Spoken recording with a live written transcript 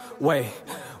Wait.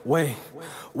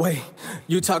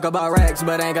 You talk about racks,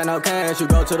 but ain't got no cash. You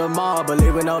go to the mall, but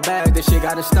leave with no bag. This shit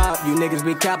gotta stop. You niggas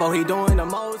be capo, he doing the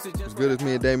most. As good as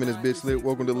me and Damon, this bitch lit.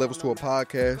 Welcome to Levels to a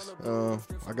Podcast.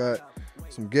 I got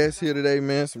some guests here today,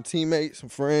 man. Some teammates, some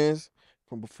friends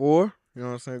from before. You know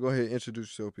what I'm saying? Go ahead and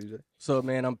introduce yourself, PJ. What's up,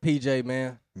 man? I'm PJ,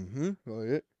 man. Go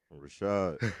ahead.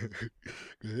 Rashad.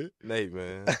 Go ahead. Nate,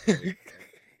 man.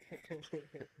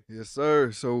 Yes,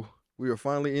 sir. So we are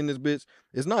finally in this bitch.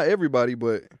 It's not everybody,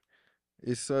 but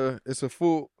it's a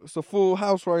full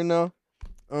house right now.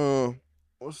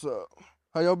 What's up?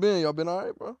 How y'all been? Y'all been all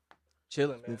right, bro?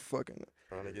 Chilling, Been man. fucking.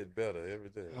 Trying to get better every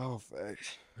day. Oh,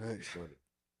 facts.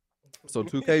 So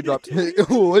 2K dropped.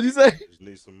 What'd you say? Just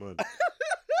need some money.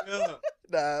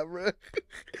 Nah, bro.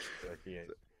 Like he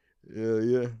ain't.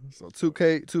 Yeah. So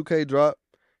 2K dropped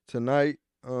tonight.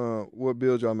 What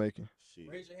build y'all making? Shit.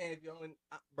 Raise your hand if you only.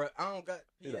 Bro, I don't got.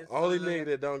 He the only nigga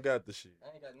that don't got the shit.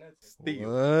 I ain't got nothing. Still.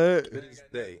 What? To this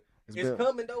day. It's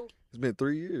coming though. It's been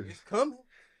 3 years. It's coming.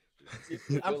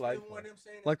 I'm like still one of them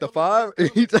saying Like it's the coming, 5?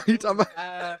 it's He coming. talking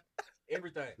about.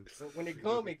 Everything. So when it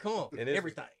come, it come. And it's-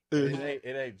 Everything.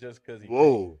 It ain't just because he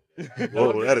Whoa. can't.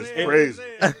 Whoa, that is And- crazy.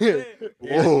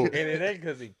 Whoa. And it ain't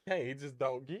because he can't. He just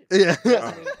don't get. Yeah.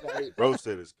 Bro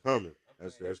said it's coming.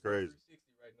 That's crazy.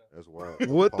 Right now. That's wild.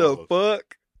 What the Pause.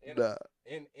 fuck? And, Nah.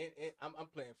 and I'm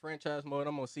playing franchise mode.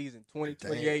 I'm on season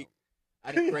 2028.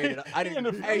 I done created. I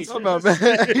didn't. Hey, Talking about, man.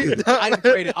 I done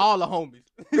created all the homies.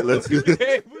 Let's- we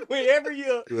win every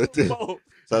year. Whoa.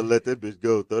 So I let that bitch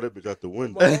go. Throw that bitch out the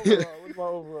window. What's my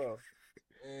overall?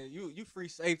 And you free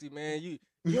safety, man. You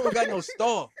don't got no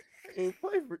star. He ain't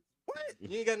play for What?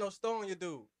 You ain't got no star on your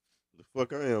dude. The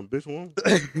fuck I am, bitch one.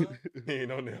 He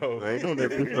ain't on that hoe. I ain't on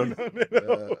that He ain't on bitch. that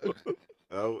hoe.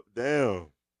 Oh, damn.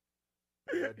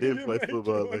 I didn't play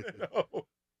football like that.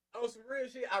 On some real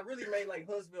shit, I really made like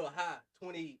Huntsville High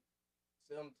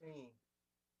 2017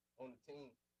 on the team.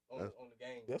 On the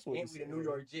game. That's what and you we the said. New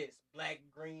York Jets, black,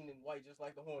 green, and white, just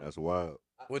like the Hornets. That's wild.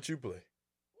 What you play?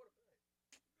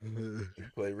 You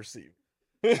play receiver.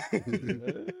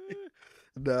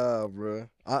 Nah, bro.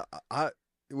 I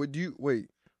would you wait?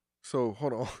 So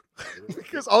hold on,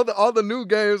 because all the new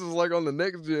games is like on the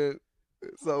next gen.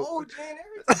 So Oh, Jan,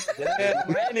 everything.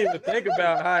 I didn't even think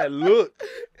about how it looked.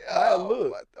 How it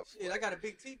look. what the Shit, I got a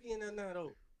big TV in there now,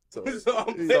 though. So, So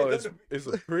I'm so saying it's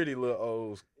a pretty little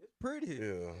old. It's pretty.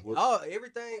 Yeah. All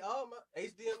everything, all my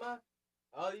HDMI.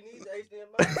 All you need is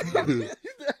HDMI.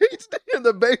 in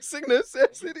the basic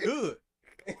necessity. Good.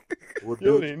 What You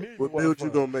don't build, even need what Wi-Fi. build you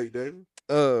gonna make, David?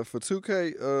 For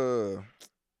 2K,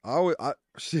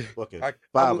 shit. Fucking I-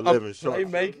 5'11" short.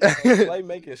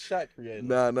 Playmaking shot creator.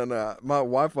 Nah. My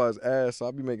Wi-Fi is ass, so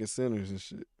I be making centers and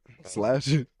shit.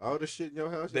 Slashing. All this shit in your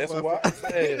house. That's your why Wi-Fi?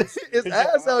 it's ass. It's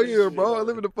ass out here, bro. I Shit.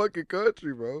 live in the fucking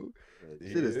country, bro. Yeah,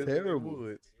 Shit is Yeah, terrible.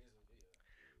 woods.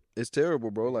 It's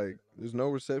terrible, bro. Like, there's no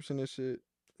reception and shit.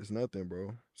 It's nothing,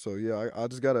 bro. So yeah,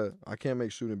 I can't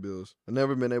make shooting bills. I've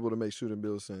never been able to make shooting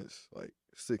bills since like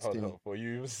Hold 16. on, before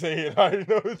you even say it, I already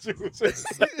know what you were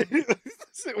saying.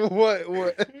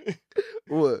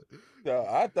 What? No,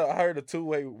 I heard a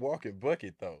two-way walking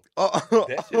bucket though. Oh,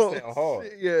 That shit sound hard.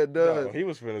 shit, yeah, it does. No, he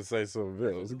was finna say something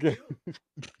else.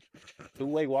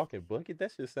 Two-way walking bucket?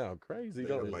 That shit sound I crazy, think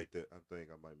don't it? I might make that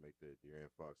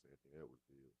De'Aaron Fox Anthony Edwards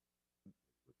deal.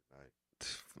 Looking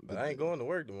nice. But I ain't going to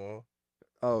work tomorrow.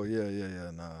 Oh yeah.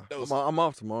 Nah, Those- I'm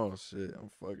off tomorrow. Shit, I'm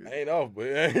fucking. I ain't off, but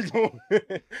I ain't going.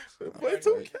 Play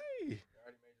 2K.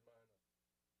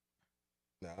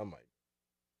 Nah, I might.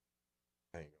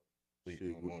 I ain't gonna. Shit,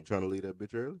 Leave you trying to leave that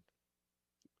bitch early?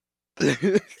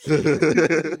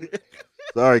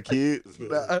 Sorry, kids.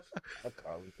 Nah, I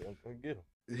call him. I'm gonna get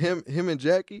him. him and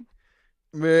Jackie,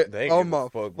 man. They ain't Oh give a my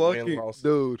fuck, win, fucking loss.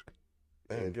 dude,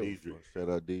 They don't And give a Deidre. fuck. Shout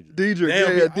out Deidre. Deidre, Damn, yeah, I'm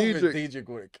with Deidre. Deidre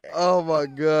with a cat. Oh my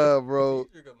god, bro,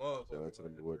 Shout out to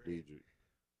them boy Deidre.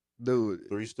 dude.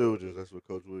 Three Stooges. That's what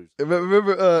Coach Williams.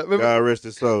 Remember, God rest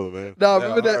his soul, man. Nah, Nah,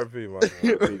 remember that. RP, my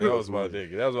man. That was my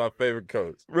nigga. That was my favorite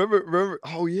coach. Remember.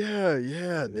 Oh yeah,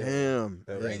 damn.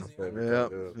 That was Crazy, my favorite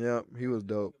coach. Yep. He was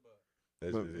dope.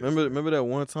 That's just it. Remember that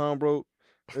one time, bro?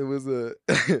 It was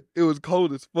it was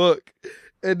cold as fuck,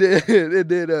 and then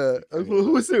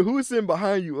who was sitting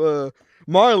behind you?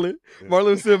 Marlon. Yeah. Marlon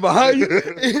was sitting behind you,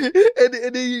 and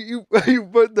then you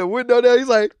put the window down. He's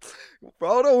like,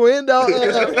 roll the window.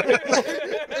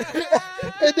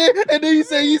 and then he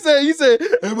said,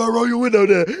 everybody roll your window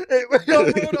down. And when y'all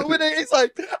roll the window, it's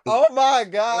like, oh my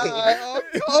god, I'm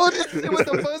cold as shit with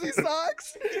the fuzzy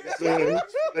socks.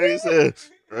 They said,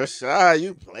 Rashad,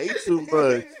 you play too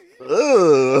much.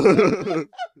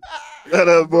 That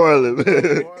up Marlon, man.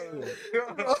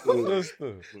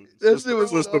 That shit was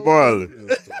Sister Marlon.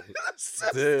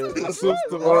 Damn,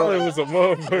 Sister Marlon was a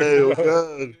motherfucker. Hey, oh dog.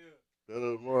 God. That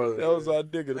up Marlon. That was our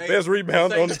nigga. The Hey, best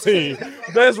rebound say- on the team.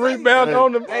 Best rebound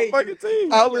on the Hey, motherfucking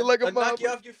team. I look like a knock you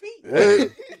motherfucker. off your feet. Hey,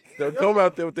 They'll come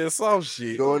out there with that soft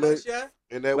shit. go in that, Shot.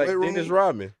 in that Like weight Dennis room.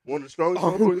 Rodman. One of the strongest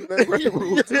motherfuckers in that weight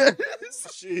room.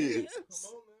 Shit.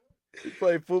 We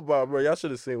played football, bro. Y'all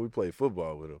should have seen we played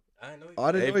football with him. I know.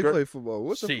 I didn't know he Hey, played football.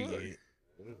 What the fuck? Shit.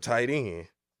 Tight end.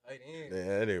 Tight end.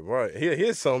 Yeah, that ain't right. He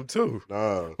hit some too.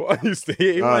 Nah. Well, I used to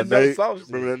hit. He Nah, wasn't no Nate, soft shit.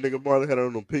 remember that nigga Marlon had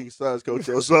on them pink socks, Coach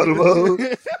outside of us?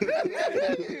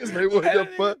 They what the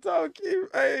fuck?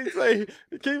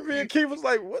 Keith me and Keith was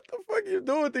like, what the fuck you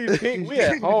doing with these pink? We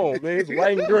at home, man. It's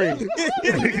white and green.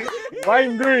 White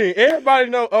and green. Everybody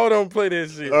know, don't play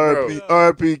that shit, bro.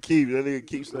 R.P. Keith. That nigga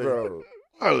keeps saying, Bro.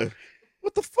 Marlon,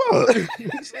 what the fuck?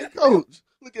 He said, Coach,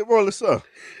 look at Marlon's son.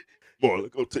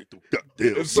 Marlon, go take the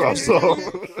goddamn socks off.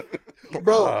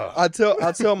 Bro, I tell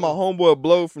my homeboy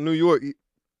Blow from New York,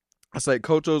 I say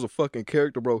Coach O's a fucking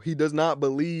character, bro. He does not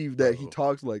believe that he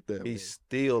talks like that. He's Bro.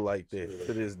 still like that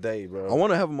to this day, bro. I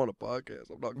want to have him on the podcast.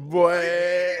 I'm not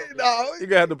Boy, no. you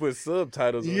gotta have to put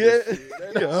subtitles on Yeah, this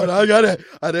shit. I got it.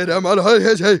 I did. I'm on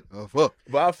the oh fuck.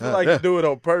 But I feel like you do it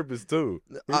on purpose, too.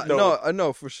 I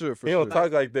know for sure. He don't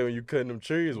talk like that when you cutting them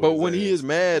trees with But his when he ass. is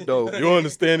mad though, You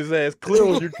understand his ass clear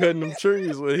when you cutting them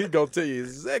trees. Well, he gonna tell you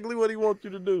exactly what he wants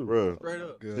you to do. Bro, Straight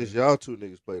up. since y'all two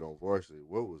niggas played on varsity,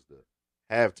 what was the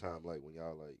halftime like when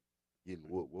y'all like getting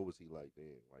whooped? What was he like then?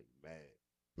 Like mad?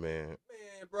 Man, Man,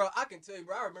 bro, I can tell you,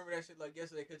 bro. I remember that shit like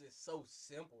yesterday because it's so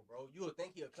simple, bro. You would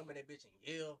think he'll come in that bitch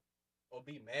and yell or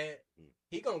be mad.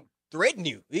 He gonna threaten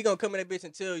you. He gonna come in that bitch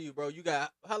and tell you, bro. You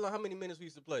got how many minutes we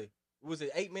used to play? Was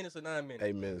it 8 minutes or 9 minutes?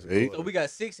 8 minutes. Eight? So we got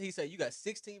 6. He said you got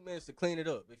 16 minutes to clean it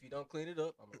up. If you don't clean it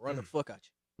up, I'm gonna run the fuck out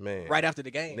you Man, right after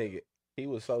the game. nigga, he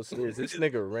was so serious. This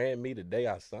nigga ran me the day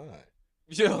I signed.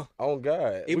 Yeah. On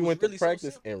God, It we was went really to so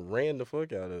practice simple. and ran the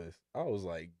fuck out of us. I was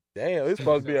like, damn, it's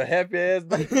supposed to be a happy ass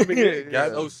day. for me. Yeah.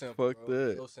 So simple. Fuck bro.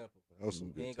 that. So simple. That was some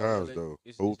You good ain't gonna times really- though.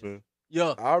 it's- Hooping.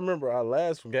 Yeah. I remember our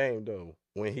last game though,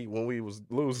 when we was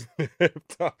losing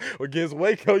against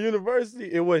Waco University.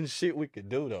 It wasn't shit we could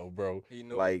do though, bro. He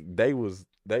knew. Like they was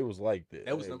like that.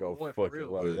 That was They ain't number go one for fucking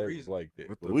real, lie. for a They was reason. like that.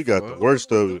 What But the we got fuck? the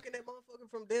worst of it. Looking at motherfucker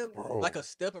from damn Bro. like a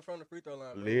step in front of the free throw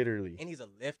line. Bro. Literally, And he's a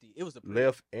lefty. It was a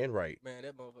left and right. man.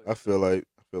 That motherfucker. I feel like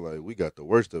we got the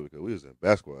worst of it because we was in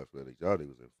basketball athletics. Y'all niggas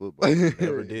was in football.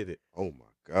 Never did it. Oh my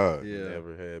God, Yeah.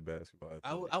 Never had basketball.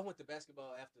 I went to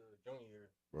basketball after junior year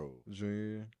bro.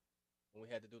 Junior. when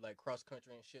we had to do like cross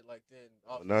country and shit like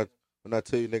that. And off When I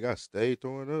tell you, nigga, I stayed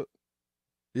throwing up.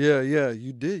 Yeah,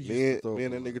 you did. Me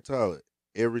and that nigga Tyler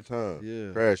every time.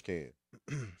 Yeah. Trash can.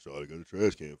 So I got a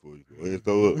trash can for you. Go ahead and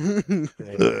throw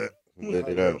up. Let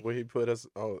it out. When he put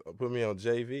me on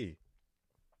JV.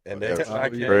 And Oh, then that's I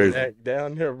came crazy. back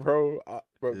down there, bro. Yeah.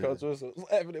 Coach was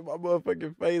laughing at my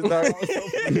motherfucking face. Dog.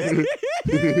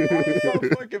 I was so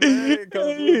fucking mad,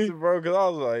 Coach Wilson, bro, because I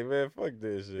was like, man, fuck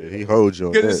this shit. Yeah, he holds you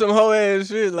on Cause it's that. some whole ass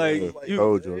shit. Like Yeah. you,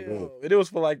 Hold you on Damn. that. And it was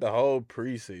for like the whole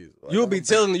preseason. Like, you'll be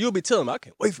telling him, I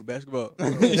can't wait for basketball.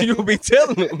 You'll be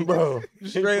telling him, bro.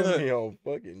 Straight He put up. me on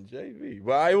fucking JV.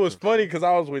 But it was funny because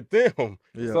I was with them.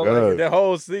 Yeah. So God. like that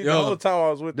whole season, Yo. the whole time I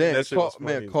was with them, Damn, that shit was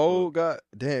funny man, as Cole fuck. got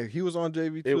damn. He was on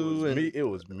JV too, It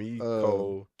was me,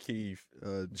 Cole, Keith,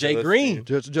 Jay Justin, Green.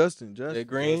 Justin. Jay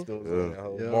Green. Justin was on that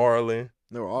whole- Yeah. Marlon,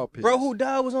 They were all pissed. Bro, who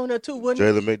died was on there too, wasn't he?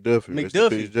 Jalen McDuffie. Rest in McDuffie.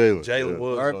 peace, Jalen. Jalen Yeah.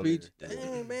 was on RP. there.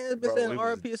 Dang, man, it's been Bro, saying it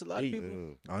was RP. It's a lot of deep. people.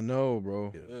 Yeah. I know,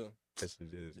 bro. Yeah. Yeah. Yes,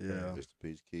 it is. Yeah. Rest in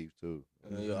peace, Keith too.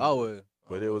 Yeah, I would.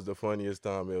 But it was the funniest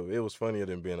time ever. It was funnier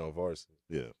than being on varsity.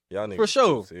 Yeah. Y'all niggas For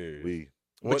sure. too serious. We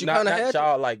Well, you not kinda had to.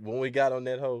 y'all like when we got on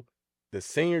that hoe. The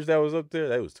seniors that was up there,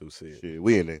 they was too serious. shit.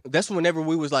 We in there. That's whenever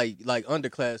we was like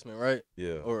underclassmen, right?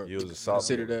 Yeah, Or you was a sophomore.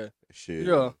 consider that. Shit.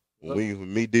 Yeah.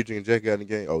 When me, Dietrich, and Jack got in the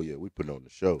game, oh yeah, we putting on the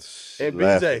show. And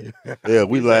Laughing. BJ. Yeah,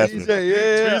 we laughing. BJ,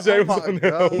 yeah. BJ oh was my on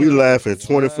there. God. We laughing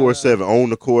 24/7 on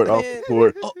the court, off the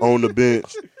court, on the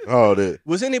bench, all that.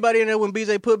 Was anybody in there when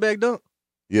BJ put back dunk?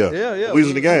 Yeah, Yeah. We was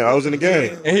in the game. I was in the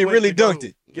game. And he really dunked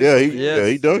it. Yeah, he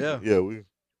Yes, dunked. yeah. it. Yeah, we.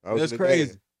 I was That's in the crazy.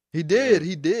 game. He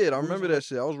did. I remember that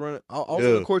shit. I was running. I was on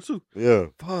Yeah. the court too. Yeah,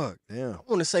 Fuck, damn. I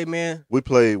want to say, man, we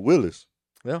played Willis.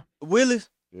 Willis.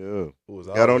 Yeah, Who was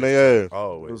got on always- their ass. It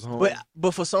Always. was home.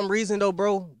 But for some reason though,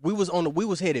 bro, we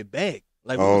was headed back.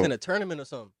 Like we Oh. was in a tournament or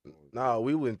something. Nah,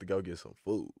 we went to go get some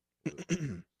food.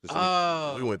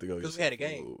 Oh, We went to go get 'cause some we had a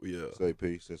game. food. Yeah. Say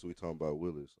P, since we talking about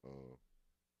Willis,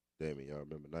 Damn, y'all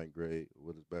remember 9th grade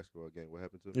with his basketball game? What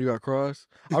happened to him? You got crossed.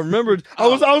 I remembered. I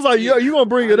was like, yo, you gonna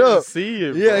bring it up? See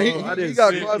it, Yeah, bro. I he didn't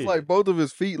got see crossed it. like both of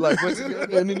his feet, like went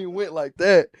together, and then he went like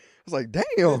that. I was like,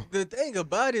 damn. The thing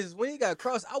about it is when he got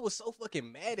crossed, I was so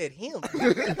fucking mad at him. like,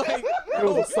 It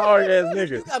was a sorry ass you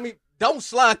nigga. got me. Don't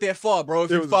slide that far, bro.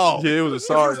 If you fall, Yeah, it was a if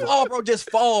sorry. you fall, bro, just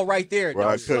fall right there. Bro,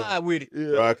 I Don't couldn't. slide with it. Yeah.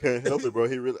 Bro, I can't help it, bro.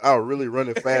 I was really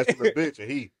running fast in the bitch, and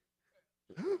he.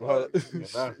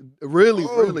 Really,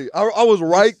 Oh. really. I was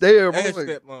right there, bro. Ask Like,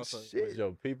 that motherfucker. shit.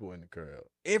 Yo, people in the crowd.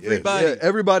 Everybody. Yeah,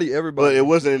 everybody. But it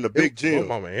wasn't in the big My gym.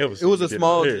 mama ever It was seen a me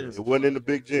small get gym. embarrassed. It wasn't in the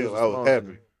big gym. I was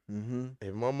happy. Mm-hmm.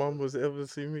 If my mom was ever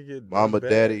see me get Mama, bad,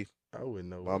 daddy, I wouldn't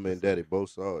know. mama, and daddy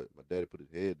both saw it. My daddy put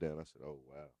his head down. I said, "Oh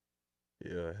wow."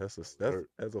 Yeah, that's as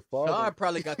a father. Shaw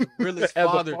probably got the realest as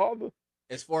father a father.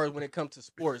 as far as when it comes to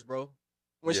sports, bro.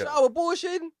 When Yeah. Shaw was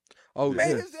bullshitting, Oh, man,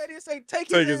 yeah. his daddy say, take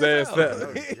his ass out.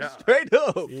 out. Yeah. Straight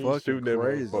up. He ain't Fucking shooting that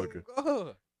crazy. motherfucker.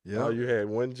 God. Yeah. Oh, you had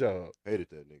one job. Hated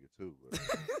that nigga too, bro.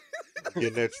 Get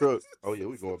in that truck. Oh yeah,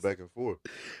 we going back and forth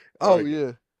Oh, Right.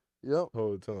 yeah. Yep.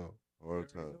 Whole time. all the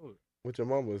time. What your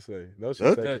mama would say? No, she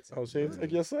Nothing. take. Oh, she didn't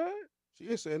take your side. She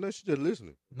ain't saying nothing. She just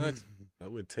listening. Nuts. I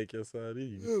wouldn't take your side either.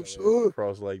 Yeah, You son.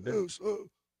 cross like that. son,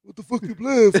 what the fuck you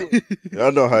playing for? Yeah, I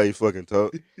know how he fucking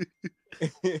talk.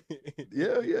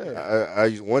 Yeah, yeah. I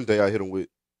used one day I hit him with,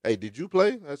 "Hey, did you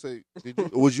play?" I say, "Did you?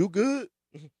 Was you good?"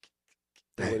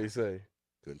 What he say?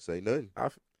 Couldn't say nothing.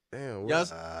 Damn. Y'all,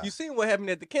 what- you seen what happened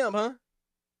at the camp, huh?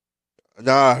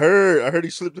 Nah, I heard he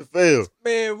slipped and fell.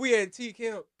 Man, we at T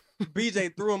camp.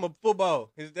 BJ threw him a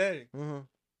football. His daddy. Uh-huh.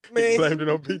 He Man, blamed it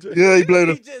on PJ. Yeah, he blamed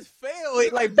he him. just fell.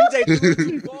 Like BJ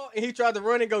threw the ball and he tried to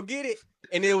run and go get it,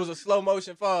 and it was a slow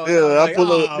motion fall. And Yeah, was I like,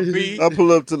 pull up. "Aw, B." I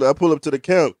pull up to the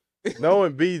camp,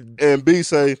 Knowing B, and B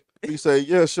say,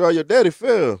 "Yeah, sure, your daddy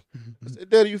fell." I said,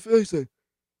 "Daddy, you fell?" He said,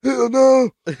 "Hell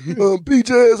no,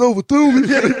 BJ has overthrew me."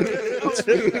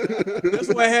 That's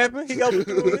what happened. He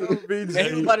overthrew it. And he was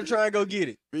BJ, about to try and go get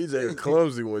it. BJ a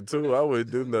clumsy one too. I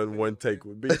wouldn't do nothing one take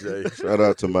with BJ. Shout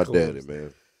out to my Clumsy. daddy,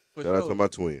 man. For Shout out sure. to my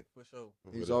twin. For sure.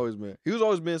 He was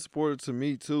always been supportive to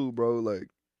me too, bro. Like,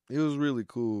 he was really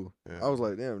cool. Yeah. I was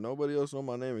like, damn, nobody else know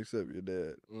my name except your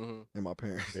dad Mm-hmm. and my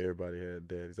parents. Everybody had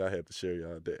daddies. I had to share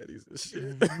y'all daddies and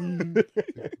shit.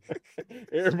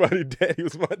 Everybody daddy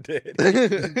was my daddy.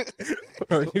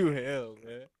 You hell,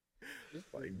 man.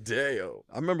 Like, damn.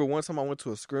 I remember one time I went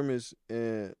to a scrimmage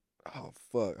and oh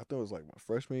fuck, I think it was like my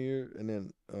freshman year, and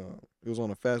then it was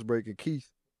on a fast break and Keith,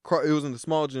 it was in the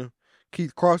small gym.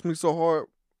 Keith crossed me so hard,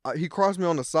 he crossed me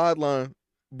on the sideline,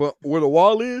 but where the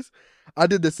wall is, I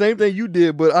did the same thing you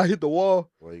did, but I hit the wall.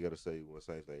 Well, you gotta say the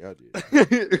same thing I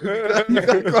did. You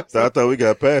gotta cross So I thought we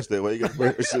got past that. Why you gotta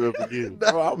bring that shit up again?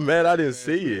 Bro, I'm mad I didn't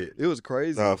see it. It was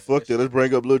crazy. Nah, fuck that. Let's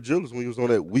bring up Lil Julius when he was on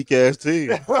that weak ass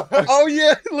team. Oh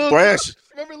yeah, Thrash.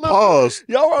 Remember Lil Pause.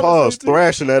 Y'all were on the Pause. same team.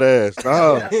 Thrashing that ass.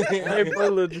 Nah. I ain't play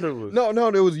little dribblers. No,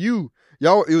 it was you.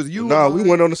 Y'all, it was you. Nah, we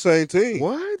weren't on the same team.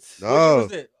 What? What year Nah.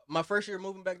 was it? My first year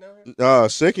moving back down here? Nah,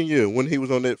 second year when he was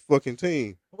on that fucking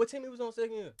team. What team he was on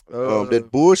second year? That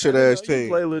bullshit I ass didn't know you team.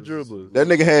 play little dribblers. That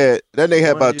nigga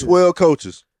had One about year. 12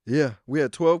 coaches. Yeah, we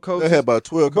had 12 They coaches. had about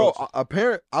 12 Bro,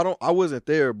 coaches. I wasn't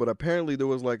there, but apparently there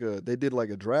was they did like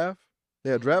a draft.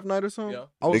 They had draft night or something. Yeah.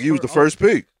 I Nigga, you was the I first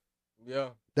pick. Yeah.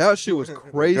 That shit was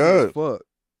crazy God. as fuck.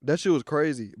 That shit was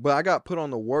crazy. But I got put on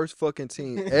the worst fucking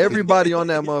team. Everybody on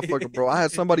that motherfucker, bro. I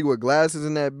had somebody with glasses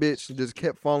in that bitch and just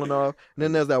kept falling off. And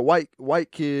then there's that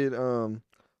white kid,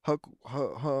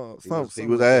 He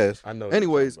was ass. I know. what you're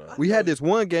Anyways, talking about. we had this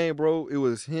one game, bro. It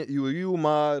was you,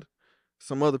 Mod,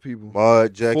 some other people.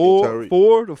 Maud, Jackie, Tyreek.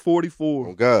 4 to 44.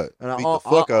 Oh, God. And Beat the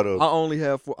fuck out of him. I only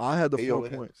had 4. I had the He 4 only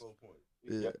had points. 4 points.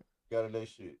 Yeah. Got in that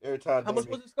shit. Every time How much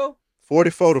Damon, was the score?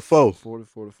 44 to 4. 40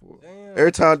 44. Damn.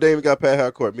 Every time Damon got past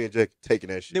half court, me and Jackie taking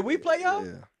that shit. Did we play y'all?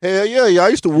 Yeah. Hell yeah, y'all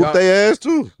used to whoop Y'all- their ass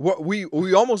too. What we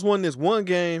almost won this one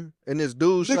game, and this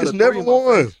dude shot a Niggas three never in my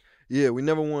won. face. Yeah, we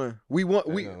never won. We won.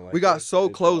 They We don't like we got that. so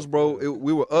They close, talk bro. about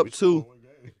We were up 2,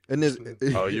 and this.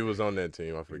 Oh, you was on that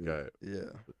team. I forgot. Yeah,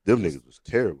 Them niggas was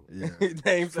terrible. yeah,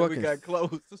 Dame said we Fucking- got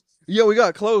close. yeah. We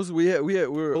got close. We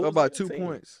were Who up was by on 2 that team?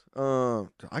 points.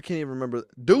 I can't even remember.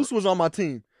 Deuce was on my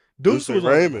team. Deuce and was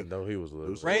on. Raymond. No, he was little.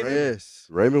 Deuce Raymond? Yes.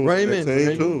 Raymond was Raymond, on that team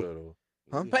Raymond. too. Little.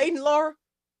 Huh? Peyton Laura?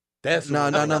 That's Nah, what-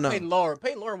 nah, nah, Not nah. Peyton Laura.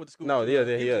 Peyton Laura with the school. No, yeah,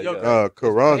 He yeah, was a young yeah. guy. Peyton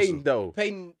Carranza. though,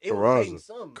 Peyton, it was Carranza. Peyton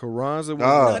something. Carranza was Nah.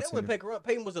 on No, my that team. wasn't Peyton Carranza.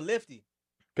 Peyton was a lefty.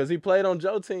 because he played on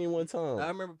Joe team one time. I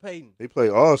remember Peyton. He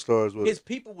played All Stars with His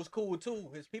people was cool too.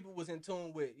 His people was in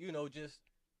tune with, just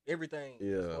everything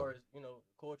Yeah. as far as,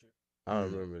 culture. I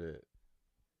remember that.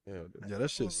 Yeah, Yeah, that What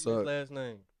shit was his sucked. last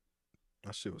name?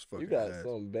 That shit was fucking. you got ass.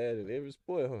 something bad in every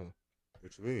sport, huh?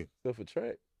 What you mean? Except for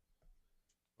track.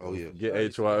 Oh yeah. Get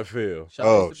HYFL. Shaw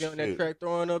Oh, used to be on that shit. track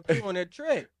throwing up you on that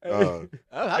track. Nah,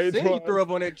 I seen you throw up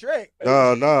on that track.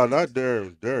 nah, not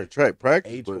during track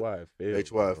practice, but HYFL.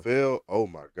 HYFL. Oh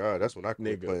my God, that's when I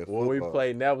quit playing Nigga, football. when we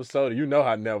played Navasota, you know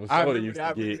how I Navasota remember used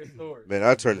that, to I remember get. that story. Man,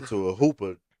 I turned into a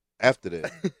hooper after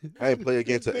that. I ain't play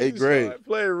again till Nigga 8th grade. started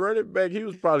playing running back. He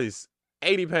was probably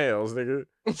 80 pounds, nigga.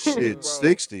 Shit, Bro.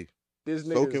 60. This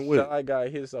Soaking nigga wet. Shy got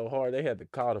hit so hard they had to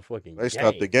call the fucking They game.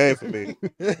 stopped the game for me.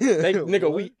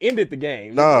 Nigga, we ended the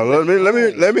game. Nah,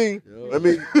 Nigga,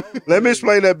 let me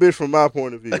explain that bitch from my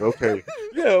point of view. Okay,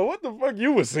 Yeah, what the fuck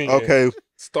you was seeing? okay,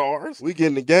 Stars. we get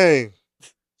in the game.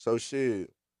 So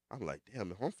shit, I'm like,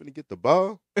 damn, if I'm finna get the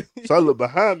ball. So I look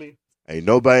behind me, ain't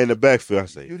nobody in the backfield. I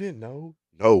say, You didn't know?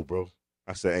 no, bro.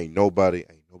 I said, ain't nobody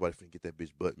finna get that bitch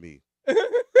but me.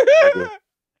 Nigga,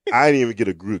 I didn't even get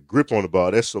a grip on the ball.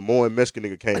 That Samoan Mexican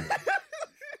nigga came.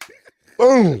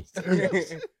 Boom.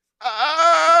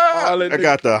 I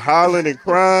got the hollering and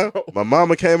crying. My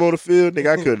mama came on the field.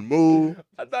 Nigga, I couldn't move.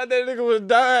 I thought that nigga was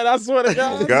dying. I swear to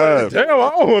God. I was God. like, damn, I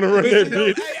don't want to run that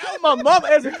bitch. Hey, my mom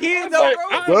as a kid though,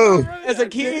 bro. Bro, As a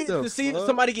kid, to see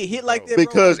somebody get hit like that,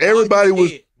 because bro, everybody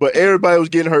was, dead. but everybody was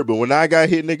getting hurt. But when I got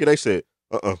hit, nigga, they said,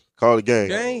 call the game.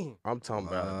 Game. I'm talking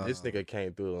about this Wow. nigga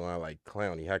came through the line like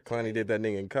Clowney. How Clowney did that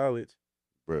nigga in college?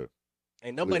 Bro.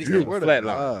 Ain't nobody You said were word. flat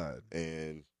God.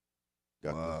 And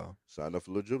got Wow. signed up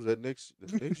for little dribbles that next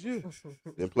year.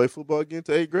 Then play football again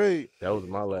to 8th grade. That was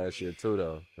my last year too,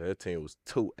 though. That team was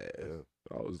too ass.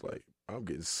 Yeah. I was like, I'm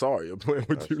getting sorry I'm playing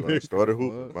with you. I nigga. started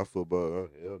hooping. What? My football,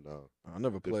 hell no. I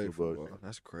never played football. football.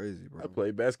 That's crazy, bro. I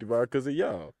played basketball because of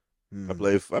y'all. Hmm. I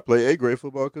played 8th grade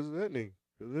football because of that nigga.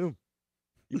 Because of him.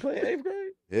 You playing 8th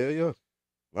grade? Hell yeah.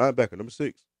 Linebacker, number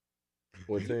 6.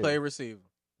 What You team? play receiver,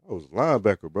 I was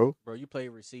linebacker, bro. bro. You play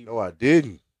receiver. No, I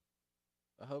didn't.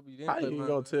 I hope you didn't How play. you linebacker.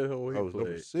 gonna tell him where I he was number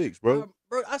played? 6, bro.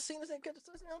 Bro, I seen this ain't catch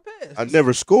a touchdown pass. I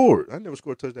never scored. I never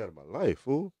scored a touchdown in my life,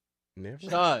 fool. Never.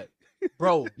 Shot.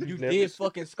 Bro, you never did scored.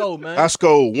 fucking score, man. I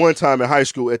scored one time in high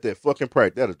school at that fucking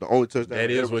practice. That is the only touchdown. That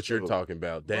I is ever what you're scored. talking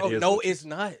about. That Bro, is no, what you- it's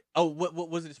not. Oh, what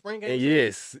was it? The spring game? And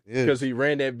yes, Yes. because he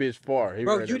ran that bitch far. He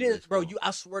Bro, ran you that didn't. bitch Bro, far. you.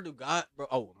 I swear to God, bro.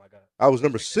 Oh my God. I was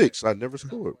number 6. I never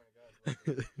scored.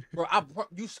 Bro,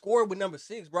 you scored with number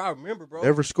 6, bro. I remember, bro.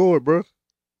 Never scored, bro.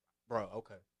 Bro,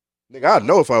 okay. Nigga, I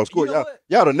know if I was scored. You know what?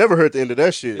 Y'all would have never heard the end of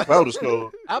that shit if I would have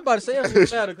scored. I'm about to say it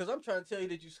doesn't matter because I'm trying to tell you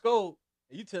that you scored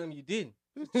and you telling me you didn't.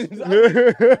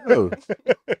 No.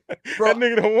 That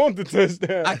nigga don't want the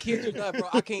touchdown. I kid you not, bro.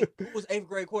 I can't. Who was 8th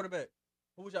grade quarterback?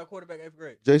 Who was y'all quarterback 8th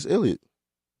grade? Jace Elliott.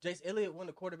 Jace Elliott won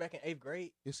the quarterback in 8th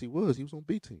grade. Yes, he was. He was on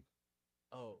B team.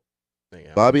 Oh,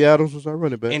 Nigga, Bobby Adams was our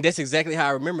running back. and that's exactly how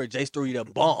I remember. Jace threw you the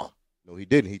bomb. No, he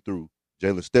didn't. He threw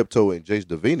Jalen Steptoe and Jace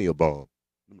Devaney a bomb.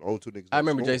 Them the only two niggas I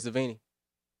remember scored. Jace Devaney.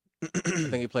 I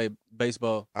think he played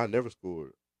baseball. I never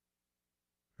scored.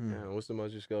 Damn, what's the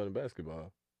most you scored in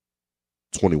basketball?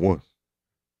 21.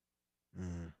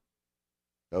 Mm.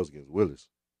 That was against Willis.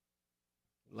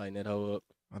 Lighten that hoe up.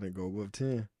 I didn't go above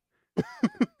 10.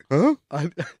 Huh? I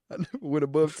never went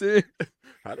above 10.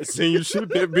 I done seen you shoot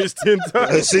that bitch 10 I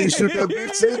times. seen you shoot that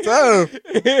bitch 10 times.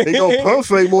 They gonna pump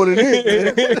fake more than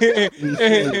it.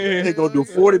 They gonna do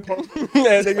 40 pump.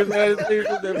 That nigga mad as shit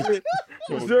with that bitch.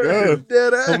 Oh, God.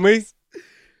 Dead ass. For me?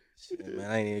 Shit, man,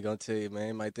 I ain't even gonna tell you, man.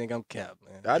 You might think I'm cap,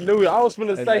 man. I knew it. I was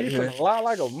finna say he finna lie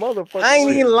like a motherfucker. I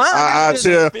ain't even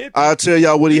lying. I tell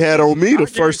y'all what he had on me the I'll give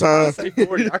first you- I'll time. say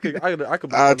 40. I could I'll believe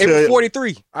tell It was you-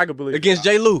 43 I could believe against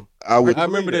J. Lou. I would I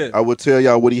remember that. I would tell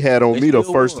y'all what he had on They me the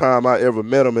still first won. time I ever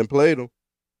met him and played him.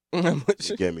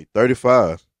 He gave me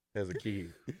 35 as a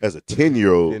kid. as a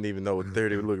 10-year-old. Didn't even know what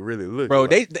 30 would really look Bro,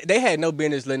 like. they had no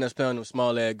business letting us play on them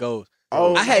small ass goals.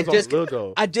 Oh, I had that was just- on Lil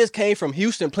Gold. I just came from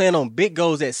Houston playing on big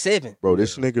goals at 7. Bro,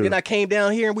 this nigga. Then I came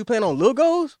down here and we playing on little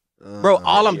goals. Bro,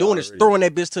 all I'm yeah, doing is already. throwing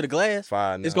that bitch to the glass.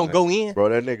 5'9". It's gonna go in. Bro,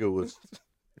 that nigga was.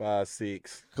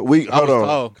 5'6". Hold was on,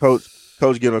 tall.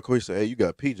 coach get on coach. Say, hey, you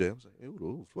got PJ. I'm saying, hey,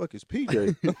 who the fuck is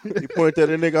PJ? He pointed at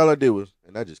that nigga. All I did was,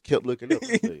 and I just kept looking up.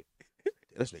 I say,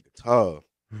 this nigga tall.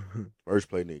 First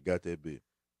play nigga got that bitch.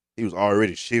 He was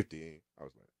already shifting. I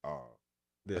was like,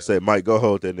 oh. I said, Mike, go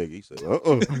hold that nigga. He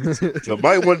said, So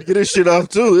Mike wanted to get his shit off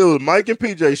too. It was Mike and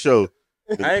PJ show.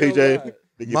 Nigga, I ain't gonna PJ, lie.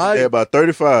 nigga, Mike- PJ about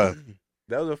 35.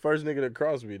 That was the first nigga that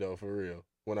crossed me though, for real.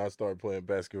 When I started playing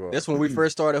basketball. That's when we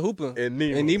first started hooping. and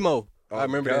Nemo. And Nemo. Oh, I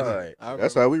remember God. that. I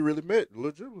That's remember. how we really met,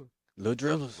 little dribbler. Little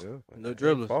dribblers. Yeah.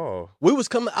 Little dribblers. Oh.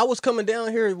 I was coming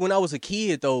down here when I was a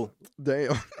kid though.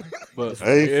 Damn. But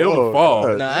I ain't It was fall. fall.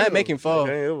 God nah, I ain't damn. making fall.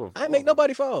 I ain't make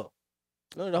nobody fall.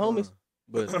 None of the homies.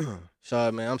 But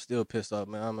sorry, man, I'm still pissed off,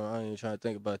 man. I ain't even trying to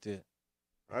think about that.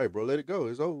 All right, bro, let it go.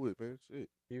 It's over with, man. Shit.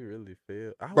 He really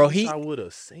failed. Bro, I would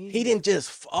have seen. He didn't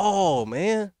just fall,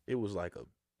 man. It was like a.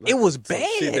 It was some bad.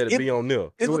 Shit that'd It- be on there.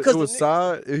 It's It because was the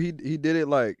side. He did it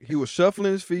like he was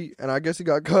shuffling his feet, and I guess he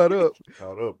got caught up.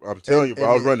 Caught up. I'm telling you, bro.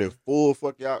 I was and- running full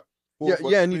fuck out.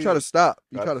 Yeah, and you try to stop.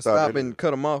 You Tried try to to stop stop that and nigga.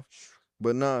 cut him off,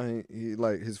 but nah, he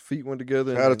like his feet went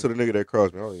together. Shout out and to the nigga that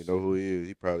crossed me. I don't even know who he is.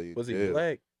 He probably Was he yeah.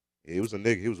 black? Yeah, he was a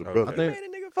nigga. He was a Oh, brother. I think- made a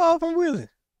nigga fall from wheeling.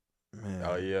 Man.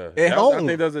 Oh yeah. At That was- home. I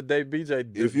think that's a day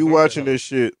BJ. If you watching this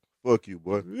shit, fuck you,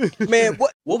 boy. Man,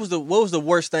 what was the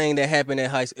worst thing that happened in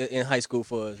high school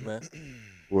for us, man?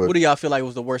 What? What do y'all feel like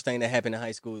was the worst thing that happened in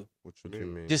high school? What you What you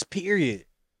mean? mean? Just period.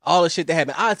 All the shit that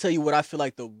happened. I'll tell you what I feel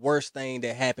like the worst thing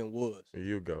that happened was.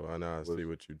 You go. I know. I see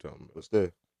what you talking about. What's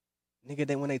that? Nigga,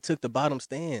 that when they took the bottom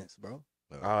stands, bro.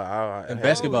 I In had-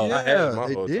 basketball. I had yeah, my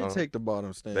they whole did time. take the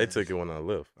bottom stand. They took it when I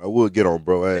left. I would get on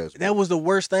bro ass. That was the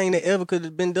worst thing that ever could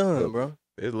have been done, bro.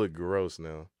 It looked gross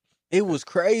now. It was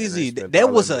crazy. And they spent That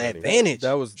all was that an money. advantage.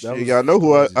 That was. Shit, y'all know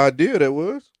who idea that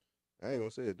was? I ain't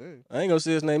gonna say it. Damn. I ain't gonna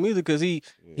say his name either because he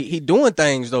Yeah. doing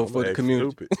things though I'm for the act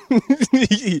community.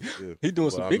 stupid. he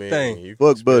doing some Well, I big mean, things. You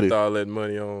Fuck spent Buddy. all that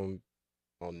money on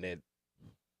that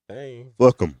thing.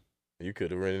 Fuck him. You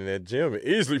could have run in that gym and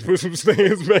easily put some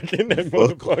stands back in that Fuck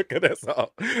 'em. motherfucker. That's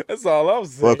all. That's all I'm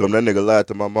saying. Fuck him. That nigga lied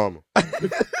to my mama.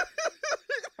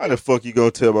 How the fuck you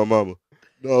gonna tell my mama?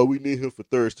 No, we need him for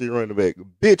third string running back.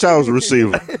 Bitch, I was a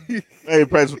receiver. I ain't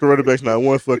practiced with the running backs not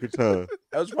one fucking time.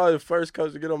 That was probably the first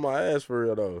coach to get on my ass for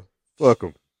real though. Fuck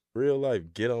him. Real life,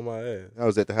 get on my ass. I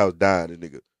was at the house dying. The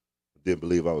nigga didn't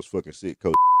believe I was fucking sick.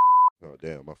 Coach. Oh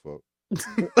damn, my fault.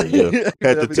 Yeah,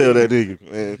 had to tell that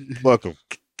nigga, man. Fuck him.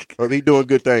 He doing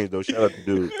good things though. Shout out to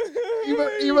dude. You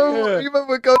remember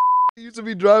when Coach used to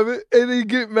be driving and he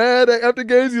get mad after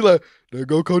games? He like, there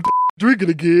go Coach drinking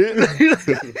again.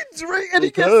 Drink and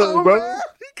he gets so Bro. mad.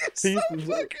 He gets so He- fucking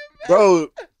mad. Bro,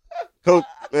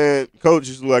 Coach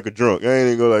used to look like a drunk. I ain't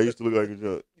even gonna lie. He used to look like a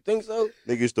drunk. You think so?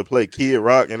 Nigga used to play Kid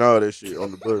Rock and all that shit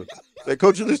on the bus. That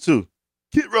Coach you listen to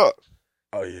Kid Rock.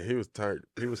 Oh yeah, he was turned.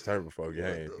 He was turned before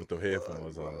game with them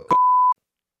headphones on.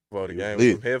 Before the He was game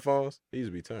lit. with them headphones, he used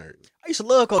to be turned. I used to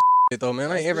love Coach though,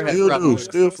 man. I ain't ever had a Still problem do. with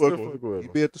Still Still fuck fuck with with him. him. He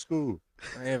be at the school.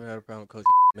 I ain't ever had a problem with Coach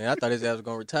man. I thought his ass was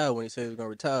gonna retire when he said he was gonna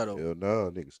retire though. Hell nah,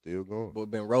 nigga still going. But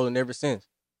been rolling ever since.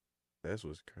 That's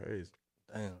what's crazy.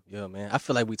 Damn, yeah, man. I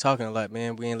feel like we talking a lot,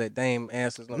 man. We ain't let Dame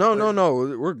answer. No.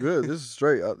 We're good. This is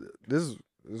straight. This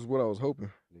is what I was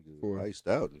hoping. Nigga For- iced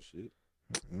out and shit.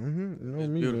 Mm-hmm. You know It's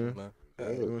me, beautiful, man.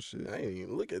 man. Doing shit. I ain't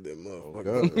even look at that Oh,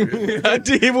 motherfucker. God. I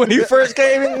did when he first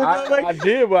came in. I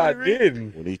did, but I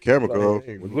didn't. When he camera Like, go,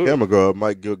 hey, when look. the camera go up,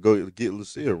 might go get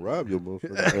Lucille and rob your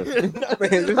motherfucker.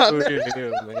 Man, this dude is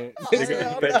hell, man.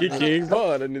 Nigga think he King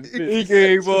Bond in this bitch. He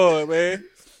game boy, man.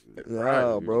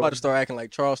 Nah, I'm bro. about to start acting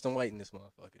like Charleston White in this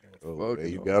motherfucker. Oh, Fuck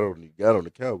man, you no. got on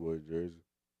the Cowboy jersey.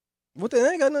 What that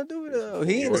ain't got nothing to do with it.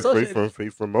 He ain't He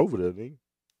associated. from over there, nigga.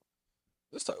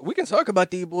 Let's talk, we can talk about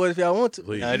these boys if y'all want to.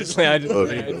 Please, Nah, I just playing. I just don't.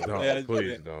 playing. I just Don't, playing. I just please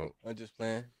playing. don't. I'm just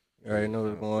playing. You already know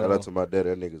what's going Shout on. out to my dad.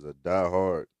 That nigga's a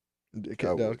diehard.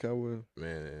 Dallas Cowboys.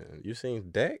 Man, you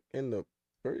seen Dak in the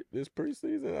this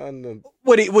preseason on the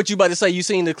What you about to say? You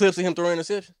seen the clips of him throwing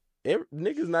interception?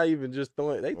 niggas not even just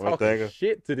throwing. They One talking thing-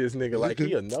 shit to this nigga like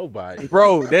he a nobody.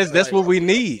 Bro, that's what we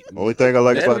need. Only thing I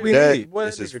like That's about what we Dak need. What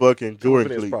is his nigga fucking Jordan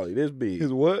Confidence cleats. probably this big.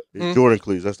 His what? His Jordan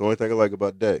cleats. That's the only thing I like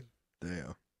about Dak.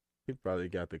 Damn. He probably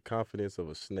got the confidence of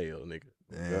a snail, nigga.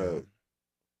 God.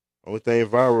 Only thing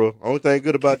viral. Only thing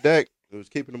good about Dak that was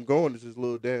keeping him going is his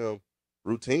little damn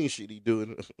routine shit he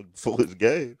doing before his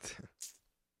game.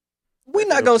 We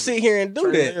not gonna sit here and do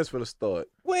Trey that. Lance finna start.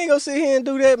 We ain't gonna sit here and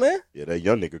do that, man. Yeah, that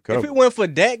young nigga If coming. it wasn't for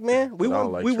Dak, man, we But I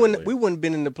don't wouldn't like we Trey wouldn't Lance. we wouldn't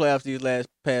been in the playoffs these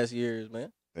past years,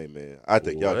 man. Hey man, I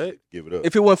think y'all What? should give it up.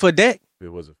 If it wasn't for Dak, If it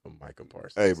wasn't for Michael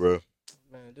Parsons. Hey bro,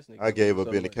 man, this nigga I gave up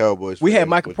so being the much. Cowboys. We fan had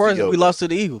Michael with Parsons. We T.O. lost to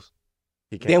the Eagles.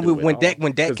 He can't Then do when it Dak all,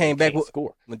 'cause came he back, can't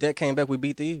score. when Dak came back, we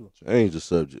beat the Eagles. Change the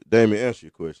subject. Damien, answer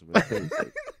your question, man.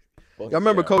 Y'all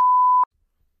remember Coach?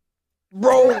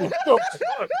 Bro,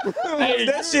 Hey,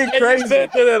 that shit you crazy. said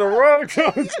that at the wrong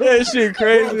time. That shit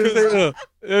crazy as hell.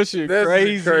 That shit That shit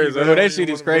crazy. crazy. Bro, that shit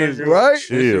is crazy. Right? That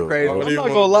shit Chill. crazy. I I'm don't not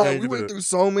even gonna lie. wanna We went do through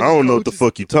so many. I don't know what the coaches.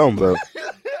 fuck you talking about.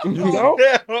 You know?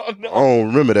 I don't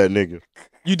remember that nigga.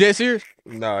 You dead serious?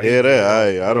 Nah, Yeah,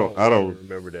 that I don't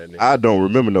remember that nigga. I don't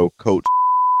remember no coach.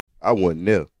 I wasn't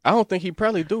there, I don't think he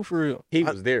probably do for real. He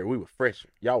was there. We were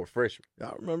freshmen. Y'all were freshmen.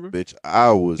 Y'all remember? bitch.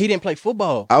 I was He didn't play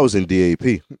football. in DAP.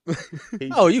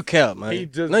 He, Oh, you cap, man. he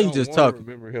just No, you don't just wanna talking.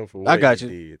 Remember him for I what got he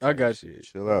you. did, I type got shit.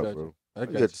 Chill out, Gotcha. bro. I You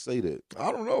got got you. to say that.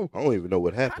 I don't know. I don't even know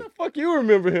what How happened. the fuck you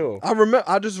remember him?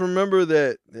 I just remember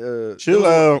that. Chill there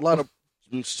was out. A lot of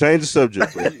change the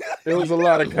subject, bro. There was a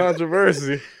lot of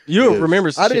controversy. You Yes.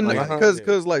 remember some I shit didn't like that.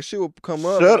 because like shit would come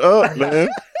up. Shut up, man.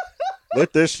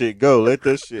 Let that shit go. Let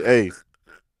that shit. Hey,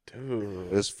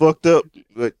 Dude. it's fucked up.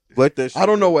 Let that shit I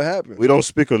don't know go. what happened. We don't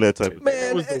speak on that type of thing.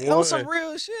 Man, was the on some one.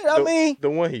 real shit. I mean, The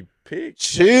one he picked.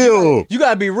 Chill. you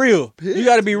gotta be real. You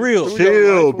gotta be real. We got a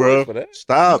Chill, life bro. away for that? You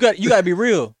Stop, gotta be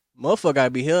real. Motherfucker gotta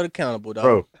be held accountable, dog.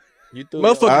 bro. You threw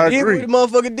Motherfucker I did agree.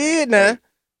 what the motherfucker did now.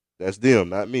 That's them,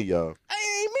 not me, y'all.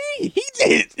 Ain't me. He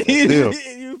did. them.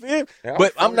 You feel me? I was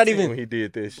But I'm not 14 even- when he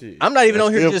did that shit. I'm not even That's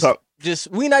on here them just talk-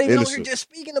 we not even on Innocent. here just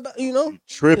speaking about, you know.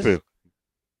 Tripping.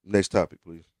 Next topic,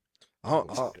 please. I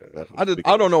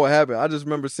don't know what happened. I just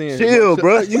remember seeing. Chill,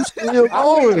 bro. You still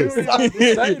going?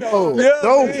 No,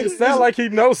 No. It sound like he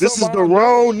knows This is something the I don't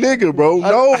wrong nigga, bro.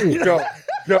 No, know.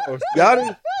 Go. y'all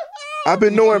didn't. I've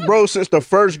been knowing bro since the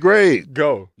first grade.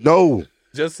 Go. No,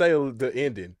 Just say the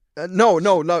ending.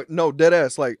 No, dead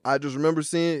ass. Like I just remember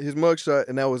seeing his mugshot,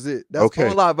 and that was it. That's Okay.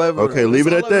 all I've ever. Okay, leave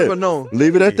it that's at all I've that. ever known.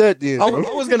 leave it at that then. I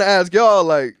Bro. was gonna ask y'all,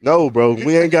 like, No, bro,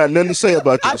 we ain't got nothing to say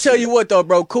about this. I tell you what though,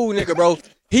 bro, cool nigga, bro.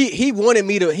 He wanted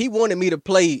me to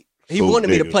play. He Cool wanted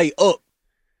me to nigga. play up.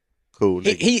 Cool.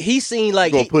 Nigga. He seen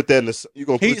like you gonna put that in the? You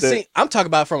gonna he put that? seen. I'm talking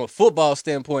about from a football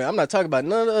standpoint. I'm not talking about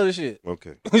none of the other shit.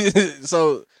 Okay.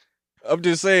 So I'm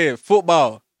just saying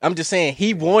football. I'm just saying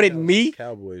he wanted me.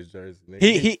 Cowboys jersey.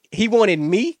 Nigga. He wanted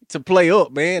me to play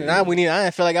up, man, and I went in. I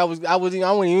didn't feel like I wasn't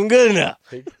even good enough.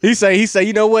 He say,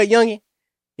 you know what, youngin?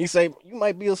 He say, you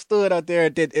might be a stud out there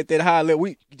at that high level.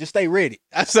 We just stay ready.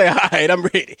 I say, all right, I'm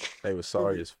ready. They was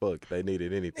sorry as fuck. They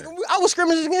needed anything. Nigga, I was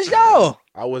scrimmaging against y'all,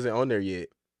 I wasn't on there yet.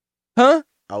 huh?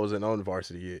 I wasn't on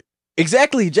varsity yet.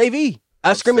 Exactly, JV. I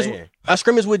I'm scrimmaged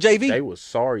saying, with JV. They was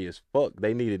sorry as fuck.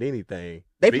 They needed anything.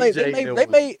 They made- BJ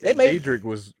they and made- Diedrich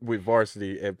was with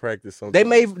varsity at practice. They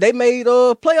Sometimes. made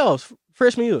playoffs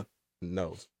freshman year.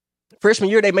 No, Freshman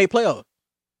year they made playoffs.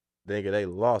 nigga, they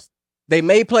lost. They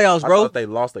made playoffs, I bro. thought they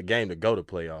lost a game to go to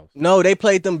playoffs. No, they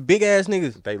played them big ass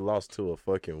niggas. They lost to a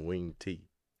fucking wing T.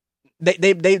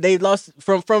 They lost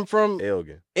from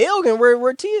Elgin. Elgin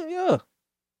where T, yeah.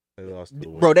 They lost to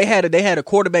a Bro, wing they had a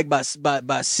quarterback by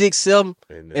 6'7"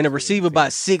 and a the receiver team. by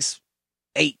 6'8".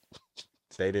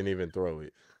 They didn't even throw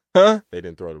it. Huh? They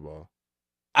didn't throw the ball.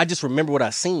 I just remember what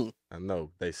I seen. I know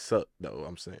they sucked though.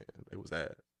 I'm saying it was ass.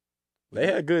 They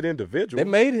had good individuals. They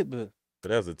made it,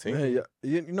 but as a team. man,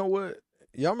 you know what?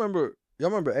 Y'all remember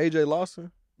AJ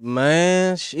Lawson?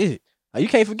 man, shit. You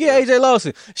can't forget AJ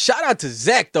Lawson. Shout out to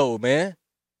Zach though, man.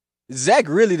 Zach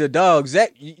really the dog.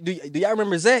 Zach, do y'all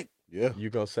remember Zach? Yeah. You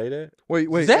gonna say that Wait.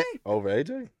 Zach? over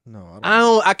AJ? No, I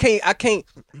don't. I can't.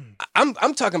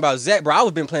 I'm talking about Zach, bro. I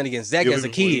was been playing against Zach Yeah, as a we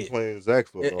was kid. playing Zach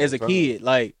for a As a long time. kid,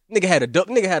 like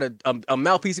nigga had a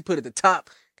mouthpiece he put at the top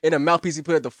and a mouthpiece he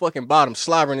put at the fucking bottom,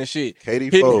 slobbering and shit, Katie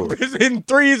hitting, Foe. hitting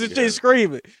threes and Yeah. shit,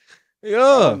 screaming. I Yeah,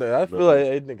 don't know. I feel like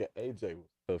that nigga AJ was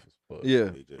tough as fuck.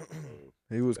 Yeah,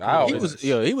 he was. I he Cool. was.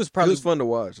 Yeah, he was He probably was fun to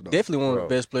watch. Though. definitely one of Bro.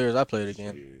 the best players I played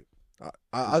against. Shit.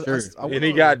 I And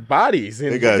he got bodies.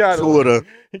 And They got two of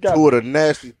the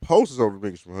nasty posters over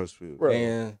niggas from Huntsville. Bro,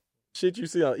 And shit you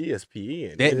see on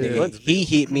ESPN. that Yeah. nigga, he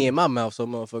hit me in my mouth so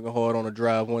motherfucking hard on the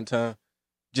drive one time.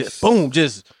 Just boom,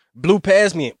 just blew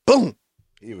past me and boom.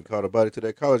 He even caught a body to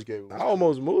that college game. I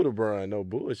almost moved to Brian. No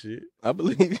bullshit. I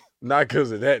believe. Not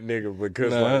because of that nigga, but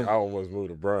because Nah. like, I almost moved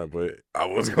to Brian. But I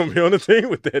was going to be on the team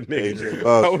with that nigga. AJ I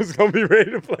Lawson. was going to be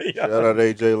ready to play. Shout out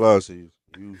AJ Lawson.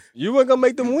 You weren't gonna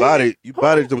make them win. You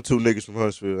bodied them two niggas from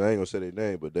Huntsville. I ain't gonna say their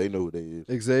name, but they know who they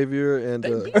is. Xavier and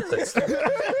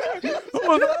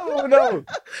Oh, no.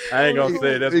 I ain't going to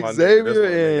say it. That's my nigga. That's my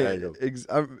nigga. I ain't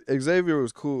gonna- Xavier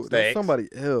was cool. There was Thanks. somebody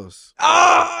else.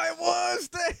 Oh, it was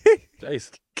that.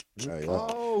 Jason. Hey,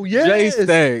 Oh Jay yes,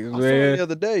 Staggs, I saw him man. the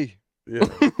other day. Yeah.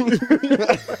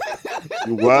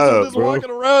 you wild, Just bro. walking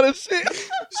around and shit.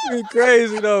 Shit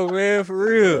crazy though, man, for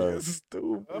real. That's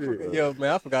stupid. Yo,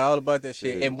 man, I forgot all about that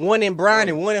shit. And one in Bryan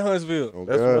and one in Huntsville. Oh,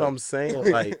 That's God. what I'm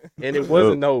saying. Like, and it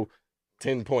wasn't no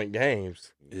 10-point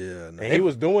games. Yeah, And he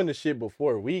was doing the shit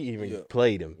before we even Yeah.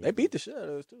 played him. They beat the shit out of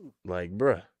us too. Like,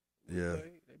 bruh, yeah.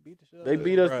 They beat the shit. they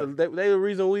beat us. They the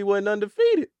reason we wasn't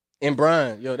undefeated. in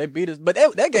Bryan. Yo, they beat us. But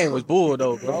that game was bull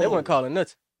though, bro. They weren't calling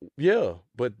nothing. Yeah,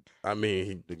 but I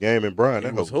mean, The game in Bryan, that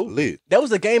He was was hooping. lit. That was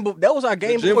the game. That was our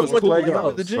game gym before was we went to cool.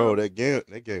 playoffs. The gym- Bro, that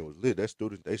game was lit. That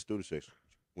student section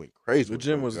went crazy. The when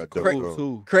gym they was got cool dunked on.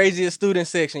 too. Craziest student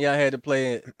section y'all had to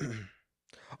play in.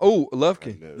 Oh, Lufkin.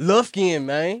 Like that. Lufkin,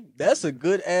 man. That's a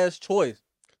good ass choice.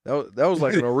 That was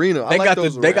like an arena. I They like got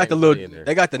those they got the arenas. little in there.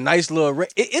 they got the nice little.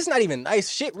 It's not even nice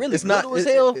shit. Really, It's not. little as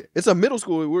hell. It's a middle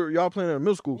school. Y'all playing at a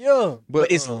middle school. Yeah, but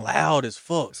But, it's loud as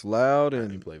fuck. It's loud I and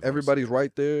didn't play varsity. everybody's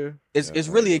right there. It's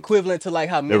really equivalent to like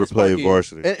how Never Minutes played Park is.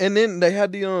 varsity. And then they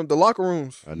had the locker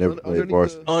rooms. I never played underneath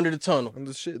varsity. Under the tunnel.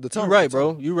 The shit. The You tunnel. right,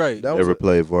 bro. You right. That was Never a-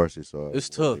 played varsity, so It's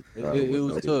tough. It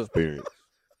was tough. Experience.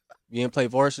 You didn't play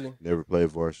varsity. Never played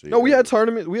varsity. No, we had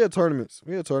tournaments. We had tournaments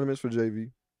for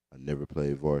JV. I never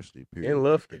played varsity. Period. In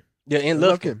Lufkin. Yeah, in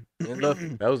Lufkin. In Lufkin.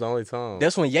 Lufkin. That was the only time.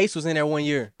 That's when Yates was in there one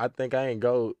year. I think I ain't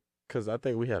go because I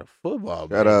think we had a football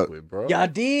Shout out. banquet, bro. Yeah, I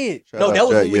did. Shout No, out that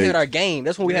was Jack when we had Yates. our game.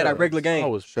 That's when we had our regular I game.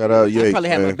 was Shout out I Yates, probably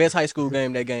had my man. best high school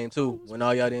game that game too. When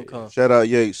all y'all didn't come. Shout out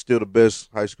Yates, still the best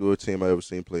high school team I ever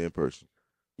seen play in person.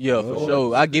 Yeah, for Oh.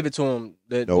 sure. I give it to him.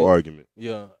 No argument.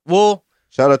 Yeah. Well,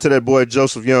 Shout out to that boy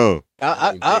Joseph Young.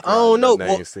 I don't know.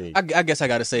 Well, I guess I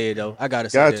gotta say it though. I gotta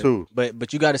say Got that. to.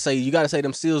 But you gotta say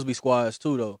them Silsby squads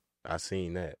too though. I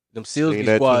seen that. Them Seen Silsby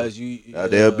that, too.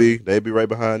 squads. They'll be right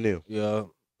behind them. Yeah,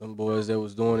 them boys that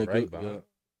was doing it Right good. behind. Yeah.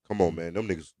 Come on, man. Them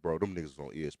niggas on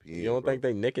ESPN. You don't bro. think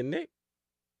they Nick and Nick?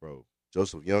 bro?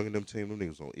 Joseph Young and them team, them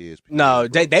niggas on ESPN. No,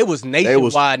 bro. they was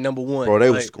nationwide number one. Bro, they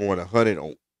was Like, scoring 100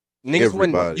 on. niggas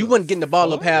wasn't, everybody. you wasn't getting the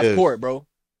ball up half Yes. court, bro.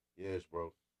 Yes,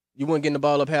 bro. You wasn't getting the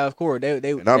ball up half court. They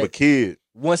And I'm a kid.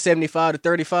 175 to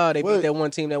 35. They What? beat that one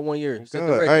team that one year. Oh, Set the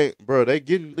God, record. I ain't, bro. They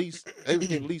getting at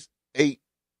least 8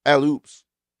 alley-oops.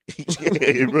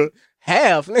 Yeah, bro.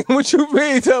 Half, nigga. What you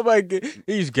mean? Talking about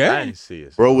he's I gay. ain't see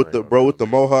it. Bro with the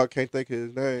mohawk, can't think of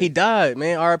his name. He died,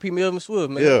 man. R.I.P. Melvin Swift,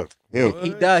 man. Yeah, him. He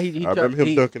died. He I remember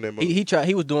him dunking that. he tried.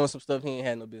 He was doing some stuff he ain't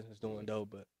had no business doing though.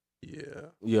 But Yeah.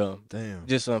 yeah, Damn.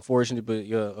 just unfortunate. But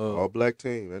yeah, all black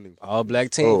team. That nigga. all black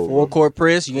team, Oh, full bro. court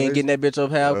press. You ain't getting that bitch up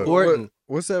half Uh, court. What- And,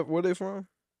 What's that? Where they from?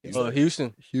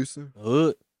 Houston, Houston.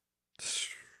 hood.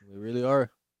 They really are.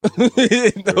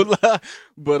 No lie.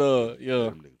 But yeah,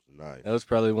 Them niggas nice. that was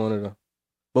probably one of the.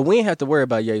 But we ain't have to worry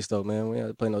about Yates though, man. We ain't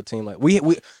have to play no team like we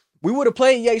would have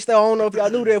played Yates though. I don't know if y'all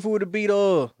knew that if we would have beat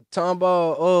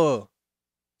Tomball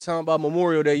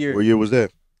Memorial that year. What year was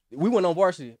that? We went on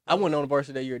varsity. I went on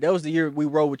varsity that year. That was the year we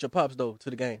rode with your pops though to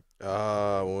the game.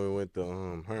 When we went to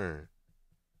Hearn.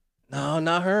 No,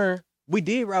 not Hearn. We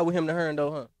did ride with him to Hearn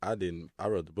though, huh? I didn't. I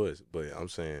rode the bus, but I'm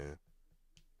saying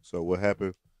So what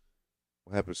happened?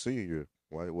 What happened senior year?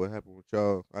 What happened with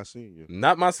y'all? I seen you.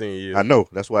 not my senior year. I know.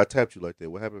 That's why I tapped you like that.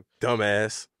 What happened?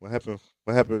 Dumbass. What happened?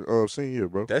 Senior year,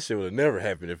 bro? That shit would have never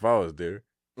happened if I was there.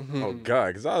 Mm-hmm. Oh God,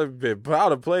 because I'd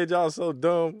have played y'all so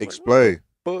dumb. Like, Explain.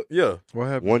 but yeah, What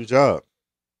happened? One job.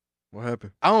 What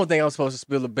happened? I don't think I'm supposed to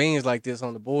spill the beans like this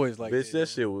on the boys like bitch, that man.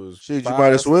 shit was Shit, you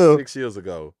might as well. 6 years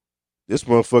ago. This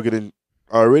motherfucker done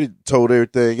already told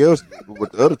everything else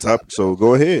with the other topic. So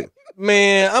go ahead.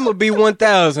 Man, I'm gonna be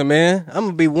 1,000, man. I'm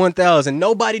gonna be 1,000.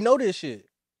 Nobody know this shit.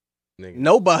 Nigga.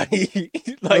 Nobody,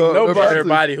 like No, nobody.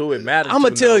 Everybody who it matters. I'm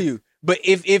gonna to tell know. you, but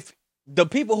if the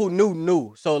people who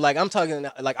knew, so like I'm talking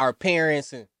like our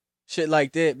parents and shit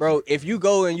like that, bro. If you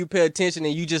go and you pay attention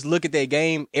and you just look at that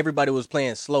game, everybody was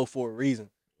playing slow for a reason,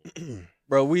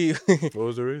 bro. We What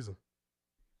was the reason?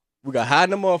 we got high in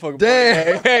the motherfucker.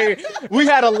 Damn. Hey, we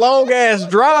had a long ass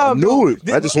drive. I knew it.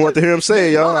 I just wanted to hear him say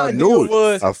it, y'all. I knew it.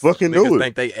 Was, I fucking Niggas knew it.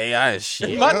 think they AI is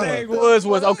shit. my thing was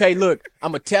okay. Look,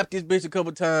 I'm gonna tap this bitch a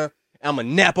couple times. I'm gonna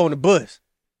nap on the bus,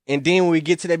 and then when we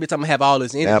get to that bitch, I'm gonna have all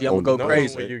this energy. Nap I'm gonna on go the No, bus.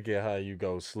 crazy. when you get high, you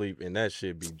go sleep, and that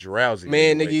shit be drowsy.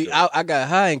 Man, when you nigga, wake up. I got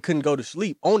high and couldn't go to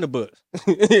sleep on the bus.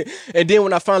 And then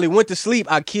when I finally went to sleep,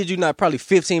 I kid you not, probably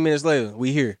 15 minutes later,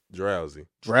 we here. drowsy.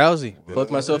 Drowsy. Yeah. Fuck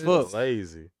myself up.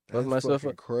 Lazy. Fuck myself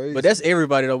up. Crazy. But that's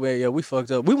everybody though, man. Yeah, we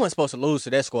fucked up. We weren't supposed to lose to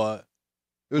that squad.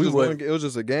 it was we just would- it was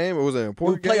just a game. It was an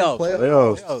important game. playoffs.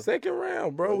 Playoffs. Second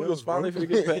round, bro. We was finally finna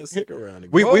get past second round.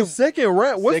 We- Oh, second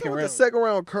round. What's Second up with round. the second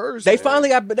round curse? They finally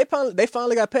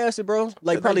got past it, bro.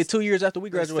 Like But probably they- 2 years after we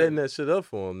They're setting graduated. that shit up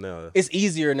for him now. It's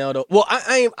easier now though. Well,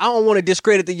 I don't want to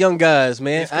discredit the young guys,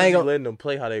 man. It's I ain't gonna letting them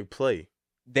play how they play.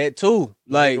 that too.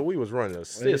 Like, Nigga, we was running a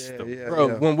system.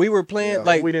 bro, when we were playing, Yeah.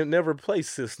 like we didn't never play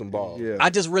system ball. Yeah. I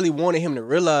just really wanted him to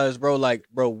realize, bro, like,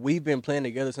 bro, we've been playing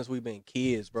together since we've been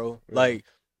kids, bro. Yeah. Like,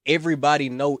 everybody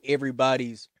know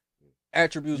everybody's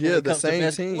attributes. when Yeah, it the comes to same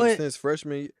basketball. team What? since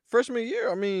freshman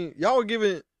year. I mean, y'all were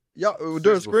giving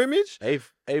during scrimmage.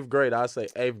 Eighth grade, I say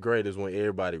eighth grade is when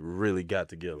everybody really got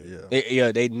together.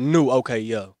 Yeah, they knew. Okay,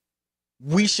 yeah,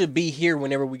 we should be here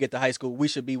whenever we get to high school. We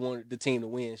should be the team to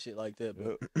win, shit like that.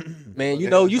 Bro. Man, you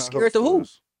know you scared to hoop.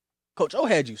 Coach O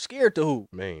had you scared to hoop.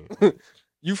 Man,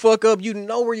 You fuck up, you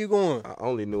know where you going. I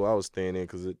only knew I was staying in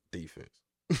because of defense.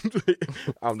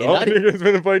 I'm the And I only nigga that's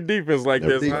been play defense like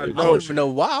Never this. played I I know don't shit. even know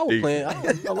why I was playing. I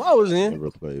don't know what I was in.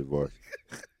 Never played varsity.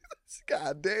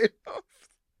 God damn.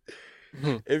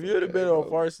 If you'd have been on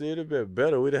varsity, it'd have been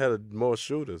better. We'd have had more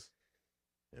shooters.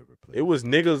 Never played. It was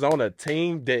niggas on a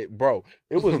team that, bro.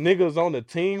 It was niggas on the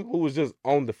team who was just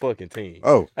on the fucking team.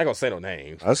 Oh, I ain't gonna say no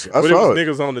names. I But it saw was it.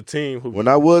 niggas on the team who, When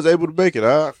I was able to make it,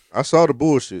 I saw the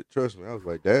bullshit. Trust me. I was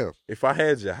like, damn. if I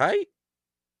had your height,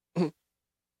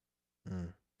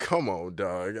 Mm. come on,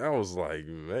 dog. I was like,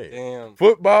 man. Damn.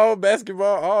 Football,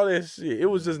 basketball, all that shit. It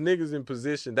was just niggas in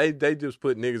position. They just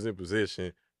put niggas in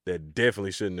position that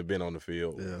definitely shouldn't have been on the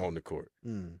field, Yeah. on the court.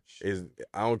 Mm.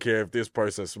 I don't care if this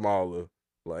person's smaller.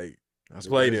 Like, That's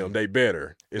play crazy. them. They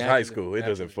better. It's high Naturally, school. It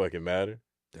doesn't naturally. fucking matter.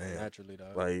 Damn. Naturally,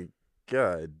 dog. Like,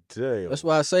 god damn. That's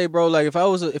why I say, bro. Like, if I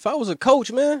was a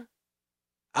coach, man,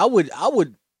 I would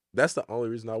That's the only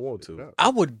reason I want to.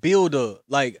 build a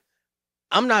like.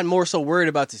 I'm not more so worried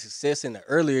about the success in the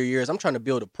earlier years. I'm trying to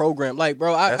build a program. Like,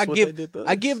 bro, That's I what give they did to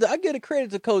I us. give the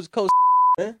credit to Coach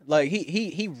man. Like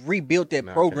he rebuilt that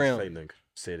Nah, I can't program. say nothing.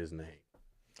 Said his name.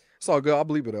 It's all good. I'll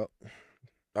bleep it out.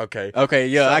 Okay. Okay,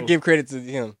 yeah, I So- give credit to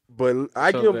him. But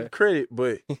I So give him bad. credit,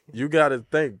 but you got to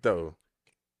think, though.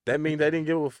 That means they didn't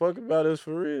give a fuck about us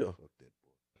for real.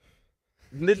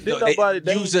 Did nobody,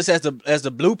 They use us as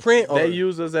the blueprint. Or? They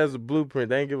use us as a blueprint.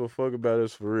 They ain't give a fuck about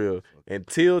us for real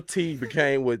until T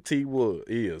became what T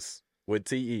is. What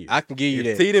T is. I can give you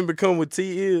If that. T didn't become what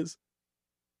T is,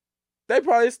 they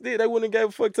probably still they wouldn't have gave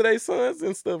a fuck to their sons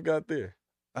and stuff got there.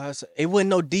 It wasn't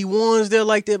no D1s there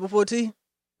like that before T.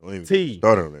 Don't even T.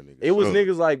 start on that nigga. It was So,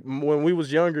 niggas like when we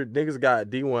was younger, niggas got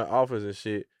D1 offers and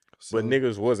shit, but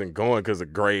niggas wasn't going because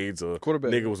of grades or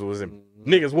Quarterback.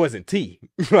 niggas wasn't T.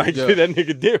 Like Yeah. that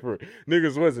nigga different.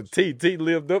 Niggas wasn't T. T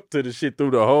lived up to the shit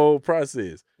through the whole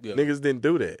process. Yeah, Niggas didn't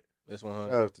do that. that's 100.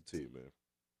 Shout out to T, man.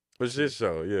 But shit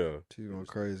show, yeah. T going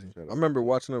crazy. Shut up. I remember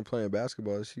watching her playing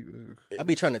basketball. I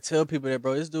be trying to tell people that,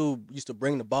 bro. This dude used to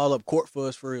bring the ball up court for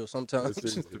us for real sometimes.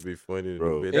 This used to be funny.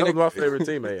 Bro. That was my favorite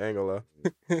teammate, ain't gonna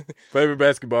lie. Favorite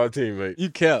basketball teammate.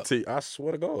 You kept. T, I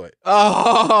swear to God.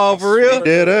 Oh, for real?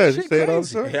 Dead ass. You Shit say it all the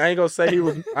crazy. time. I ain't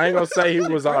gonna say he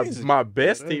was Crazy. my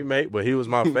best teammate, but he was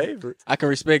my favorite. I can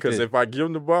respect Because it. if I give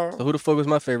him the ball, So who the fuck was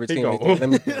my favorite he teammate? gonna Let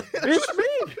me it's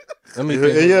me. let me Yeah,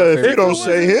 think. yeah, who if my you don't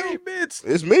favorite- say him, bitch.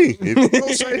 it's me. If you don't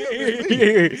say him,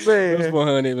 it's me. That's Man.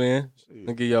 100, man.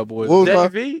 I'll give y'all boys. What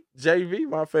was my JV,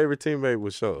 my favorite teammate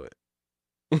was Short.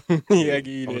 yeah, I give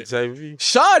you On that. JV.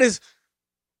 Shot is.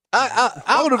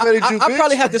 I Motivated you, I bitch.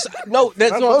 probably have to. No,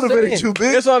 that's I what I'm saying. motivated you,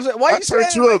 bitch. That's what I'm saying. Why I you turned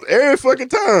saying? you up every fucking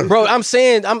time. Bro, I'm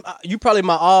saying you probably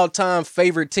my all-time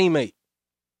favorite teammate.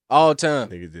 All time.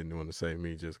 Niggas didn't want to say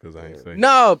me just because I ain't saying.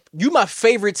 No, you my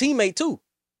favorite teammate too.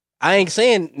 I ain't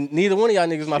saying neither one of y'all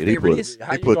niggas my Shit, he favorite. put- Is.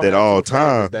 How He you put gonna that have all two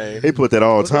favorites, time. Dave? He put that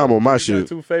all What's up? time on my You got shit.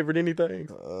 two favorite anything?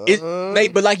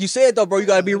 Mate, but like you said though, bro, you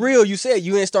gotta be real. You said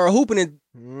you ain't start hooping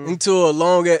until a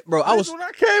long bro. I was When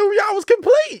I came, y'all was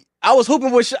complete.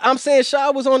 hooping with. I'm saying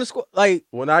Shy was on the squad. Like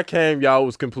When I came, y'all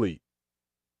was complete.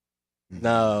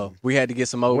 no, we had to get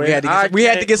some more. When We had to I get. We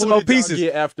had to came, get some who more did y'all pieces.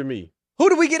 get after me. Who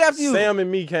did we get after you? Sam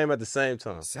and me came at the same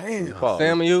time. Sam. Pause.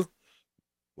 Sam and you.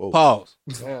 Whoa. Pause.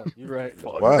 Damn, you right.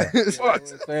 Wow.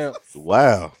 Sam.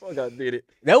 Wow. Fuck, I did it.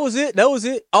 That was it. That was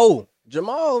it. Oh,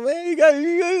 Jamal, man, you got.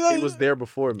 He was there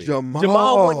before me.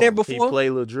 Jamal went there He before. played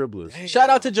little dribblers. Shout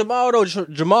out to Jamal though.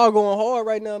 Jamal going hard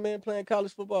right now, man, playing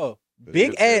college football.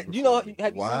 Big ass. You know, have you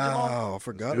seen Jamal? Wow, I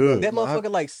forgot Good. That about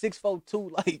motherfucker like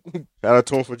 6'2", like Shout out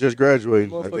to him for just graduating.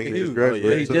 I Motherfucker think he huge. just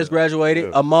graduated. he Yeah. just graduated.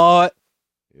 Yeah. Ahmad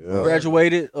Yeah.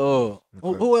 graduated. Okay.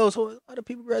 Who else? Who other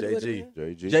people graduated? JG.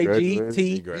 man? JG. JG, graduated. T.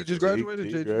 He just graduated,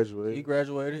 He JG. He graduated.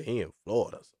 graduated. He in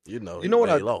Florida. You know know what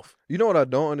I- laid off. You know what I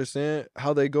don't understand?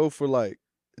 How they go for like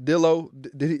Dillo.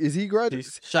 Is he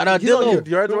graduated? Shout out You know, Dillo. You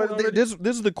graduated already? This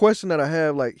is the question that I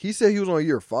have. Like he said he was on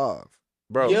year 5.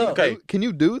 Bro, Yeah. okay. Can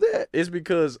you do that? It's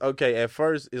because, okay, at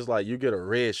first, it's like you get a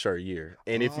red shirt year.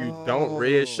 And if you don't Oh.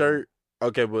 red shirt,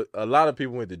 okay, but a lot of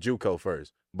people went to JUCO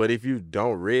first. But if you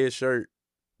don't red shirt,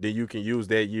 then you can use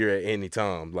that year at any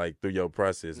time, like through your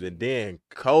process. And then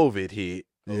COVID hit,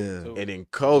 Yeah. and then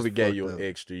COVID gave you fucked an up.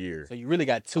 extra year. So you really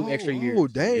got 2 extra years. Oh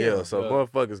damn. Yeah, so Yeah.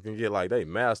 motherfuckers can get like they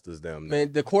masters down there.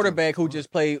 Man, the quarterback who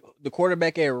just played, the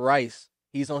quarterback at Rice,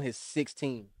 he's on his 6th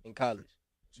team in college,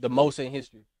 the most in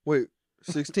history. Wait,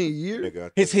 16 years? Nigga,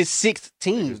 I His think- 6th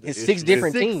team, Niggas, his the 6 issue-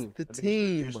 different Sixth teams. The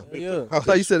team. Yeah. I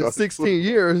thought you said it's 16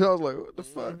 years. I was like, what the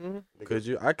fuck? Mhm. Could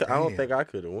you? I don't Damn. think I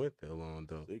could have went that long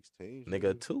though. 16.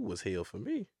 Nigga, 2 was hell for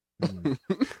me.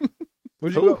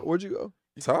 Where'd you go? Where'd you go?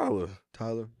 Tyler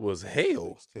Tyler. was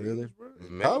hell. 16, Really? bro.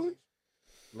 Man.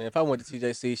 Man, if I went to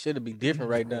TJC, should be different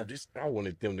right now. I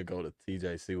wanted them to go to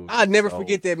TJC. with me I never so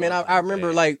forget that, man. I fucking remember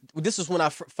bad. like this is when I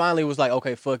finally was like,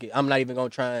 okay, fuck it, I'm not even gonna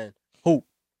try and hoop.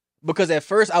 Because at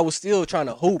first I was still trying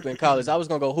to hoop in college. I was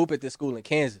gonna go hoop at this school in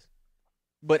Kansas.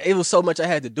 But it was so much I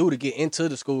had to do to get into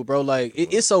the school, bro. Like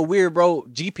it's so weird, bro.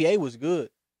 GPA was good.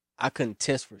 I couldn't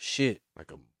test for shit.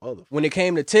 Like a motherfucker. When it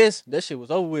came to tests, that shit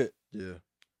was over with. Yeah.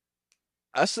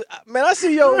 I see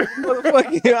your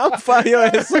motherfucking. I'm fire your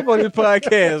ass up on this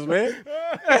podcast, man.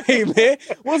 Hey, man,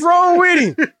 what's wrong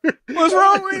with him? What's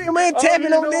wrong with him, man?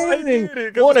 Tapping on things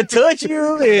and want to touch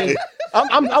you, and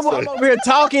I'm over here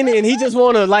talking, and he just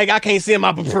want to like I can't see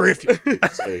my peripheral.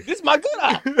 This is my good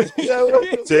eye.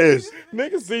 Test.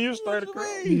 Niggas see you straight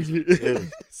across.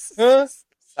 Huh?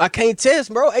 I can't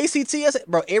test, bro. ACT,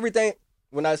 bro. Everything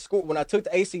when I took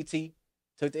the ACT.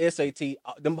 Took the SAT,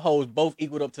 them hoes both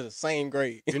equaled up to the same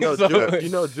grade. You know, So,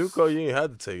 JUCO, you ain't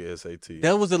had to take an SAT.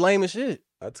 that was the lamest shit.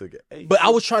 I took it. But I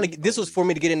was trying to get, this was for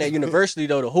me to get in that university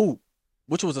though, to hoop,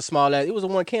 which was a small ass. It was the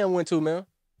one Cam went to, man.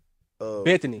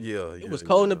 Bethany. Yeah, It was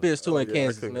cold in the bitch too in I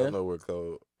Kansas, couldn't man. go nowhere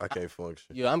cold. I can't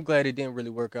function. Yeah, I'm glad it didn't really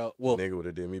work out. Well, Nigga would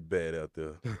have did me bad out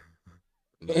there.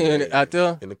 and out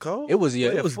there, In the cold? it was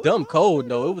Playing dumb football? cold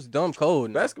though. It was dumb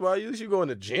cold. Basketball, you go in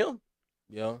the gym.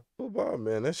 Yeah. Football,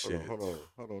 man, that shit. Hold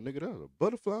on, nigga. That was a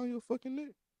butterfly on your fucking neck.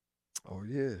 Oh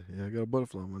yeah, I got a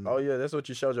butterfly on my neck. Oh yeah, that's what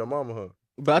you showed your mama, huh?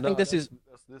 But I think this is,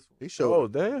 That's this one. He showed. Oh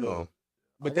damn.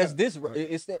 but that's this.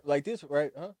 It's like this,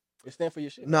 right? Huh? It stand for your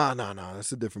shit. Nah,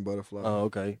 that's a different butterfly. Oh,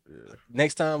 okay. Yeah.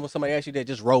 Next time when somebody asks you that,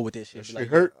 just roll with this shit. That Be shit like,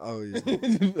 hurt. Oh yeah.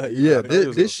 Like, Yeah, that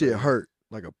was this gonna shit say. hurt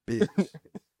like a bitch.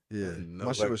 Yeah, No,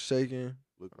 my shit like- was shaking.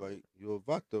 Look like you a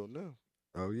vato now.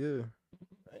 Oh yeah.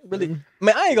 Really,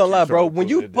 man, I ain't gonna lie, bro. When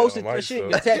you Put it posted down, your shit,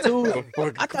 Mike, your tattoos, I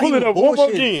thought Pull you it was up one more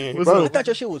bullshitting. again. What's I up? thought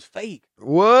your shit was fake.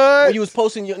 What? When you was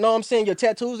posting your, no, I'm saying your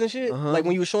tattoos and shit. Uh-huh. Like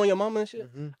when you was showing your mama and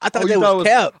shit. Mhm. I thought Oh, that you thought was it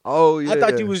cap. Oh yeah. I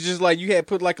thought you was just like you had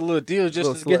put like a little deal just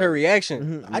Little to get her slap.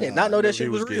 reaction. Mhm. I did Nah, not know I that knew shit he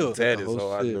was getting real. tatted, Oh,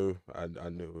 so I shit. knew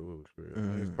it was real.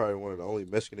 Mhm. He's probably one of the only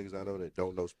Mexican niggas I know that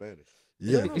don't know Spanish.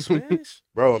 Yeah. know Spanish?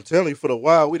 Bro, I'm telling you, for a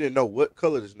while we didn't know what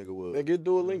color this nigga was. Man, get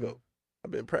Duolingo.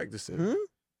 I've been practicing Hmm?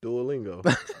 Duolingo.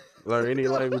 Learn any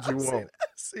language you want.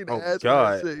 See the Oh ass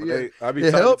God, shit, When yeah. they- I be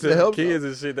It talking helps, to it the helps. kids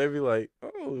and shit. They be like,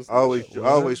 "Oh, it's I always, not I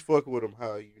always fuck with them.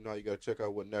 How you know you gotta check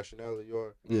out what nationality you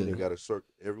are. Yeah. And you gotta search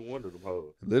every one of them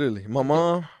hoes. Literally, my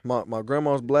mom, my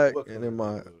grandma's black, What and then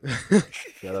color my.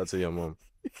 Shout out to your mom.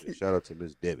 Shout out to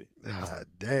Miss Debbie. God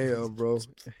damn, bro.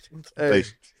 Hey, Hey,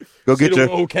 go She get the your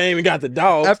one who came and got the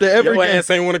dog. After every your game- ass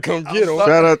ain't want to come get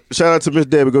him. shout out to Miss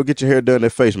Debbie. Go get your hair done.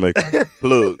 That face maker.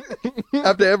 Plug.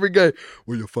 after every game,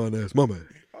 where your fine ass mama at?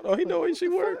 Oh, he know where she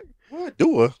work. What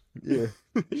do her? Yeah.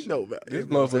 He know about This it.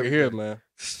 motherfucker here, man.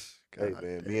 Hey God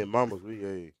man, damn. me and mamas,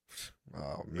 we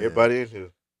Oh man. everybody in here.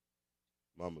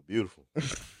 Mama beautiful.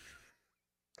 Yes,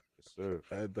 sir.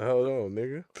 I had to hold on,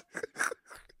 nigga.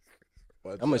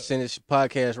 I'm gonna send this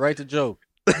podcast right to Joe.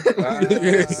 Ah.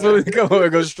 As soon as he come over,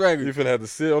 go strangle. You finna have to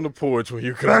sit on the porch when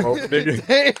you come home,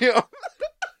 nigga. Damn.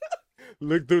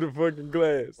 Look through the fucking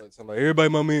glass. Like somebody, everybody,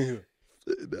 mama in here.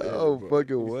 Oh bro. fucking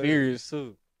You way. serious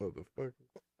too. Motherfucker.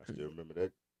 I still remember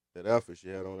that outfit she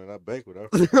had on in our banquet.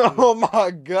 Oh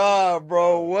my god,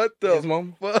 bro! What His the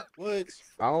mama? fuck? What?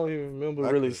 I don't even remember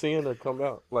I really could- seeing her come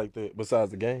out like that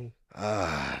besides the game.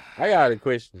 Ah. I got a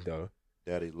question, though.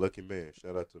 Daddy, lucky man.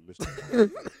 Shout out to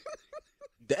Mr.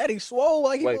 Daddy swole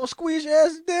like he Wait. gonna squeeze your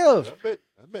ass to death.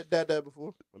 I met Dad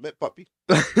before. I met Poppy.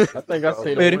 I think I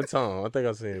seen Betty. it one time. I think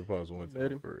I seen it pause one Betty.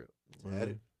 time. For real.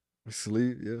 Daddy.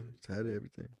 Sleep, yeah, had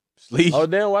everything. Sleep. Oh,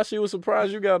 damn. Why she was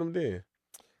surprised you got him then?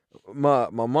 My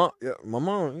mom, yeah, my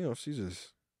mom, you know, she's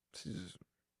just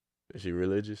Is she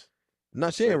religious?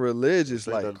 not. She ain't religious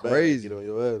Say like nothing bad, crazy. Get on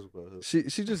your ass about her.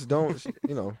 She just don't.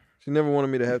 You know, she never wanted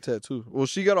me to have tattoos. Well,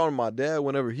 she got on my dad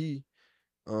whenever he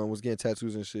was getting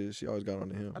tattoos and shit. She always got on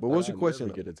to him. But what's your question?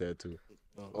 Get a tattoo.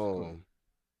 Oh,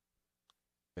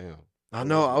 Damn. I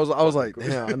know. I was like,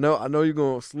 damn. I know you're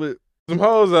gonna slip. Some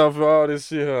hoes out for all this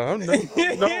shit, huh? I'm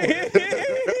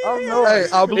no. Hey,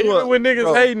 I blew Even up. when niggas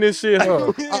bro. hating this shit,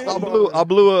 huh? I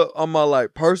blew up on my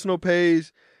like personal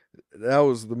page. That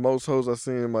was the most hoes I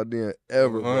seen in my DM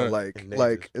ever, bro. Right. Like, And they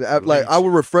like, just I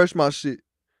would refresh my shit.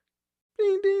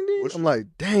 Ding, ding, ding. What's I'm your- like,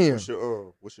 damn,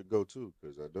 What's your go-to?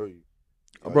 Because I know you.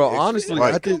 bro. Your ex is Honestly,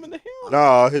 white. I think Nah,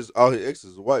 all his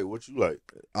exes is white. What you like?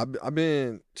 I've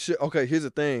been shit. Okay, here's the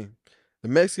thing: the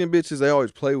Mexican bitches, they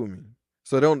always play with me.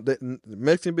 So the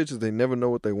Mexican bitches, they never know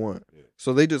what they want. Yeah.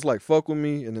 So they just like fuck with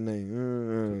me, and then they.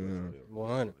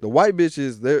 100. The white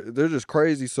bitches, they're just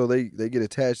crazy, so they get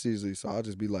attached easily. So I'll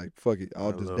just be like, fuck it, I'll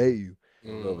I just love date you.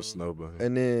 Love a snowball.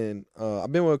 And then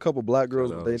I've been with a couple black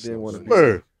girls, Shout but they out didn't want to. Snowball.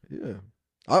 Word. Yeah,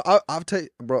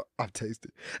 I've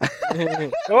tasted.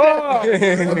 Oh!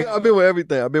 I've been with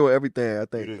everything. I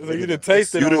think. So you done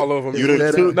tasted all of them. You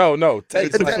done took- No,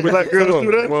 taste took some black girls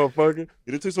through that? motherfucker.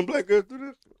 You done took some black girls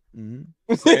through Mhm.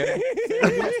 this?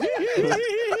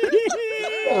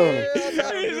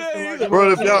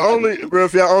 Bro,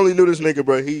 if y'all only knew this nigga,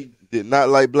 bro, he did not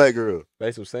like black girls.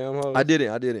 They some Sam hoes? I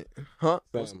didn't. Huh?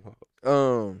 Sam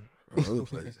hoes. Other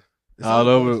places. It's All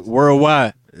over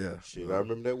worldwide. Yeah. Shit, I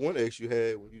remember that one ex you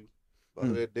had when you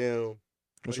bought that damn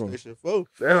Which one? PlayStation 4.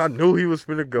 Damn, I knew he was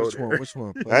finna go Which there. one? Which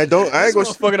one? I ain't gonna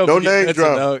Fucking no name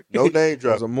drop. dog. No name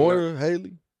drop. Was it Moira,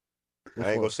 Haley? Which I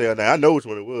ain't one? gonna say her name. I know which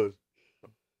one it was.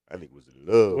 I think it was in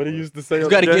love. What he bro. used to say You on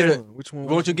gotta the give game? it. Which one?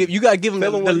 Won't you give? You gotta give him the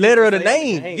Tell him what he letter of used the to say on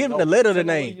name. game. Give him No, the letter of the tell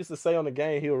him what he name. used to say on the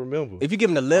game, he'll remember. If you give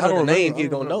him the letter I of the don't name, remember. he's I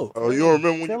don't gonna know. Oh, you don't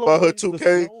remember when Tell you him bought her what he used to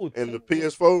 2K say. and the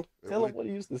PS4? Tell him what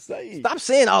he used to say. Stop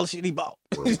saying all the shit he bought.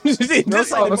 Just say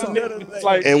That's all. It's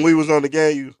like, And we was on the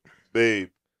game, you, babe,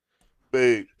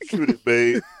 shoot it,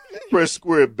 babe. Press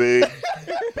square, babe.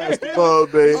 Press the ball,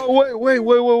 babe.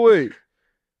 Oh wait.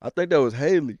 I think that was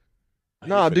Haley.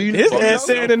 Nah, do you His know? ass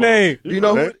saying the name. Do you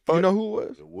know who? Man, You know who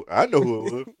it was? I know who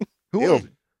it was. Who Him. was it?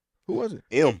 Who was it?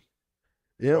 M.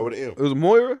 Yeah, Over the M. it was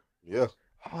Moira. Yeah.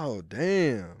 Oh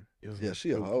damn. Yeah,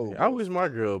 she a hoe. I wish my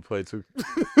girl would play too.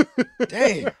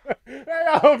 Damn.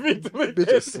 Bitch Bitch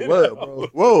a slut, bro.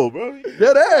 Whoa, bro.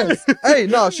 That ass. Hey,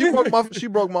 no, she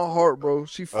broke my heart, bro.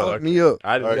 She fucked me up.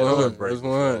 I didn't All right. know One, break was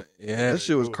one. Yeah. That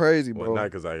shit was crazy, Well, bro. not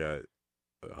because I got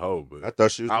a hoe, but I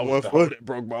thought she was I the one was the for hoe you. that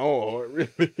broke my own heart,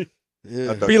 really.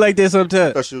 Yeah. I thought Be like that I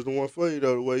sometimes. thought she was the one for you,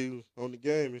 though, the way you was on the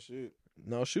game and shit.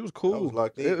 No, she was I cool. was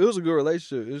locked in. It was a good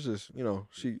relationship. It's just,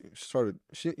 she started,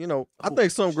 I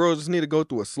think some girls just need to go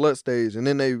through a slut stage and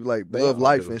then they like They love all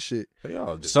life do. and shit. They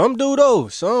all do. Some do though.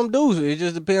 Some do. It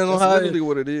just depends on That's how. literally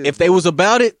what it is. If they was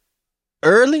about it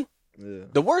early, yeah,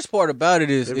 the worst part about it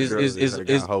is Every girl is got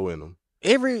is a hoe in them.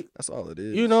 every that's all it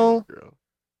is. you know. Girl.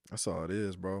 That's all it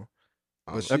is, bro.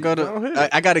 But I Go gotta ahead.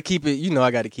 I gotta keep it. I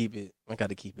gotta keep it. I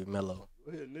gotta keep it mellow.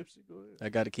 Go ahead, Nipsey. Go ahead. I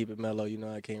gotta keep it mellow.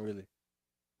 I can't really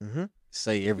Mm-hmm.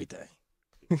 say everything.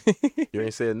 You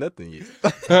ain't said nothing yet.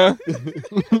 Huh?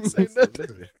 Say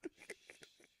nothing.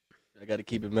 I gotta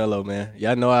keep it mellow, man.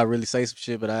 Y'all know I really say some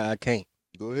shit, but I can't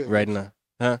Go ahead. right now.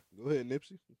 Go ahead,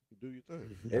 Nipsey. Do your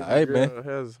thing. Every All right, girl man.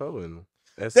 has a hoe in them.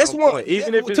 At That's some one. point,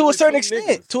 even if it's to a with certain two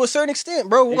extent. niggas. To a certain extent,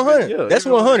 bro. Even- 100. yeah, That's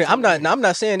even with 100. two I'm not. niggas. I'm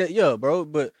not saying that. Yeah, bro.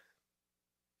 But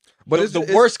But the, it's the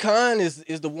worst kind is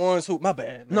the ones who. My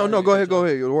bad. No, man. go ahead.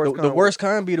 The worst. The worst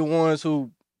kind be the ones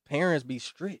who parents be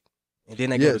strict and then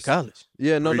they go to Yes. college.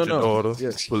 Yeah, no. Preacher daughter,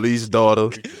 Yes. police daughter,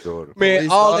 Daughter. Man,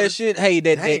 Police all daughter? that shit. Hey,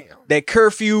 that Damn. that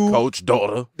curfew. coach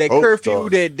daughter. That Coach curfew.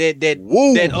 daughter. That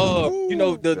Woo.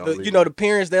 the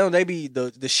parents down. They be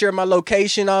the share my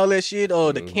location, all that shit.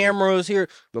 Or the Mhm. cameras here.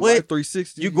 The What? Life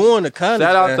 360. You going to college?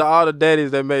 Shout out man. to all the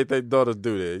daddies that made their daughters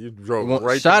do that. You drove Well,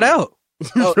 right. shout through. out.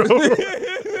 Oh.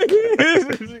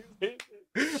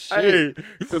 Hey,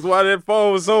 because while that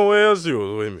phone was somewhere else, you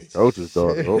was with me. Coach's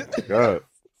daughter. Oh, my God.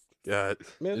 God,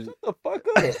 man, shut the fuck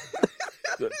up.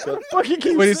 the fuck you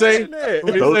keep What'd he say? saying that?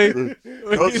 What he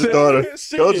say? Coach's daughter.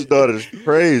 Coach's daughter is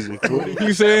crazy. fool.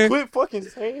 You saying? Quit fucking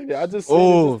saying that. I just said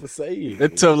Oh. it just to say it.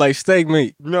 That's tough like steak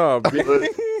meat. No, bitch.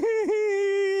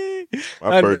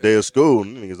 My first day of school,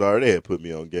 niggas already had put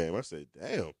me on game. I said,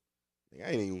 damn. I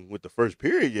ain't even with the first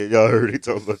period yet. Y'all already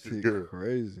talking about this Shit girl.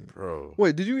 crazy. Bro.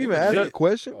 Wait, did you even ask that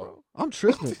question, bro? I'm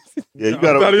tripping. Yeah, you I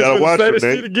thought gotta he was gonna watch say her, this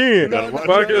shit man. again. gotta watch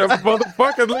Fuck it,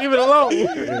 motherfuckers, leave it alone.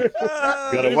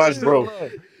 Gotta watch, bro.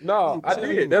 No, I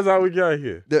did. That's how we got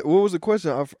here. What was the question?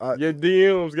 Your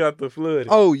DMs got the flood.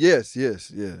 Oh yes. She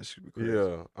was crazy.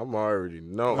 Yeah, I'm already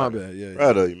know. My bad. Yeah.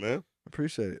 Proud of you, man.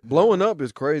 Appreciate it. Blowing up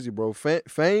is crazy, bro.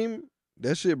 Fame,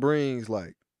 that shit brings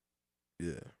like,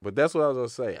 yeah. But that's what I was gonna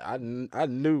say. I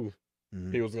knew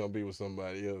Mhm. he was gonna be with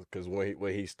somebody else because when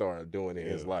he started doing it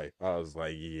in his life, I was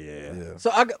like, yeah, Yeah. So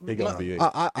I got he gonna be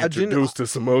I introduced to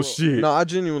some more shit. No, I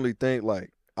genuinely think like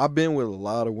I've been with a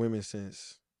lot of women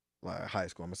since like high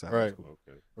school. I'm gonna say high Right. school.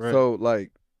 Okay. right. So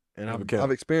like, and Have a I've, count.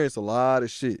 I've experienced a lot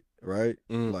of shit, right?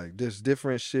 Mm. Like this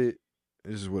different shit.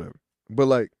 This is whatever. But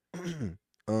like,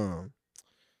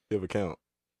 Give a count.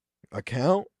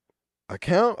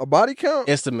 a body count.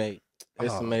 estimate. Oh,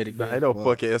 Estimated. Nah, ain't no Fuck.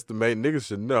 fucking estimate. Niggas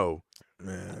should know.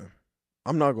 Man,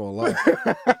 I'm not gonna lie,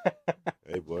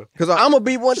 Hey, boy. because I'm gonna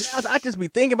be one. I just be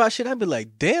thinking about shit. I'd be like,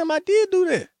 damn, I did do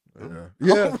that.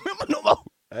 yeah. I don't remember no more.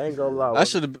 I ain't gonna lie. I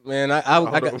should have, man. I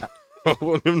got. I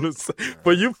want him to say,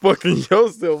 but you fucking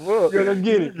yourself up. Yo, let's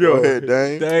get it. Go ahead,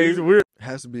 Dane. It's weird.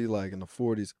 has to be like in the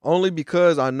 40s, only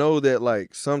because I know that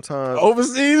like sometimes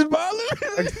Overseas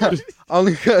baller.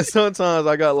 only because sometimes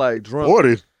I got like drunk.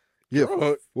 40. Yeah,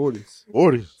 Drunk. 40s.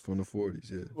 40s. From the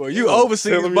 40s, yeah. Well, you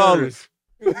overseas Tell him ballers.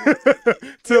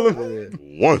 Tell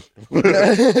him. One.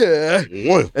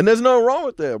 One. And there's nothing wrong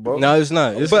with that, bro. No, it's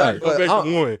not. It's But- not. Go back I-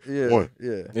 to one. Yeah, One.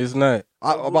 yeah. It's not.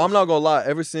 But I'm not gonna lie.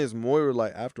 Ever since Moira,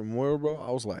 like after Moira, bro,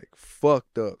 I was like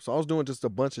fucked up. So I was doing just a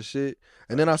bunch of shit,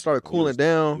 and then I started cooling You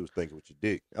down. was thinking with your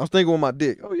dick. I was thinking with my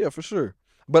dick. Oh yeah, for sure.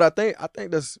 But I think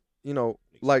that's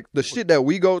like the shit that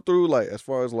we go through, like as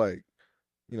far as like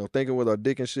thinking with our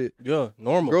dick and shit. Yeah,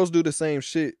 normal. Girls do the same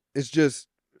shit. It's just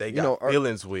They You got know, our-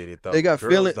 feelings with it, though. they got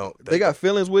Girls feeling. don't. They got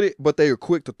feelings with it, but they are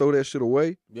quick to throw that shit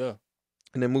away Yeah.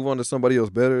 and then move on to somebody else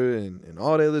better and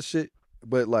all that other shit.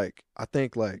 But like I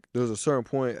think like there's a certain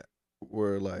point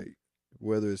where like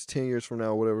whether it's 10 years from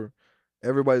now or whatever,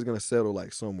 everybody's gonna settle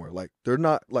like somewhere. Like they're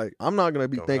not like I'm not gonna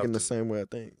be Don't thinking have the to. same way I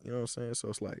think. You know what I'm saying? So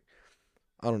it's like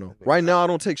I don't know. Right now I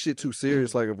don't take shit too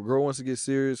serious. Like if a girl wants to get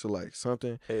serious or like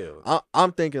something, Hell.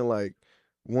 I'm thinking like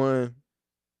one,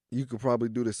 you could probably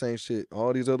do the same shit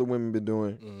all these other women been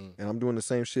doing, Mm, and I'm doing the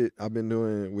same shit I've been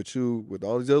doing with you with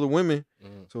all these other women.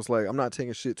 mm. So it's like I'm not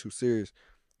taking shit too serious.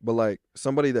 But like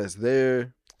somebody that's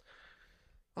there,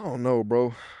 I don't know,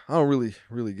 bro. I don't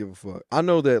really give a fuck. I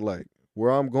know that like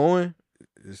where I'm going,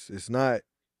 it's not.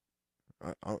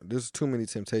 There's too many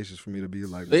temptations for me to be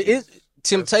like.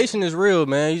 Temptation is real,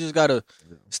 man. You just gotta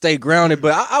stay grounded.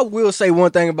 But I will say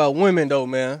one thing about women, though,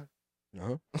 man,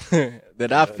 Uh-huh.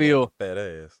 that I feel Fat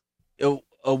ass.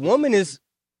 a woman is.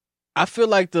 I feel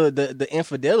like the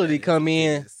infidelity come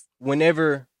in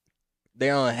whenever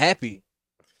they're unhappy.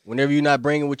 Whenever you're not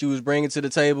bringing what you was bringing to the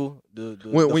table, the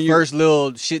When you- first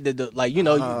little shit that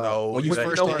No, when you they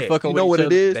first don't. start fucking You know with what each it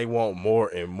other. is? They want more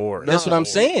and more. That's what I'm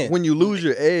saying. When you lose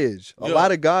your edge, a Yeah.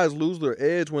 lot of guys lose their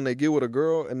edge when they get with a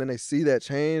girl, and then they see that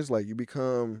change. Like you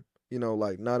become,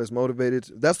 like not as motivated.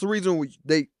 That's the reason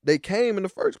they came in the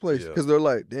first place Yeah. because they're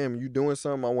like, damn, you doing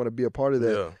something. I want to be a part of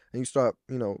that. Yeah. And you start,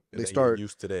 And they get start,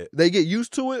 used to that. they get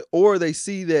used to it, or they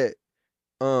see that,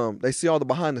 they see all the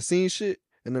behind the scenes shit,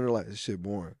 and then they're like, this shit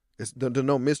boring. It's there's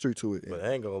no mystery to it. But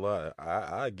I ain't gonna lie,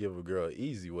 I give a girl an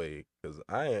easy way because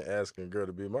I ain't asking a girl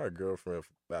to be my girlfriend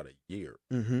for about a year.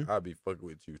 Mm-hmm. I'll be fucking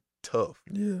with you tough,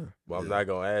 Yeah. but I'm not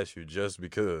gonna ask you just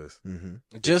because. Mm-hmm.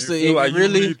 Just you to feel like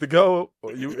really, you need to go,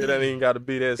 or it ain't even got to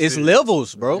be that. it's serious.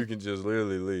 levels, bro. You can just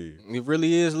literally leave. It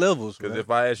really is levels. Because man.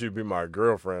 if I ask you to be my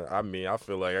girlfriend, I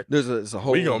feel like It's a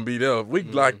whole. we gonna be there. We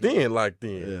locked in. Yeah.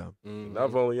 Mhm. And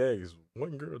I've only asked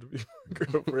one girl to be my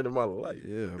girlfriend in my life.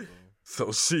 Yeah. Bro.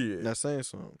 So shit. Not saying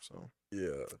something. So Yeah.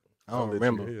 I don't I'll let you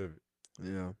remember. hear it.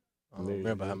 yeah. I don't Yeah,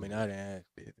 remember how yeah. many I done asked.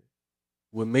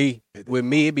 With me,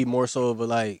 it'd be more so of a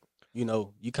like,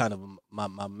 you kind of my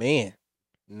man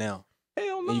now,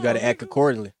 Hell no. and you got to act nigga.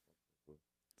 accordingly.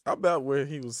 How about where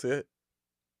he was at?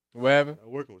 What happened?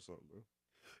 I'm working with something, bro.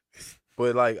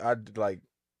 But I've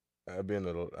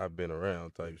been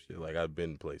around type shit. Like I've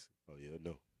been places. Oh yeah,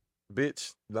 no.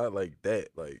 Bitch, not like that.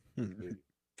 Like Man,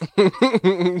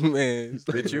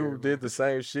 bitch, you did the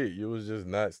same shit. You was just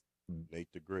not Nate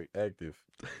the Great. active.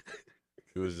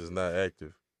 You was just not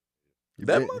active. You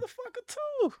That been- motherfucker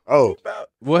too. Oh,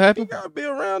 what He happened? gotta be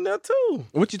around there too.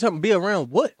 What you talking? Be around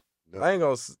what? I ain't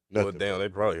gonna. Well, Nothing, damn, bro. they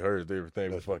probably heard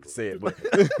everything we Nothing, fucking bro.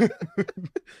 said. But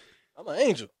I'm an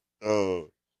angel.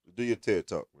 Do your TED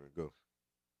talk, man. Go.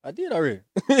 I did already.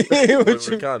 what what,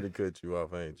 you- kind of cut you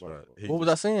off? I ain't trying. what was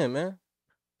I saying, man?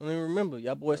 I don't even remember.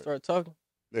 Y'all boys started talking.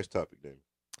 Next topic, then.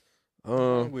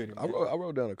 with it, I man.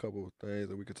 wrote down a couple of things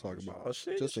that we could talk about, Oh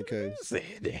shit! just in case. Said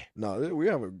that. No, we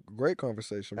have a great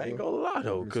conversation, I ain't bro. gonna lie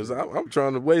though, Let me because see. I'm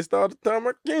trying to waste all the time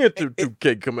I can till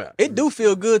 2K come out. It do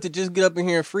feel good to just get up in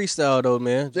here and freestyle, though,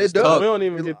 man. Just does. we talk. don't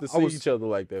even get to I see was- each other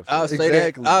like that. I'll real. say that.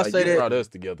 Exactly. I'll Like, say you that. brought us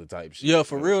together type shit. Yeah,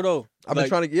 for real though. I've been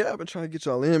Like, I've been trying to get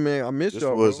y'all in, man. I missed This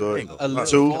y'all. was bro. a little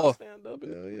two. off. Stand up Yeah,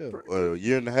 and yeah. A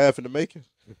year and a half in the making.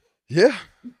 Yeah,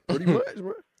 pretty much,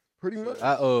 bro. Pretty much.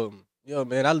 Yo,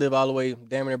 man, I live all the way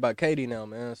damn near by Katy now,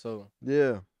 man. So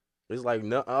Yeah, It's like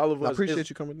all of us. I appreciate it's-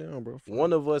 you coming down, bro.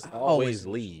 One of us I always always-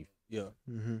 leave. yeah.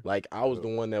 Mm-hmm. Like I was the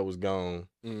one that was gone,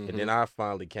 Mhm. and then I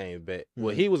finally came back.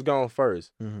 Well, Mhm. he was gone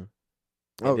first,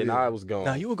 Mm-hmm. and then I was gone.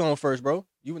 Nah, you were going first, bro.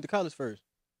 You went to college first.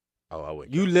 Oh, I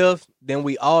went. You left, then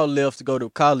we all left to go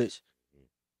to college,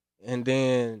 and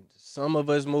then some of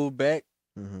us moved back.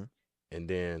 Mm-hmm. and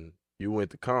then you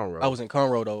went to Conroe. I was in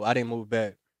Conroe though. I didn't move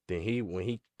back. Then when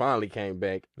he finally came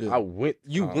back, Yeah. I went.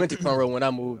 You went to Conroe when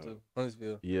I moved to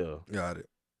Huntsville, Yeah. Got it.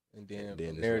 and then, And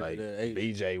then from there it's like to the eight.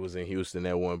 BJ was in Houston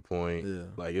at one point. Yeah.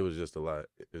 Like it was just a lot.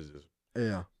 It was just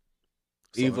Yeah.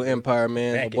 Evil Empire,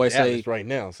 man. My back boy in Dallas say right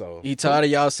now. So he tired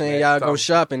of y'all saying Man, y'all go Tyler.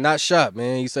 shop and not shop,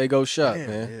 man. He say go shop, Damn,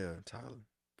 man. Yeah, Tyler.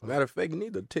 matter of fact, you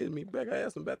need to tell me back. I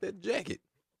asked him about that jacket.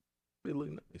 It look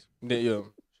nice. ways. Yeah.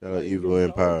 Shout out Evil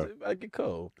Empire. I get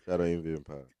cold. Shout out Evil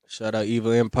Empire. Shout out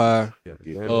Evil Empire.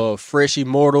 Yeah. Fresh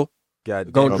Immortal.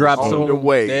 God Gonna damn, drop on soon. the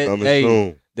way. That, Coming hey,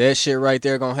 soon. that shit right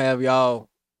there gonna have y'all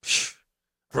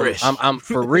Fresh. I'm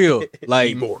for real.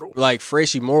 Like Immortal. like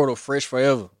Fresh Immortal, Fresh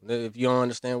Forever. If you don't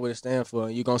understand what it stands for,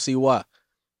 you gonna see why.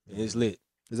 It's lit.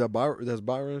 Is that Byron? That's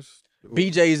Byron's.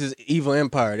 BJ's is Evil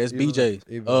Empire. That's Evil- BJ's.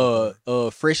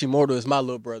 Evil Fresh Immortal is my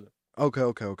little brother.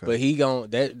 Okay. But he gon'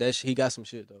 he got some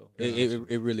shit though.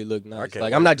 It really look I nice. can't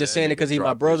Like I'm not wait just for that saying it because nigga he my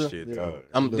drop brother. this shit, Yeah.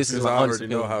 dog. This is Because my I honest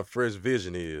already know opinion. how Fresh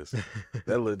Vision is.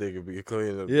 That little nigga be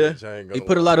cleaning up. Yeah. Bitch. I ain't He gonna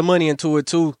put a lie. lot of money into it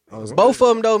too. Both of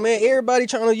them though, man. Everybody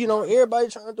trying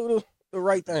to do the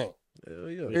right thing. Hell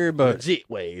yeah. Everybody. Legit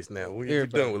ways now. We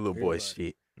Everybody. done with little boy Everybody.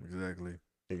 shit. Exactly.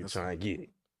 Nigga trying to get it.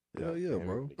 Hell yeah,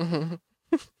 bro. Mhm.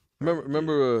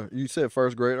 Remember, you said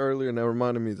first grade earlier, and that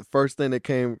reminded me the first thing that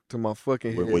came to my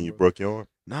fucking head. When you bro. broke your arm?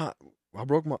 Nah, I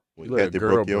broke my When You let a Kathy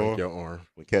girl broke your break arm? your arm.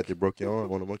 When Kathy broke your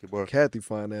arm on the monkey bar? Kathy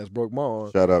fine ass broke my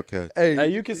arm. Shout out Kathy. Hey, Hey,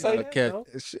 you can say that. Okay. though.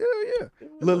 shit, yeah.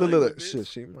 Look. Shit,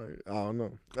 she might. I don't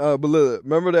know. But look,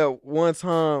 remember that one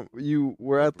time you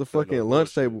were at the Pretend fucking no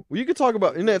lunch bullshit. table? Well, you can talk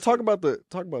about,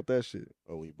 talk about that shit.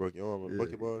 Oh, when you broke your arm on Yeah,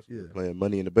 monkey bars? yeah. Playing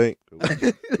Money in the Bank.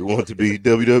 We wanted to be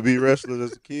WWE wrestlers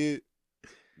as a kid.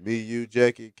 Me, you,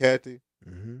 Jackie, Kathy.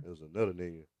 Mm-hmm. There was another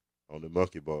nigga on the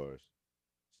monkey bars.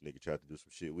 This nigga tried to do some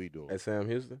shit we doing. At Sam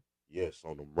Houston? Yes,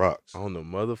 on them rocks. On the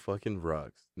motherfucking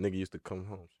rocks. Nigga used to come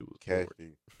home. She was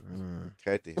bored.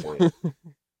 Kathy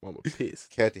Mama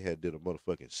pissed. Kathy had did a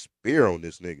motherfucking spear on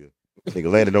this nigga.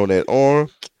 Nigga landed on that arm.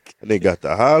 And they got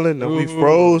the hollering. And we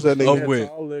froze. That Oh, nigga wait.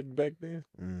 Tall leg back then?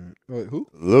 Wait, who?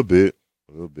 a little bit.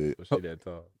 Was she that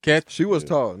tall? Cat. She was Yeah.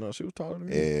 tall. No, she was taller than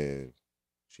me. And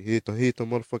she hit the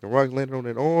motherfucking rock, landed on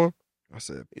that arm. I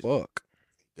said, fuck.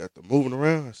 Got the moving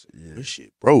around. I said, Yeah. this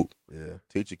shit broke. Yeah.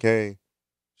 Teacher came.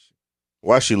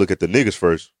 Why she look at the niggas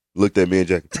first? Looked at me and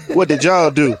Jackie. What did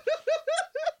y'all do?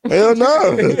 Hell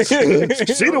no. She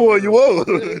the one you want.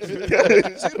 She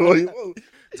the one you want.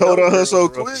 Told her so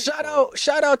quick.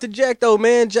 Shout out to Jack though,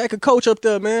 man. Jack a coach up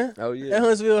there, man. Oh At yeah.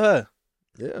 Huntsville High.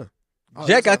 Yeah.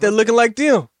 Jack out there looking like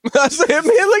them. I said, man,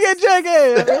 look at Jack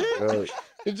ass.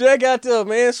 Jack out there,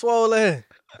 man, swole ass.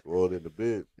 Rolled in the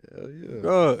bed. Hell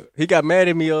yeah. He got mad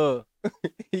at me.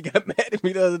 He got mad at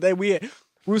me the other day. We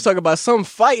was talking about some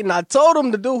fight, and I told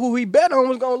him the dude who he bet on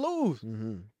was gonna lose.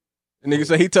 Mm-hmm. The nigga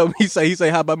said he told me he say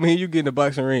how about me and you get in the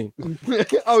boxing ring?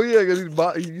 Oh yeah,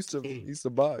 because he used to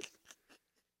box.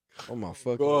 Oh my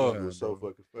fucking God. He God, was so bro.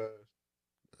 fucking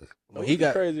fast. Well, he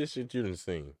got craziest shit you done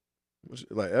seen.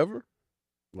 Like ever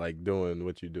Like doing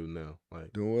what you do now.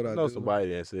 Like doing what I I know do. somebody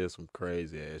that said some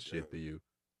crazy ass shit to you.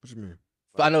 What you mean?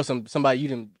 I know somebody you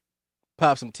didn't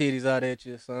pop some titties out at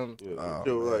you or something. Yeah, Oh,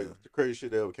 yo, like man. the crazy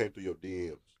shit that ever came through your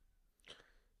DMs.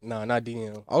 No, not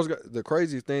DM. The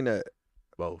craziest thing that.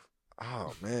 Both.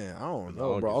 Oh man, I don't I know,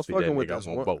 don't bro. I was see that fucking with nigga this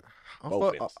on one. both. I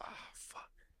Both fuck- ends. fuck.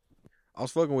 I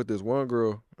was fucking with this one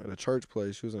girl at a church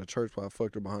place. She was in a church place. I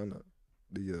fucked her behind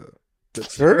the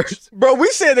Church? Bro, we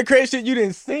said the crazy shit you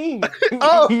didn't see.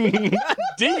 Oh. I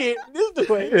did. This the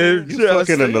way. You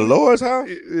fucking in the Lord's house?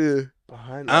 Yeah,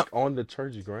 Behind on the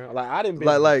church ground. Like I didn't be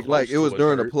like close it was to a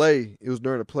during the church. play. It was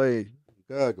during the play.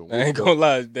 God can I ain't whoop gonna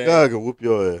lie, God Dan. can whoop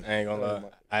your ass. I ain't gonna lie.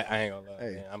 I ain't gonna lie.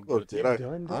 Hey, man. I'm Look, good. did I?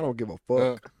 Done I that? don't give a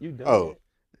fuck. You done Oh,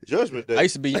 that? Judgment Day. I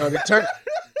used to be young at church.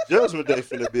 Judgment Day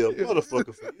finna be a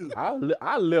motherfucker for you.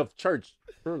 I left church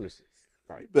premises.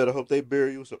 You better hope they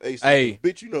bury you with some AC. Hey.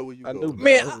 Bitch, you know where you I go. knew-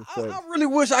 Man, That was I facts. really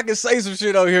wish I could say some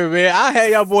shit over here, man. I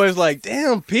had y'all boys like,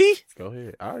 damn, P. Go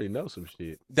ahead. I already know some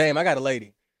shit. Damn, I got a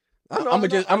lady. I know, I'ma I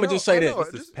just- know, I'ma I just know, say I that. know.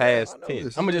 This is Just- past I know tense.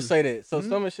 this. I'm gonna just say that. So Mhm.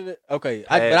 some of shit. Okay,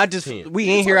 Past but I just tense. we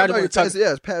in here. I just want to talk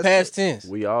Yeah, it's past. past tense.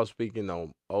 We all speaking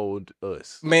on old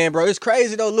us. Man, bro, it's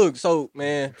crazy though. Look, so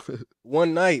man,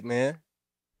 one night, man,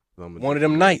 one of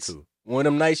them nights. One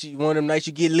of them nights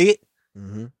you get lit.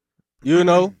 Mm-hmm. You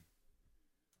know,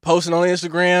 posting on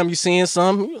Instagram, you seeing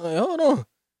something. You like, hold on,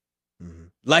 Mm-hmm.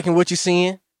 liking what you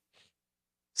seeing.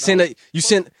 Send you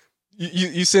send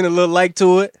a little like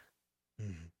to it.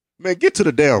 Man, get to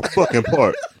the damn fucking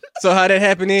part. So how that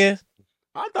happen is,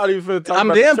 I thought he was finna talk I'm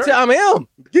about damn, the church. I'm him.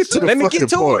 Get to the Let me fucking get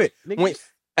to part. it. Nigga, When,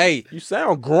 hey, you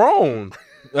sound grown.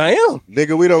 I am.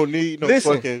 Nigga, we don't need no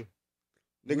Listen. fucking.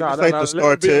 Nigga, Nah, this ain't the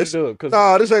star test.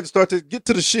 Nah, this ain't the star test. Get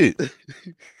to the shit.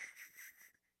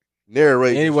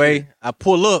 Narrate. the Anyway, shit. I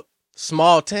pull up,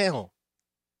 small town.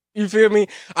 You feel me?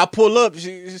 I pull up,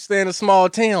 she stay in a small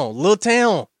town, little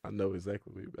town. I know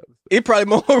exactly what you about to say. It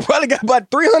probably got about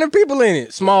 300 people in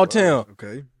it. Small town.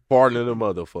 Okay. Pardon the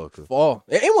motherfucker. Fall.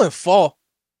 It wasn't fall.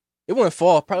 It wasn't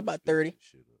fall. Probably about 30.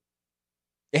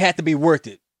 It had to be worth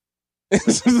it.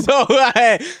 So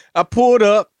I pulled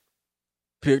up,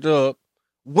 picked her up,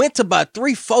 went to about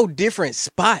 3-4 different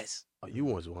spots. Oh, you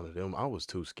was one of them. I was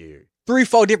too scared.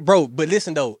 3-4 different, bro. But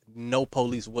listen though, no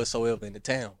police whatsoever in the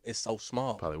town. It's so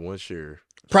small. Probably one sheriff.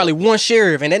 Probably one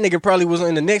sheriff, and that nigga probably was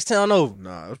in the next town over.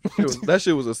 Nah, that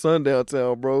shit was a sundown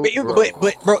town, bro. But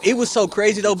bro, it was so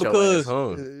crazy though Get your ass because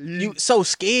hung. you so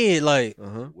scared, like,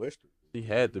 Western. He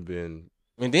had to been.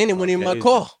 and then it went in my Crazy.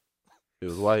 car. It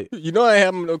was white. You know I had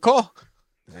him in the car.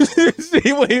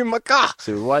 He went in my car.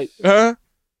 It was white. Huh?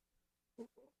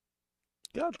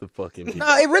 Got the fucking people.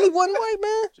 Nah, it really wasn't white,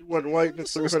 man. She wasn't white in the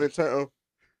 300 town.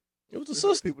 It was a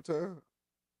sister. People town.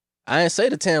 I didn't say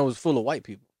the town was full of white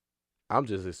people. I'm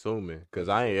just assuming because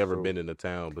I ain't ever been in the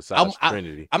town besides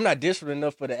Trinity. I'm not desperate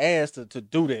enough for the ass to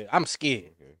do that. I'm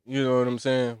scared. You know what I'm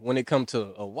saying? When it comes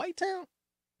to a white town,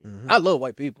 I love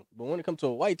white people. But when it comes to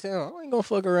a white town, I ain't gonna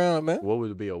fuck around, man. What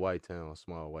would it be a white town? A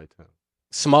small white town?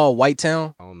 Small white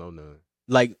town? I don't know none.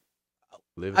 Like,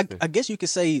 Livingston? I guess you could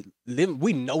say,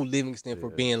 we know Livingston for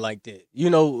Yeah. being like that. You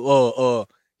know,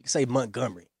 you could say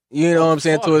Montgomery. You know what I'm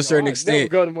saying? To a certain extent.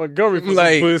 Go to Montgomery for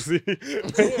Like- some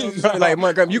pussy. Like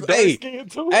Montgomery. You, hey,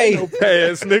 hey. No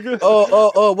pass,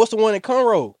 nigga. what's the one in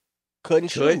Conroe? Cut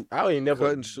and shoot. I ain't never.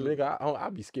 Cut and shoot. Nigga,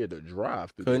 I'd be scared to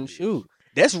drive through. Cut and that bitch. shoot.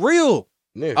 That's real.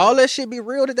 Nigga. All that shit be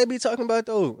real that they be talking about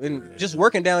though, and just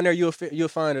working down there, you'll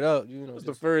find it out. You know, What's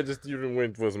the furthest you done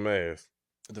went for some ass?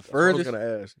 the I was furthest.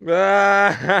 gonna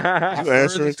ask. You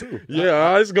answering too.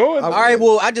 Yeah, it's going. All right,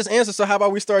 well, I just answered. So how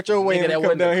about we start your way Nigga, and that we come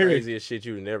wasn't the down here? craziest shit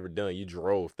you've never done. You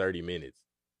drove 30 minutes.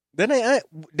 That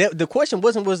ain't. The question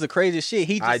was the craziest shit.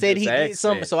 He just I said just he did asked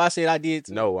something, that. so I said I did.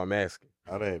 Too. No, I'm asking.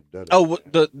 I ain't done it. Oh,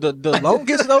 the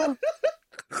longest though.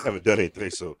 I haven't done anything,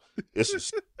 so it's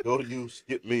just go to you,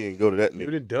 skip me, and go to that You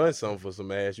nigga. done done something for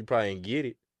some ass. You probably ain't get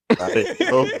it. I didn't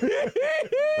know.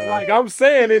 Like I'm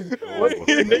saying, it. Oh.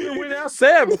 Nigga went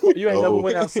outside before. You ain't never Oh.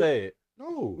 went outside.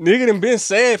 No. Nigga done been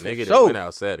sad for Nigga that sure. went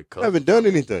outside to I cuff. haven't done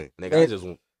anything. Nigga, I just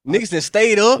went. Niggas done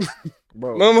stayed up.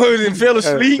 Bro. Mama done fell I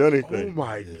haven't asleep. done Oh anything.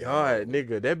 my god,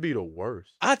 nigga, that'd be the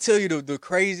worst. I tell you the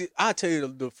crazy. I tell you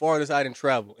the farthest I done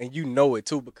travel, and you know it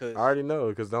too because I already know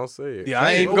because don't say it. Yeah,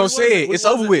 I ain't But gonna we say it. wasn't- It's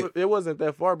over we with. It wasn't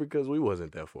that far because we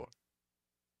wasn't that far.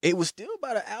 it was still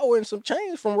about an hour and some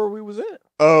change from where we was at,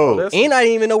 Oh, that's- and I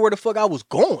didn't even know where the fuck I was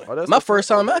going. Oh, that's My the first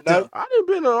time out there. I didn't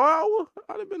been an hour.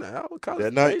 I didn't been an hour. College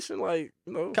That night? Station, like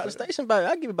you know. College Station,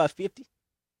 I give it about 50.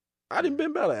 I didn't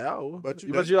been about an hour. But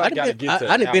you but done- you I like gotta done been, get.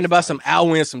 I done been about some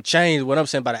hour and some change. What I'm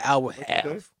saying about an hour and a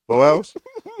half. 4 hours?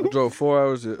 I drove 4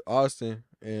 hours to Austin,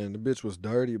 and the bitch was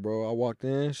dirty, bro. I walked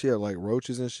in, she had like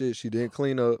roaches and shit. She didn't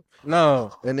clean up,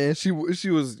 No, and then she was,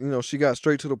 you know, she got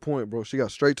straight to the point, bro. She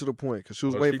got straight to the point because she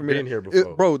was waiting for me. Been here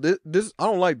before, Bro, this I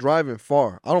don't like driving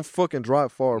far. I don't fucking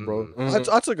drive far, bro. Mhm.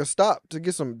 I took a stop to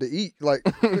get something to eat. Like,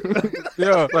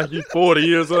 yeah. Like you 40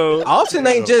 years old. Austin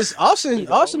ain't just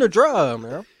Austin a drive,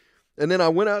 man. and then I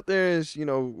went out there and you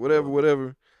know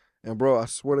whatever. And bro, I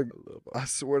swear to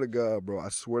God, bro. I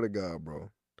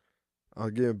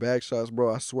was getting back shots,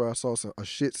 bro. I swear I saw a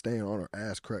shit stain on her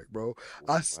ass crack, bro.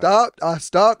 I stopped. I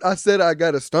said I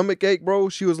got a stomach ache, bro.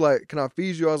 She was like, "Can I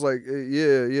feed you?" I was like,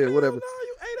 "Yeah, whatever." No,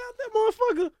 you ate out that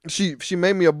motherfucker. She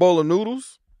made me a bowl of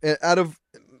noodles, and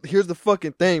here's the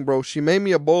fucking thing, bro. She made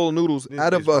me a bowl of noodles This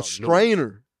out bitch of a brought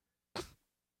strainer.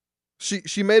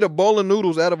 She made a bowl of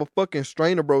noodles out of a fucking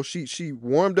strainer, bro. She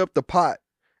warmed up the pot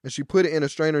and she put it in a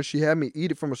strainer. She had me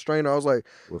eat it from a strainer. I was like,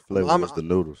 What flavor I'm- was the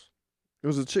noodles? it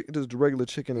was just regular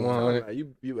chicken. and- Wow. Nah,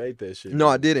 you ate that shit. No,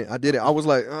 I didn't. I was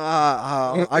like,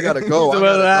 I gotta go.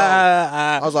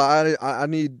 I was like, I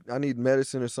need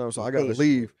medicine or something, so I gotta color she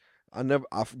leave. I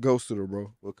ghosted her,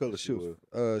 bro. What color she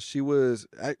was?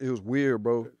 It was weird,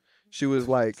 bro. She was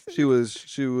like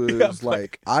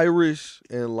like Irish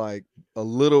and like a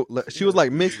little. She was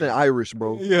like mixed in Irish,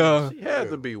 bro. Yeah. She had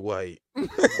to be white. Damn.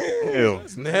 It's She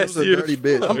was a nasty. dirty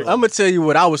bitch. I'm gonna tell you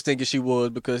what I was thinking she was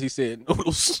because he said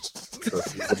noodles.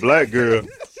 A black girl.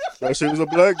 That shit was a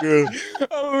black girl.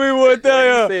 I mean, what You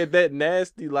said that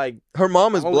nasty, like Her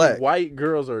mom is only black. white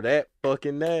girls are that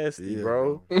fucking nasty, Yeah,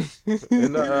 bro.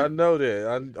 And I know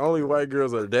that. Only white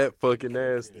girls are that fucking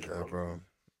nasty. Yeah, bro.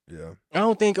 Yeah. I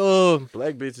don't think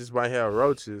Black bitches might have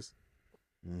roaches,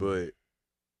 but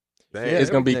it's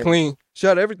gonna be everything. clean. She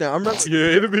had everything. I remember.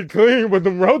 Yeah, it'll be clean, but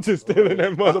them roaches still in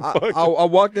that motherfucker. I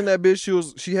walked in that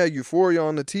bitch. She had Euphoria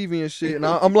on the TV and shit. And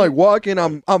I'm like walking.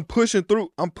 I'm pushing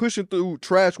through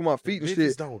trash with my feet and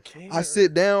shit. Don't care. I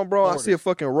sit down, bro. I see a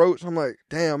fucking roach. I'm like,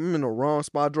 damn, I'm in the wrong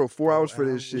spot. I drove 4 hours for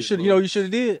this shit. You should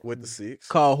have did. With the 6.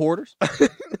 Call hoarders.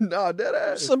 Nah, that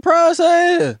ass. Surprise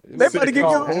ass. They about to give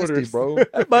you Nasty, bro. they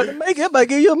about to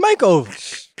give you a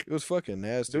makeover. It was fucking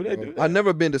nasty. Do they bro. do that? I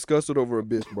never been disgusted over a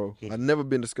bitch, bro. I never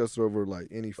been disgusted over like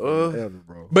any fucking ever,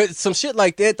 bro. But some shit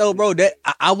like that though, bro, that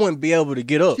I wouldn't be able to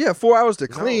get up. Yeah, 4 hours to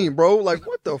clean, bro. Like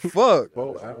what the fuck?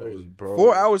 4 hours, bro.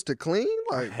 4 hours to clean?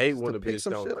 I Like hate when to a pick bitch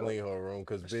some don't shit up. clean her room,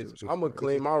 because That shit bitch, was I'm gonna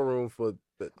clean my room for.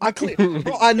 I clean.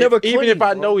 Bro, I never clean. Even if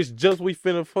I bro. know it's just we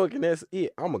finna fucking, that's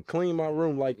it. I'm gonna clean my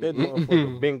room like that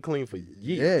motherfucker been clean for years.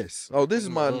 Yes. Oh, this is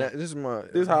my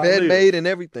This how I bed live. made and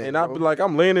everything. And I'd be bro. like,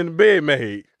 I'm laying in the bed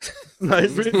made. Like,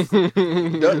 bitch,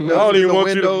 The- I don't even the want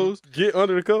windows, you to get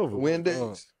under the cover.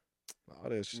 Windex, all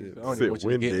that shit. I don't Said even want you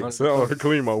to get Windex. under I want to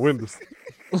clean my windows.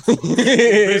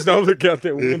 Bitch, don't look out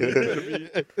that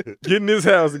window. Get in this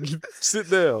house and sit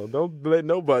down. Don't let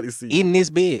nobody see you. in this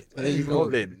bed. There you go.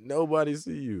 Don't let nobody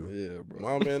see you. Yeah, bro.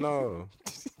 Mama and all.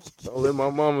 Don't let my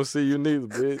mama see you neither,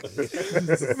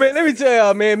 bitch. Man, let me tell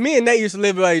y'all, man. Me and Nate used to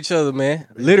live by each other, man.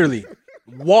 Literally,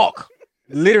 walk.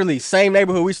 Literally, same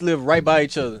neighborhood. We used to live right by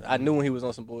each other. I knew when he was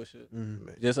on some bullshit.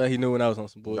 Just like he knew when I was on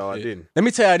some bullshit. No, I didn't. Let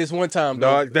me tell you this one time,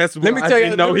 No, bro. that's Let me I tell you-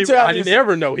 didn't know let me he. tell you I didn't this-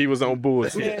 ever know he was on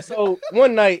bullshit. Yeah, so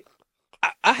one night,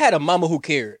 I had a mama who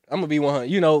cared. I'm gonna be 100.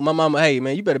 You know, my mama. Hey,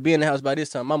 man, you better be in the house by this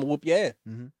time. Mama whoop your ass.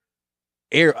 Mhm.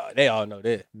 They all know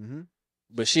that. Mm-hmm.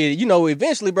 But shit, you know,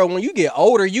 eventually, bro, when you get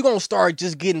older, you gonna start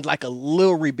just getting like a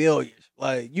little rebellious.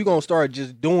 Like you gonna start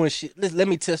just doing shit. Let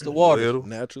me test the waters. Little.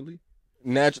 Naturally.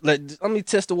 Let me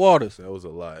test the waters. That was a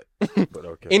lot, but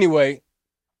okay. Anyway,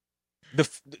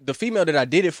 the female that I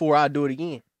did it for, I'll do it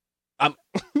again. I'm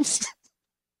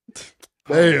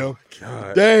Damn.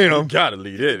 God. Damn. You gotta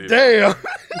leave that in. Damn.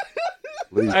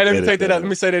 Please Hey, let me edit take that out. Let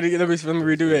me out. say that again. Let me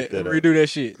redo that. Let me redo that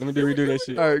shit. Let me redo that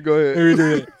shit. All right, go Let ahead. me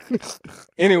do that.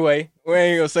 Anyway, we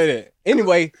ain't gonna say that.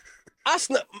 Anyway, I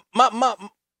snuck my.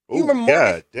 You Oh, remember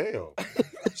God damn.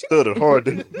 Stutter hard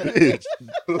than a bitch.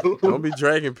 Don't be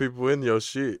dragging people in your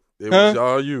shit. It Huh? was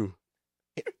all you.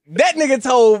 That nigga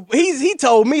told he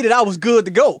told me that I was good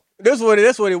to go. That's what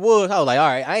it was. I was like, all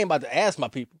right, I ain't about to ask my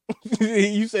people.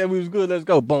 You said we was good, let's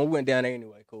go. Boom, we went down there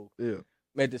anyway. Cool. Yeah.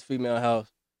 Met this female house.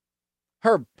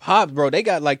 Her pops, bro, they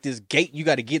got like this gate you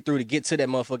got to get through to get to that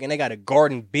motherfucker, and they got a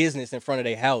garden business in front of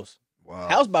their house. Wow.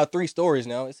 House about 3 stories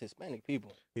now. It's Hispanic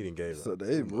people. He didn't give So up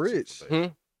they too much rich.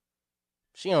 information.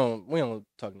 We don't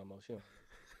talk no more. She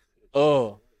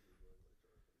don't.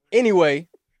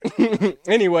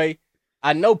 Anyway,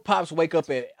 I know pops wake up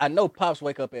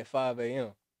at 5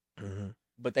 a.m. Mm-hmm.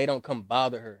 but they don't come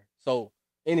bother her. So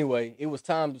anyway, it was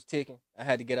time was ticking. I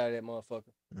had to get out of that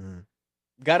motherfucker. Mm-hmm.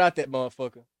 Got out that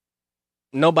motherfucker.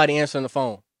 Nobody answering the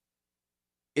phone.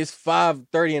 It's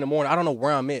 5:30 in the morning. I don't know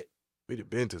where I'm at, We'd have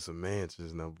been to some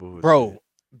mansions, no bullshit. bro.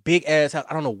 Big ass house.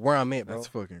 I don't know where I'm at, bro. That's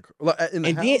fucking like, in the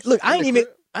And house, then look, I in ain't the even.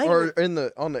 crib? I ain't Or even- in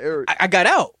the on the area. I got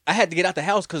out. I had to get out the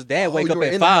house because Dad wake you up were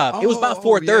at in the 5. It was about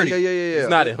 4:30. Yeah. He's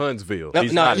not in Huntsville. No,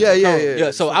 He's no, not in-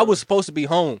 Yeah. So I was supposed to be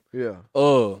home. Yeah.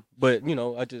 But you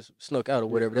know, I just snuck out or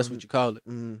whatever. That's what you call it.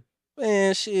 Mm-hmm.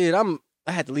 Man, shit,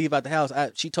 I had to leave out the house.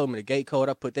 She told me the gate code.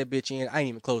 I put that bitch in. I ain't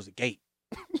even close the gate.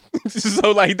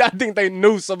 So like, I think they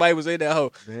knew somebody was in that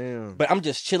hole. Damn. But I'm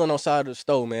just chilling on side of the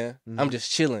stove, man. Mhm. I'm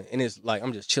just chilling, and it's like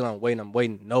I'm just chilling. I'm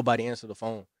waiting. Nobody answered the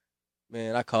phone.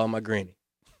 Man, I called my granny.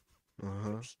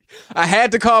 Uh-huh. I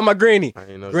had to call my granny. I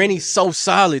ain't know Granny's she- so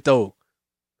solid though.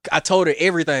 I told her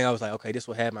everything. I was like, okay, this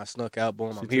what happened. I snuck out.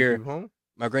 Boom, She I'm took here. you home?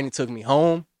 My granny took me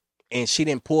home, and she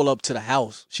didn't pull up to the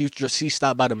house. She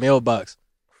stopped by the mailbox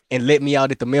and let me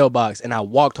out at the mailbox, and I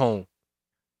walked home.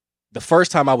 The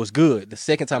first time I was good. The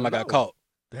second time I got caught.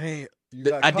 Damn.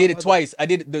 I did it twice. I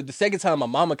did it the second time my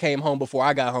mama came home before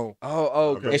I got home,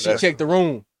 Oh, okay. and she That's- checked the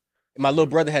room. And my little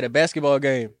brother had a basketball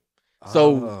game,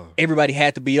 so Oh. everybody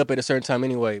had to be up at a certain time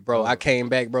anyway, bro. Oh. I came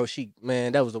back, bro.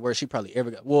 That was the worst she probably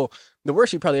ever got. Well, the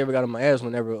worst she probably ever got on my ass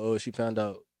whenever she found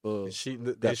out. She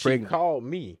got she pregnant. called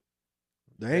me.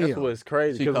 That's Damn. what's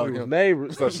crazy She because called we was him.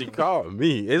 neighbors. So she called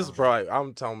me. It's probably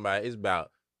I'm talking about. It's about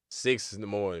 6 in the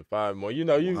morning, 5 in the morning. You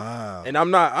know you. Wow. And I'm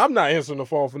not answering the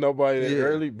phone for nobody that Yeah.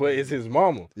 early, but it's his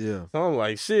mama. Yeah. So I'm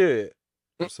like, shit.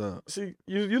 What's up?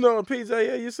 You know PJ?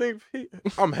 Yeah, you seen?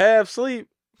 I'm half asleep.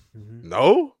 Mhm.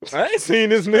 No, I ain't seen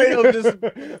this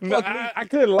nigga. No, I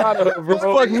couldn't lie to her, bro.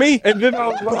 Fuck me. And then I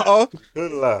was like,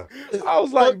 Good lie.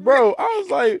 bro. I was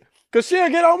like, Cause she'll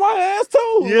get on my ass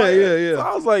too. Yeah, Like, yeah. So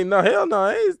I was like, no, hell no.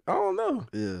 I don't know.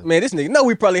 Yeah. Man, this nigga know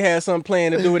we probably had something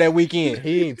planned to do that weekend.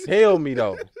 He ain't tell me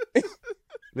though.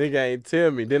 Nigga ain't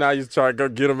tell me. Then I just try to go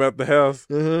get him at the house.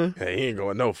 Uh-huh. Hey, he ain't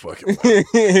going no fucking way.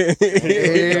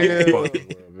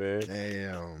 Man.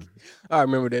 Damn. I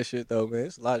remember that shit though, man.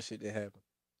 It's a lot of shit that happened.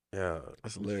 Yeah.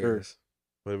 That's I'm hilarious.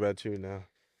 What about you now?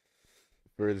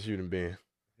 Furthest you done been?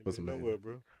 What's the nowhere,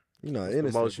 bro? You know, What's the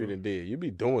innocent. most you done did? You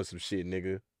be doing some shit,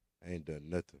 nigga. I ain't done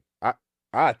nothing.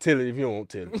 I tell it if you don't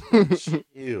tell it.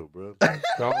 Chill, bro.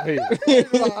 Go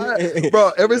ahead.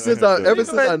 Bro, ever since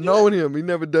I known him, he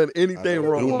never done anything I don't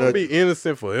wrong. You do want to be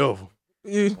innocent forever. I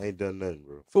ain't done nothing,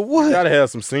 bro. For You what? gotta have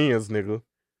some sins, nigga.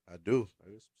 I do. I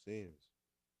got some sins.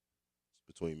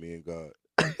 It's between me and God.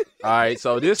 All right,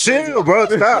 so this Chill, bro.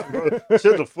 Stop, bro.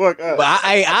 Shut the fuck up. But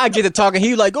I get to talking.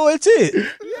 He like, go ahead,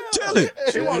 it. Tell it.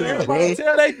 She want Yeah, everybody bro. to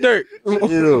tell they dirt.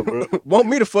 Chill, bro. Want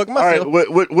me to fuck All myself? right,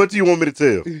 what do you want me to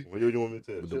tell? What do you want me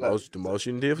to tell? The most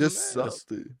you did for Just that.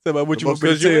 something. Say about what you want me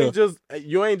Because to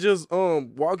you ain't just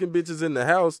walking bitches in the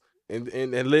house and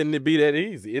letting it be that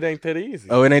easy. It ain't that easy.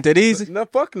 Oh, it ain't that easy? No,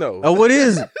 fuck no. Oh, what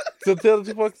is it? So tell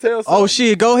Oh, something.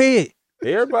 shit, go ahead.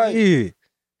 Everybody, Yeah.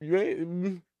 you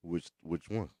ain't Which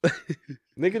one?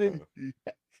 nigga.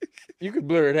 You can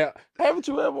blur it out. Haven't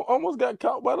you ever almost got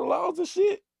caught by the laws and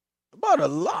shit? About a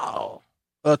law.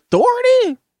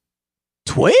 Authority?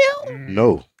 12?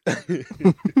 No.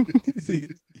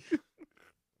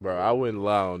 Bro, I wouldn't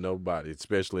lie on nobody,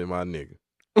 especially my nigga.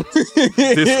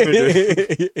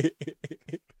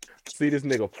 See this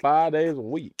nigga 5 days a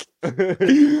week.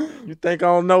 You think I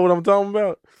don't know what I'm talking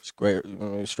about? Straight up,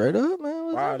 man. What's 5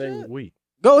 up, days a shit? week.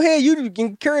 Go ahead. You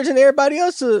encouraging everybody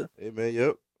else to. Hey man,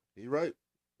 yep. He right.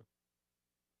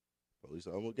 Police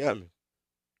almost got me.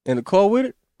 In the car with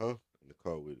it? Huh? In the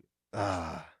car with it.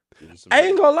 Ah. Getting some I ain't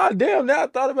head. gonna lie, damn, now I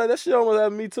thought about it, that shit almost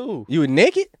happened to me too. You were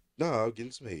naked? No, I was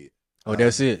getting some head. Oh,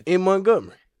 that's it. In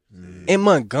Montgomery. In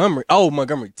Montgomery. Oh,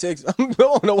 Montgomery, Texas. I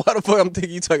don't know why the fuck I'm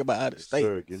thinking you talking about out of Yes, state.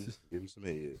 sir, getting some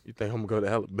head. You think I'm gonna go to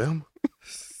Alabama?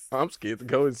 I'm scared to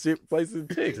go and shit places in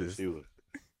Texas. She was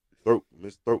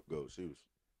Miss Throat Go. She was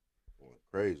going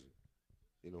crazy.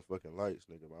 See no fucking lights,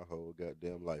 nigga. My whole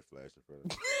goddamn life flashed in front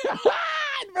of me.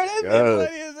 Bro, that's Yeah.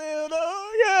 funny as hell,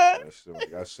 though. Yeah. That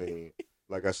shit,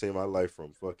 like I seen my life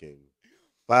from fucking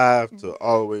 5 to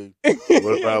all the way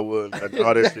whatever I was.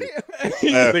 All that shit.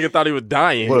 Nigga thought he was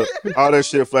dying. But all that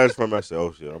shit flashed from me. I said,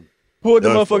 oh shit, I'm Pulled the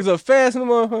Done motherfuckers up fast in the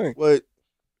motherfucker. what?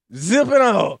 Zipping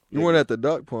off. You weren't at the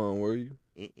duck pond, were you?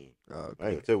 Mm-mm. Oh, I ain't okay.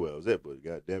 gonna tell you where I was at, but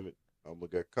god damn it, I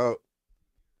almost got caught.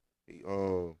 He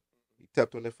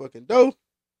tapped on that fucking door.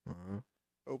 Uh-huh.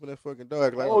 Open that fucking door.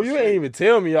 Act like I Oh, was you asleep. ain't even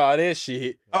tell me all that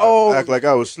shit. Oh. Act like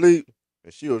I was asleep,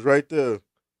 and she was right there.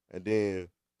 And then,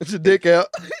 Get your dick out.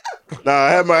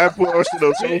 I put my shit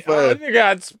up so Oh, fast. nigga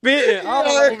got spitting all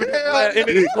over the in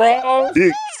his drawers.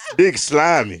 Big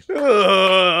slimy. Then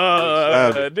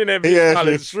that He bitch asked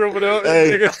probably me- shriveled up.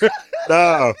 Hey. Nigga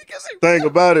Nah, think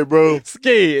about it, bro.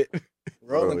 scared.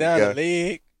 Rolling Bro, down yeah. the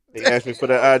leg. He asked me for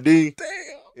that ID. Damn.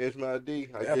 He asked my ID.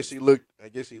 I guess he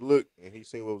looked, and he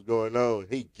seen what was going on.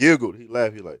 He giggled. He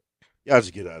laughed. He like, y'all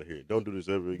just get out of here. Don't do this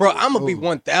ever again. Bro, I'm gonna be Ooh.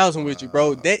 1,000 with you,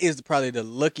 bro. That is probably the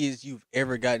luckiest you've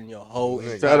ever gotten in your whole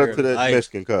entire Shout out to that life.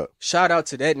 Mexican cop. Shout out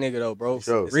to that nigga though, bro.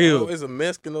 Sure. For real. It's a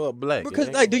Mexican or a black. Because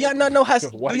It like, ain't do y'all not know how?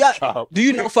 white Do y'all? cop. Do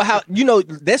you know for how? You know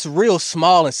that's real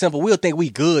small and simple. We'll think we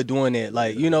good doing that.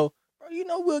 Like you know,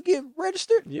 we'll get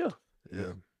registered. Yeah.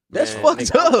 Yeah. That's Man, fucked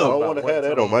nigga, I up. don't want to have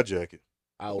that on my jacket.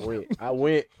 I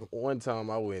went one time.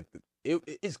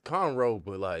 It's Conroe,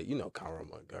 but like Conroe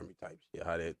Montgomery type shit.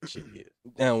 How that shit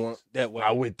is. That way.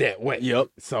 I went that way. Yep.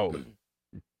 So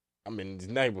I'm in this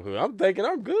neighborhood. I'm thinking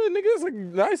I'm good, nigga. It's a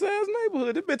nice ass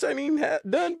neighborhood. This bitch ain't even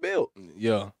done built.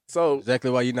 Yeah. So Exactly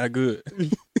why you're not good.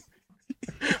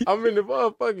 I'm in the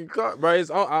motherfucking car, bro.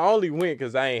 I only went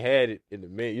because I ain't had it in the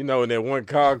minute. You know, when that one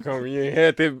car coming, you ain't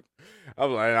had that. I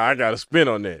was like, I got to spin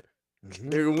on that.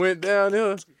 Nigga went down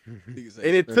there,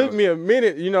 and it took me a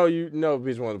minute. You know,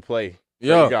 bitch want to play. So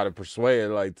Yeah. you got to persuade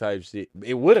like type shit.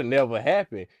 It would have never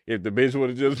happened if the bitch would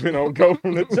have just been on go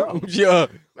from the jump. Yeah.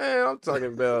 Man, I'm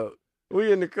talking about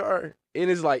we in the car,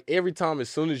 and it's like every time as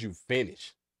soon as you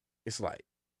finish, it's like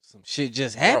Some shit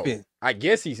just bro, happened. I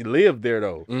guess he lived there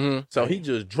though. Mm-hmm. So he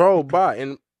just drove by,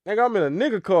 and nigga, I'm in a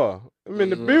nigga car. I'm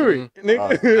in the Buick,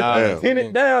 nigga. damn. Pin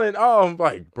it down, and I'm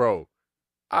like, bro.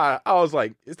 I was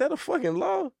like, is that a fucking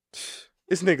law?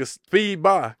 This nigga speed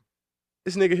by.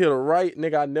 This nigga hit a right,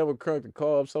 nigga. I never cranked the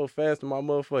car up so fast in my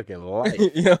motherfucking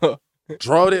life. Yeah.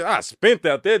 Drove it. I spent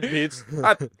out that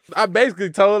bitch. I basically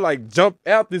told her, like, jump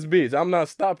out this bitch. I'm not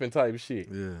stopping type shit.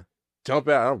 Yeah. jump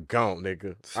out, I'm gone,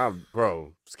 nigga.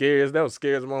 Bro, scariest. That was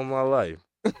scariest moment of my life.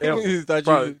 You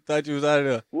thought you was out of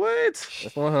there. What?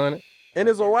 That's 100. And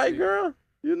it's a white girl.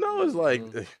 You know, it's like,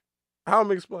 how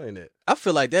am I explain that? I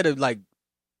feel like that'd like.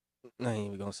 I ain't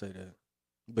even gonna say that.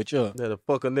 But yeah. That'll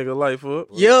fuck a nigga life up.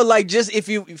 Yeah, like just if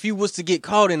you was to get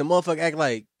caught and the motherfucker act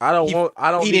like I don't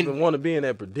he even didn't- want to be in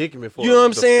that predicament for you know what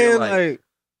I'm to feel saying? like Like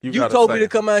you gotta told me say to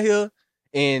come out here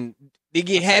and it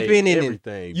get say happen and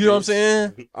everything. you know what I'm bitch.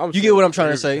 saying? I'm You get what I'm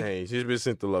trying to say? everything. She's been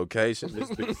sent the location. This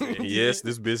bitch said yes.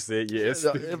 This bitch said yes.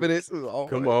 The evidence is all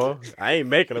Come right. on. I ain't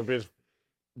making a bitch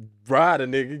ride a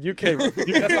nigga. You can't.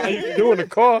 That's how you can do in the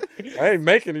car. I ain't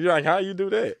making it. You're like, how you do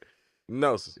that?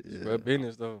 No, Bro,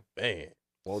 business though. man.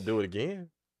 Won't do it again.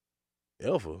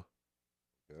 Ever.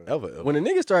 Ever. When the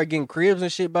nigga started getting cribs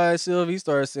and shit by himself, he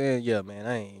started saying, "Yeah, man,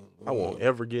 I won't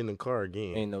ever get in the car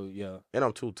again. Ain't no And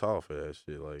I'm too tall for that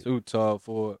shit. Like, too tall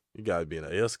for it." you gotta be in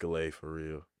an Escalade for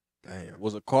real. Damn.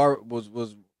 Was a car was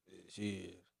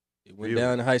shit. It went Really?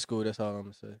 down in high school. That's all I'm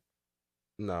gonna say.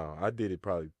 No, I did it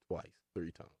probably twice,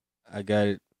 3 times. I got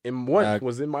it. And one I-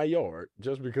 was in my yard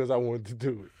just because I wanted to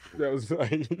do it. That was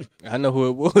like I know who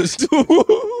it was fucking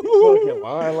too.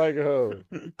 lying like a hoe.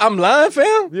 I'm lying,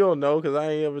 fam. You don't know because I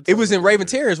ain't ever. It was told in you Raven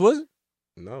that. Terrace, was it?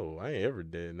 No, I ain't ever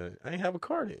did that. I ain't have a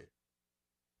car then.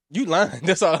 You lying.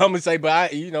 That's all I'm gonna say.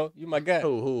 But you my guy.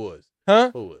 Who was?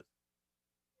 Huh? Who was?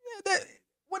 Yeah,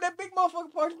 when that big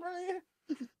motherfucker parked in front of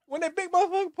you. When that big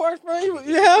motherfucker parked in front of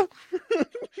you, yeah.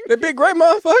 That big great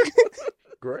motherfucker.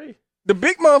 Gray? The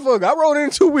big motherfucker. I rode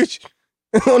into with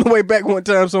you on the way back one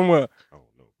time somewhere. I don't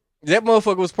know. That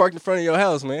motherfucker was parked in front of your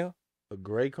house, man. A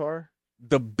gray car?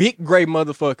 The big gray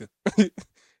motherfucker. I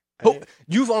ain't-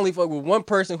 You've only fucked with one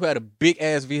person who had a big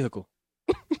ass vehicle.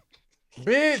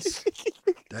 Bitch!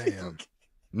 Damn.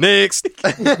 Next!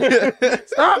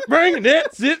 Stop bringing that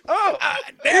shit up!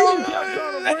 Damn, I'm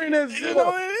trying to bring that shit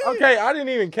up. Okay, I didn't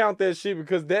even count that shit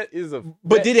because that is a.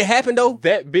 But that, did it happen though?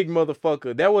 that big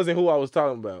motherfucker? That wasn't who I was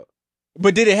talking about.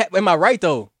 But did it happen? Am I right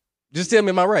though? Just tell me,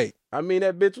 am I right? I mean,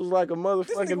 that bitch was like a This nigga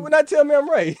motherfucking. will not tell me I'm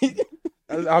right.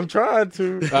 I'm trying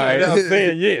to. All right. I'm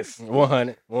saying yes.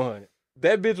 100.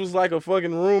 That bitch was like a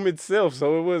fucking room itself,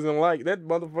 so it wasn't like that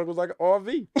motherfucker was like an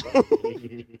RV.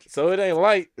 So it ain't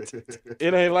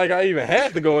like I even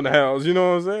had to go in the house. You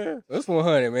know what I'm saying? That's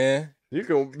 100, man. You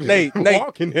can Nate,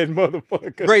 walk in that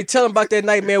motherfucker. Great, tell him about that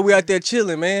night, man. We out there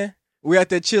chilling, man. We out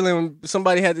there chilling when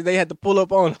somebody they had to pull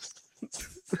up on us.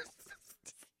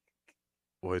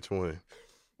 Which one?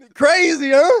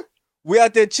 Crazy, huh? We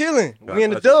out there chilling. We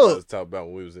in the dub. Let's talk about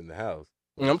when we was in the house.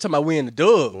 I'm talking about we in the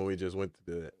dub. When we just went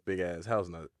to that big ass house,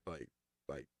 not like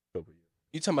a couple years.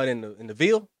 You talking about in the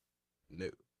Ville? No.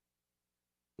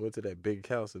 Went to that big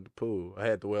house in the pool. I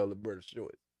had to wear little brother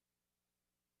shorts.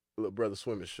 Little brother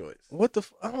swimming shorts. What the?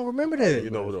 I don't remember that. You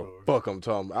know what the fuck I'm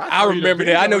talking about. I remember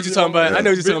that. I know what you're talking about. I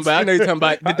know what you're talking about. I know you're talking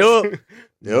about the dub.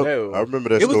 Yep, No. I remember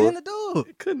that It was story. in the dub.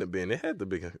 It couldn't have been. It had to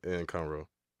be in Conroe.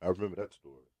 I remember that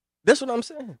story. That's what I'm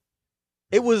saying.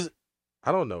 It was.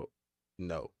 I don't know.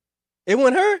 No. It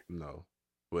wasn't her, No.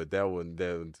 But that one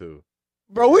too.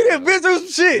 bro. We didn't been through some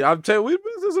shit. Yeah, I'm telling you, we've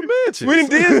been to some mansions. We done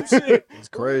did some shit. It's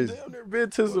crazy. Damn near been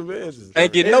to some mansions.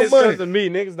 Ain't getting And no it's money. 'cause of me.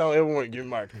 Niggas don't ever want to give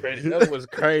my credit. That was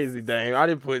crazy, dang. I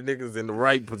didn't put niggas in the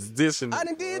right position. I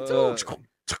done did too.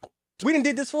 We done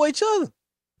did this for each other.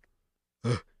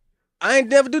 I ain't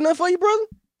never do nothing for you, brother.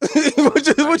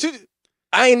 what you?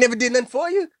 I ain't never did nothing for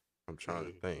you. I'm trying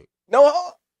to think. No,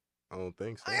 I don't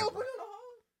think so. I ain't put it on.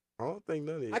 I don't think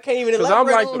none of it. I can't even Because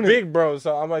elaborate I'm like the on it. big bro,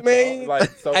 so I'm like, Man.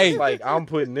 so Hey. it's like I'm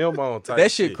putting them on type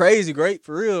That shit crazy, great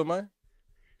for real, man.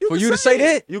 For can you to say it.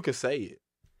 that? You can say it.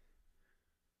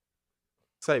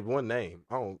 Say one name.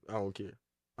 I don't care.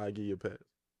 I give you a pass.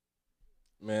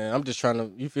 Man, I'm just trying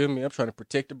to. You feel me? I'm trying to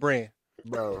protect the brand.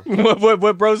 Bro.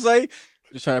 what bro say?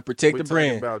 Just trying to protect We the talking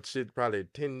brand. about shit probably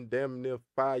 10 damn near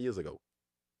 5 years ago.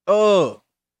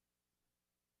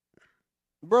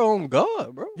 Bro, on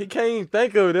God, bro. He can't even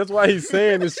think of it. That's why he's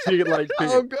saying this shit like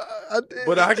Oh that. God, I did.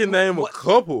 But I can name a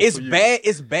couple. It's for you. bad.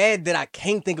 It's bad that I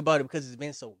can't think about it because it's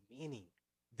been so many.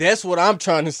 That's what I'm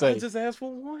trying to I say. just asked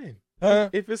for one. Huh?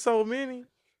 If it's so many,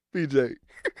 PJ.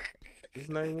 just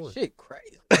name one. Shit,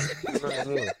 crazy, Just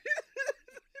name one.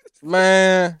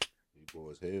 man. You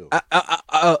boys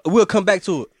hell. We'll come back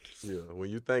to it. Yeah, when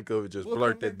you think of it, just We'll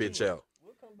blurt come that back bitch to it. out.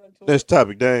 We'll come back to Next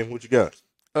topic, Dame. What you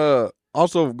got?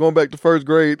 Also going back to first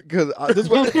grade because this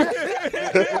was. Yeah,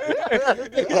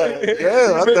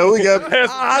 I thought we got.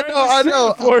 I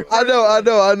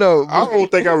know. I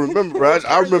don't think I remember. Bro.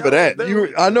 I remember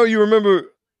that. I know you remember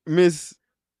Miss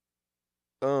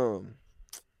Oh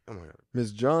my god.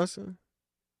 Miss Johnson.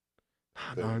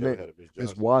 No, her Never name had a Miss Miss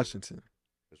Johnson. Washington.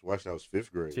 Miss Washington, I was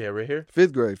 5th grade. She had red hair.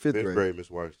 Fifth grade. Fifth grade, Miss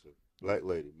Washington. Black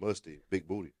lady, musty, big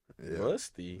booty. Yeah.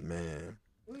 Musty. Man.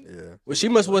 Yeah. Well, she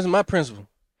wasn't my principal.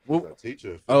 Well, Our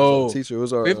teacher. Oh. Teacher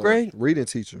was our 5th grade? reading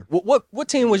teacher. what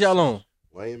team was y'all on?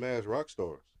 Lame ass rock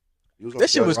stars. You was on That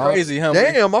shit was Rock- crazy, huh?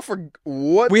 man? Damn, I forgot.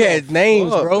 What? We the had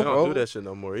names, fuck, bro. They don't do that shit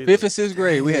no more either. 5th and 6th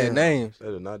grade, we had Damn. names. They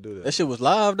do not do that. That shit was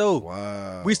live though.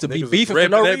 Wow. We used to be Niggas was beefing for repping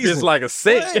no that reason. bitch like a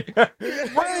set.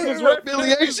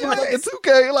 affiliation like a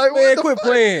 2K. Like, Man, what the quit fuck?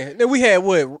 playing. Then we had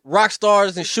what? Rock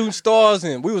stars and shooting stars,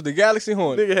 and we was the Galaxy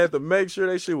Hornets. Nigga had to make sure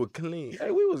that shit was clean.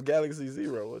 Hey, we was Galaxy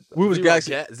Zero. What the- We was Zero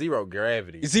Galaxy- Zero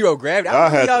gravity. Zero gravity. Y'all I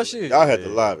remember had y'all the, shit. y'all had the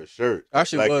Yeah. live shirt. Our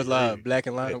shit Black was and live, green. black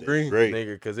and lime Had that green. Great.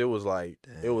 Nigga, because it was like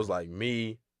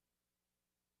me.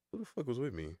 Who the fuck was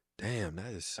with me? Damn, that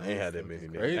is so I ain't had that many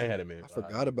fucking niggas. crazy. I ain't had that many. I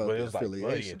forgot about But it the was like Buddy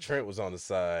affiliation. and Trent was on the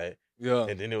side, Yeah.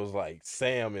 and then it was like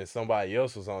Sam and somebody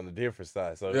else was on the different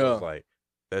side. So it Yeah. was like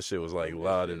that shit was like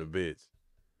loud in the bitch.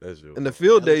 That shit. And the was-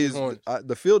 field Galaxy days, Hornets.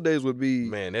 the field days would be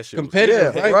man, that shit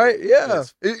Competitive, yeah, was right? Yeah.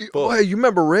 As Oh, fuck. hey, you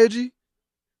remember Reggie?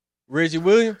 Reggie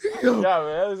Williams. Yeah,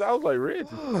 man, I was like Reggie.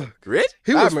 Reggie?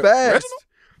 He I was remember- fast.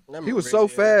 Reginald? He was so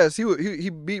fast. He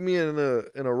beat me in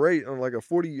a race on like a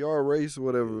 40-yard race or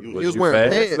whatever. You- He was you wearing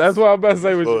fast? pants. That's what I'm about to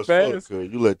say. Was Slow you as fuck, fast?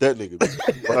 cuz. You let that nigga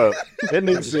be. Wow. That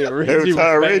nigga said Reggie. Every was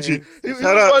time fast. Reggie. He was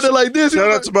Shout out, running like this. He shout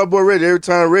was out to my boy Reggie. Every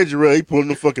time Reggie run, he pulling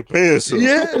the fucking pants up.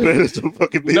 Yeah. Man, it's so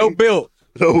fucking big. No build.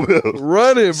 No bill.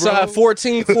 running, bro. Size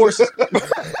 14 force.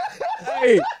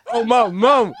 Hey, oh my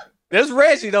mom. That's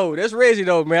Reggie though. That's Reggie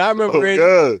though, man. I remember Oh, Reggie.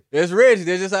 God. That's Reggie.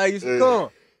 That's just how he used to Yeah. come.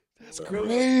 That's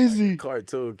crazy.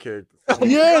 Cartoon character.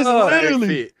 Yes, Every literally.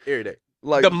 fit, every day.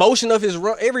 Like, The motion of his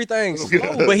run, everything slow,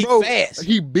 but he bro, fast.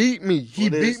 He beat me. He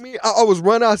What beat is- me. I was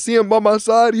running. I see him by my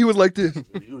side. He was like this,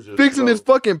 You was just fixing slow. his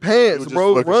fucking You pants, was just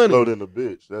bro. fucking Running. slow than a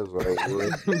bitch. That's right.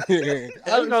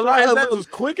 I ain't gonna lie, his legs was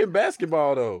quick in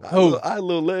basketball though. Who? I had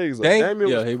little legs. Though. Dang. Damian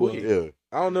Yeah, was he was. quick. Yeah.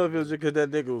 I don't know if it was just because that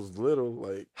nigga was little.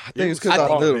 Like I think it's he 'cause was I'm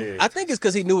hard little. head. I think it's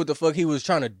because he knew what the fuck he was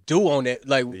trying to do on that,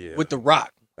 like Yeah. with the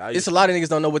rock. I It's used a to lot of niggas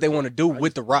don't know what they want to do with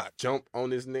used the to rock. jump on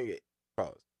this nigga.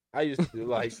 Pause. I used to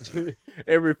like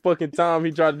every fucking time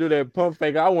he tried to do that pump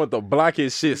fake, I want to block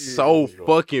his shit so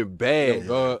fucking bad.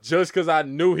 God. Just because I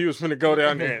knew he was gonna go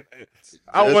down there.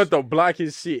 I Just- want to block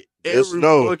his shit just every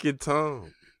know. fucking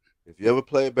time. If you ever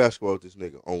played basketball with this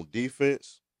nigga on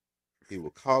defense, he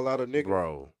will call out a nigga.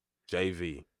 Bro,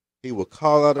 JV. He will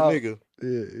call out a Oh. nigga.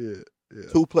 Yeah.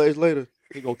 2 plays later,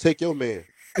 he gonna take your man.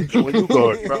 When you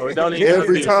guard, Bro, it don't even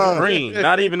Every be a time. Screen.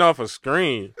 Not even off a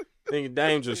screen. Nigga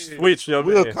Dame just switch your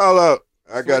we'll man. call out.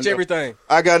 I got Switch everything.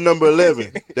 I got number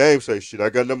 11. Dame say shit. I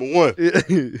got number 1. Yeah.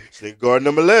 This nigga guard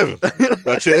number 11.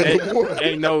 Got you at number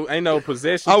 1. Ain't no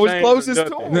possession. I was change closest or to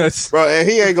nothing. him. That's Bro, and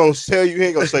he ain't gonna tell you. He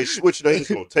ain't gonna say switch. They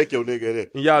just gonna take your nigga in there.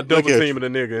 And y'all double Look at teaming the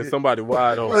nigga and somebody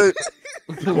wide open.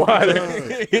 But, Wide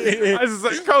open. I just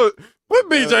say, coach, put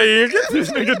BJ in. Get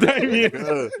this nigga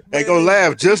Damian. ain't gonna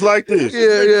laugh just like this.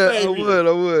 Yeah.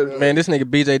 I would. man, this nigga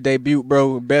BJ debut,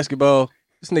 bro, in basketball.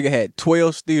 This nigga had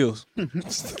 12 steals.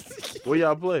 Where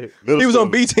y'all play? Middle He was on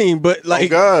school. B team, but Oh like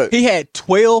God. he had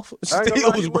 12 I ain't gonna lie,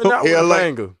 steals, you went bro. out with Yeah, a like-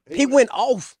 banger. He went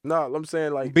off. No, I'm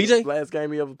saying like BJ? last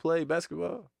game he ever played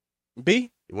basketball.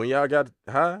 B? When y'all got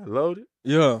high, loaded,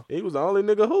 Yeah. he was the only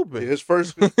nigga hooping. His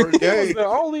first He was game. the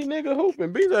only nigga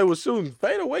hooping. BJ was shooting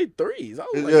fadeaway threes. I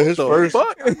was like, Yeah, what his the first-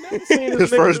 fuck? I never seen this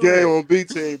His nigga first do that. game on B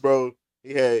team, bro.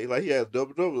 He had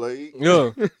double, like, Yeah.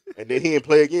 and then he didn't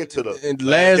play again till the And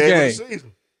last game. of the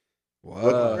season. Wow.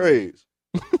 Fucking grades.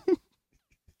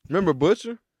 Remember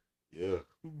Butcher? Yeah.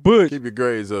 But Keep your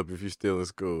grades up if you're still in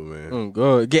school, man.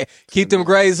 God. Keep them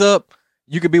grades up.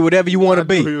 You could be whatever you want to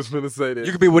I knew be. He was gonna say that.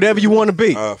 You could be whatever you want to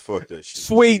be. Ah, fuck that shit.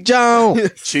 Sweet John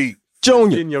Cheat. Junior.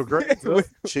 Getting your grades up.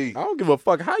 Cheat. I don't give a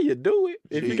fuck how you do it.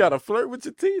 If you Cheat. got to flirt with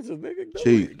your teacher, nigga, do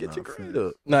Cheat. it. Get your Nah, grade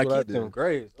up. Nah, That's what I keep did. them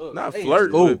grades up. Not Stay in flirt,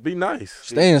 school. but be nice.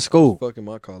 Stay in school. Fucking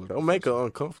my college. Don't make her professor.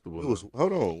 uncomfortable. It was,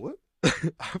 hold on. What?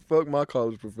 I fucked my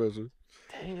college professor.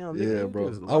 Damn, Yeah, nigga, bro.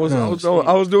 just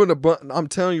I was doing a bunch. I'm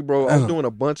telling you, bro. I was doing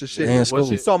a bunch of shit. Yeah, in When school.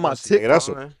 she saw my Was she- tick, Hey,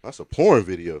 that's a porn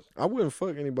video. I wouldn't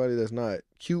fuck anybody that's not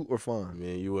cute or fine.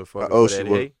 Man, you wouldn't How fuck old up for she that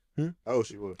was? eight? Oh,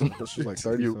 she was. She's like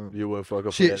 30 You, something. you wouldn't fuck up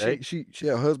for She, that she, eight? she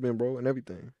had a husband, bro, and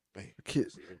everything. Man.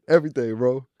 Kids, everything,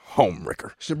 bro.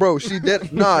 Homewrecker. She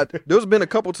did not. There's been a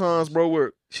couple times, bro,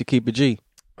 where She keep it G.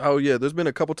 oh yeah, there's been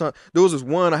a couple times. There was this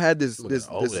one I had this Look at that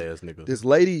old this ass nigga. this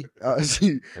lady.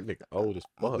 She, That nigga old as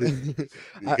fuck. You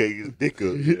can't get his dick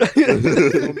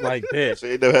Something up. like that. So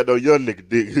ain't never had no young nigga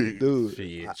dick. dude.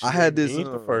 Shit. I had this. He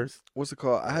ain't the first. What's it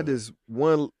called? I had this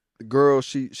one girl.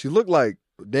 She looked like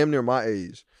damn near my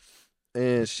age,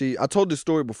 and I told this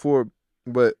story before,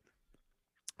 but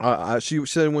She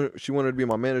said when she wanted to be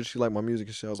my manager, she liked my music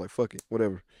and shit. I was like, fuck it,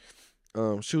 whatever.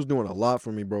 She was doing a lot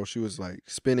for me, bro. She was like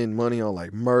spending money on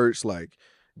like merch, like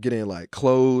getting like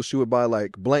clothes. She would buy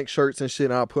like blank shirts and shit,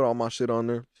 and I'd put all my shit on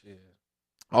there. Yeah.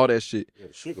 All that shit. Yeah,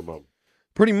 sugar mama.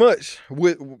 Pretty much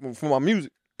for my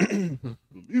music.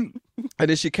 And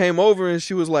then she came over and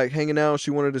she was like hanging out.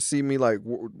 She wanted to see me like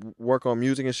work on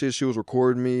music and shit. She was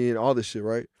recording me and all this shit,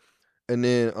 right? And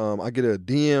then I get a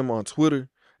DM on Twitter,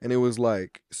 and it was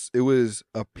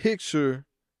a picture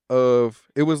of,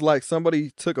 it was like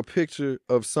somebody took a picture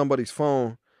of somebody's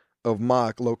phone of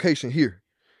my location here,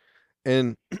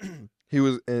 and he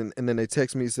was and then they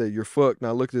text me and said, "You're fucked." Now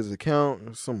I looked at his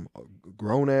account, some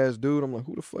grown ass dude. I'm like,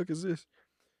 who the fuck is this?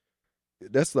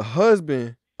 That's the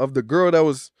husband of the girl that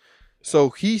was. So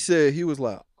he said, he was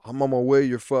like, "I'm on my way.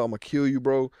 You're fucked. I'm gonna kill you,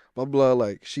 bro." Blah blah.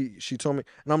 Like she told me,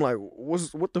 and I'm like,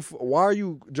 what the? Why are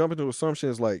you jumping to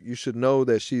assumptions? Like you should know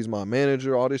that she's my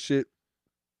manager. All this shit.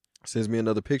 Sends me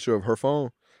another picture of her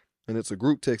phone, and it's a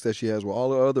group text that she has with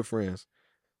all her other friends.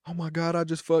 Oh my God, I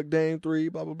just fucked Dame 3.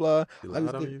 Blah blah blah. He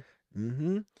lied on you?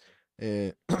 Mm-hmm.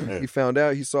 And he found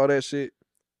out. He saw that shit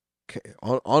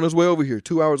on his way over here,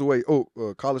 2 hours away.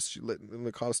 College in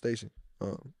the College Station.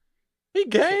 He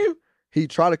came. He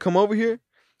tried to come over here.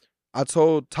 I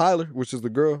told Tyler, which is the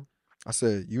girl, I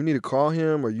said, you need to call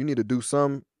him or you need to do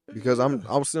something, because I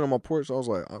was sitting on my porch. I was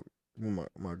like, with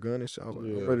my gun and shit. I was like,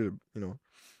 I'm ready to,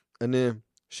 And then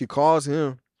she calls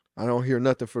him. I don't hear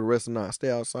nothing for the rest of the night. I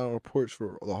stay outside on the porch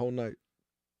for the whole night.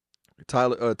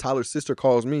 Tyler's sister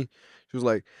calls me. She was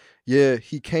like, yeah,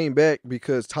 he came back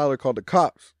because Tyler called the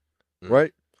cops,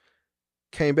 right?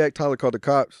 Came back, Tyler called the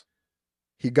cops.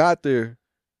 He got there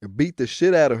and beat the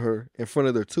shit out of her in front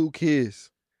of their 2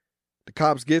 kids. The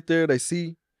cops get there, they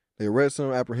see, they arrest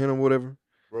him, apprehend him, whatever.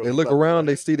 Bro, They look around,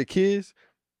 they see the kids,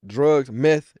 drugs,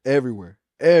 meth everywhere,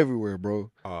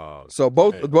 bro. So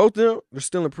both of them, they're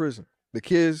still in prison. The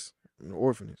kids in the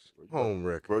orphanage. Home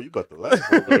record. Bro, you got the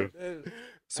last one there.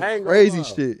 Some crazy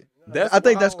shit. I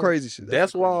think that's crazy shit.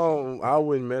 That's why I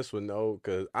wouldn't mess with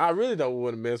because I really don't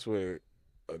want to mess with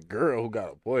a girl who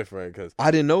got a boyfriend, because I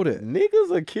didn't know that. niggas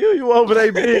will kill you over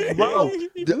they bitch, bro.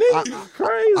 Niggas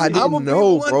crazy. I didn't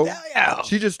know, bro. Out.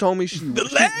 She just told me she The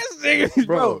last nigga,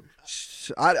 bro.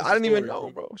 I didn't even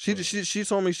know, bro. She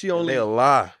told me she only They'll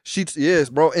lie. yes,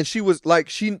 bro. And she was like,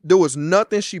 there was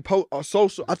nothing she post on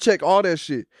social. I checked all that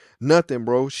shit. Nothing,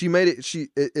 bro. She made it.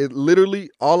 It literally,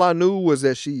 all I knew was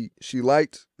that she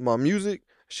liked my music.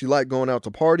 She liked going out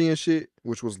to party and shit,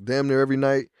 which was damn near every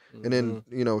night. And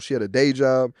then, she had a day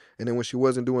job. And then when she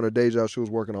wasn't doing her day job, she was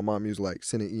working on my music, like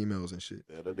sending emails and shit.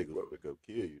 Yeah, that nigga would go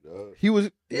kill you, dog. He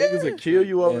was, Niggas will kill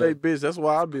you over they bitch. That's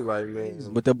why I'd be like, man.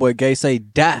 But that boy Gay say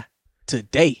die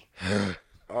today.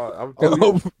 I'm telling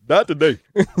you, not today.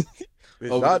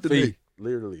 Over not the today. feet.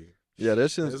 Literally. Yeah, that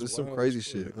shit That's is some wild crazy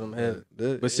shit.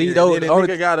 shit. But see, And though, then the the only-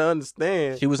 nigga gotta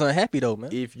understand. she was unhappy though, man.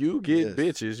 If you get Yes.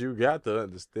 bitches, you got to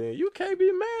understand. You can't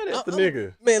be mad at the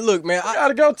nigga. Man, look, man, You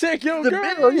gotta go check your The girl.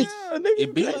 bitch. Yeah, nigga, you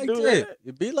it be can't like do that.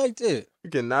 It be like that. You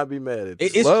cannot be mad at It-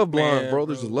 this. it's love blind, man, bro.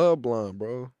 There's bro. just love blind,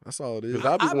 bro. That's all it is. Cause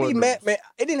I I be wondering- mad, man.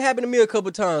 It didn't happen to me a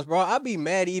couple times, bro. I be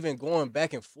mad even going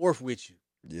back and forth with you.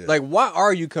 Yeah. Like, why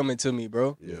are you coming to me,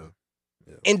 bro? Yeah.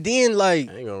 And then, like,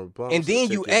 I ain't gonna reply. and then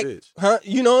Check you your act, bitch. huh?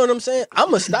 You know what I'm saying? I'm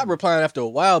gonna stop replying after a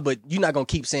while, but you're not gonna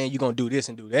keep saying you're gonna do this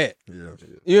and do that. Yeah.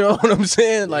 You know what I'm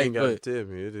saying? You Like, ain't gotta but tell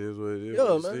me. It is what it is. Yeah,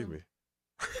 when you man. see me.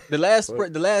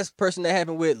 the last person that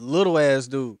happened with little ass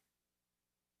dude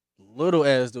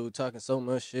talking so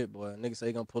much shit, boy. Nigga say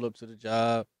he gonna pull up to the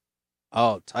job,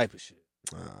 all type of shit.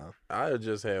 I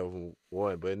just have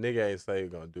one, but nigga ain't say he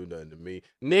gonna do nothing to me.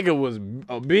 Nigga was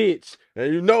a bitch,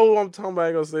 and you know who I'm talking about. I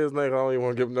ain't gonna say his name. I don't even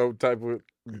want to give him no type of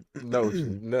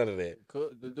none of that. The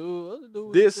other dude,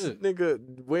 was This shit. nigga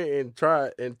went and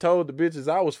tried and told the bitches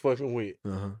I was fucking with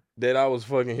that I was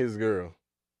fucking his girl.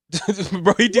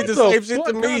 Bro, he did the same shit to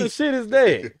What kind me. of shit is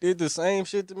that? Did the same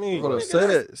shit to me. Hold up, Nigga, say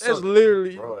that. That's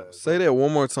literally. Say that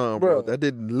one more time, bro. Bro.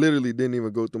 That literally didn't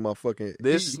even go through my fucking.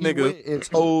 This he nigga- went and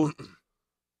told.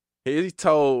 He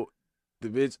told the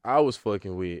bitch I was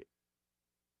fucking with.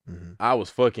 I was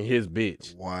fucking his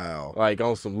bitch. Wow. Like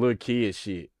on some little kid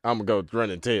shit. I'm gonna go run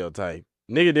and tell type.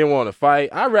 Nigga didn't want to fight.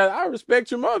 I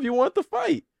respect you more if you want to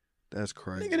fight. That's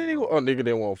crazy. Nigga didn't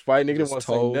want to fight. Nigga didn't Just want to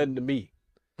say told. nothing to me.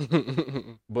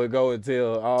 But go and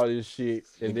tell all this shit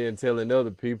and then telling other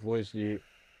people and shit.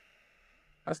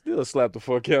 I still slap the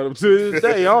fuck out of him to this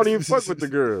day. I don't even fuck with the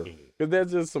girl. Cause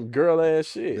that's just some girl ass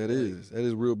shit. That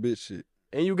is real bitch shit.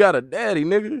 And you got a daddy,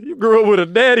 nigga. You grew up with a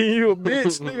daddy and you a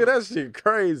bitch, nigga. That shit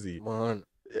crazy. Man,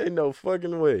 Ain't no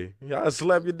fucking way. I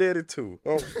slap your daddy too.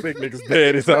 I'm big nigga's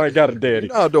daddy, so I ain't got a You daddy.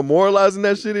 know how demoralizing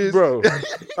that shit is, Bro. Can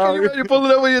you imagine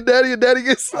pulling up with your daddy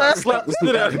gets I slapped? slap the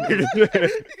shit out of nigga's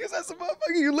daddy. Because that's a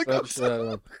motherfucker. You look up.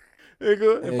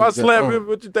 Nigga, if I slap him,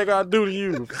 what you think I'd do to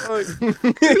you? Fuck.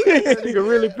 That nigga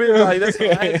really been like, that's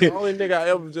the only nigga I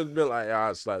ever just been like,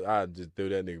 I just threw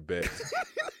that nigga back.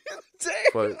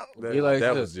 But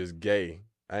that was just gay.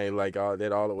 I ain't like all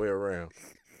that all the way around.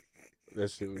 That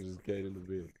shit was just gay in the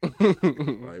bed.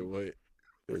 Like, what?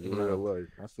 In real life.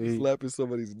 I see. Slapping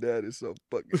somebody's dad is so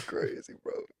fucking crazy,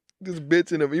 bro. Just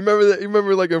bitching him. You remember that? You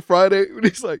remember like in Friday when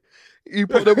he's like, he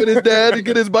pulled up with his dad to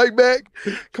get his bike back?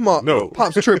 Come on. No.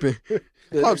 Pop's tripping.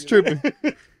 Pop's tripping.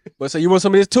 But so you want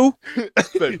some of this too?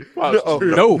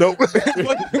 No. No.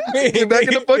 Get back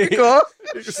in the fucking car.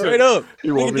 Straight up.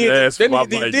 You want Nigga me did- to ask for that my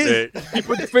nigga did bike this. back? He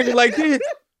put the finger like this.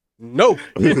 No.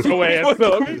 Get your ass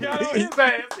up. He got on his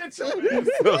ass. Get your ass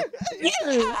up.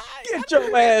 Get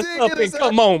your ass up and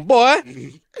come on,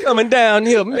 boy. Coming down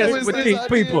here messing was with his these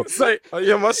idea. people. Say, oh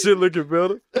yeah, my shit looking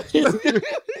better.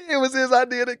 It was his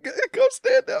idea to go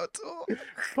stand out to him.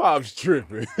 Pop's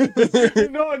tripping. You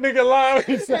know a nigga lying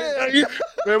when he say,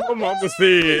 man, my mama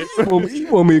said. You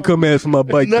want me to come ask for my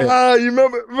bike back? Nah, you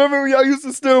remember when y'all used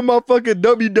to steal my fucking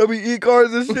WWE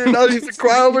cards and shit? And I used to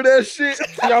cry over that shit.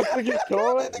 Y'all forget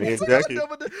card? Me and Jackie.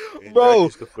 Bro,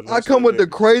 Jackie's the finesse I come with the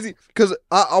nigga. crazy because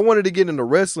I wanted to get into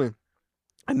wrestling,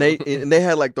 and they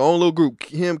had like their own little group.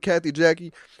 Him, Kathy,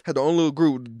 Jackie had their own little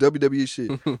group WWE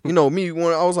shit. You know me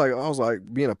when I was like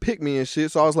being a pick me and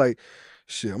shit. So I was like,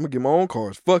 shit, I'm gonna get my own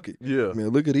cards. Fuck it, Yeah. man.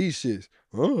 Look at these shits.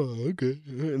 Oh, okay.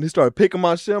 And they started picking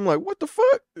my shit. I'm like, what the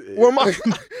fuck? Where am I?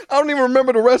 I don't even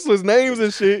remember the wrestlers' names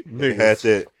and shit. Nigga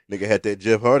had that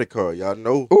Jeff Hardy card. Y'all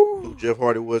know Ooh. who Jeff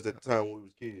Hardy was at the time when we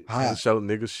was kids. I show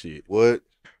niggas shit. What?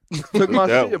 Took my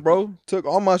That shit, one. bro. Took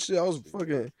all my shit. I was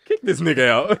fucking. Kick this nigga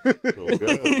out. Oh,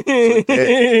 God.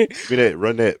 Give me that.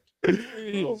 Run that.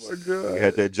 Oh my god. You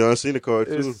had that John Cena card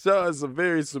too. It's a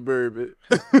very suburban.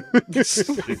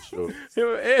 Shit show.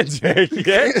 Him and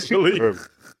Jackie, actually. Suburban.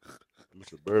 I'm a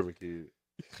suburban kid.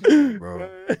 Bro.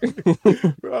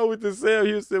 Bro, with the Sam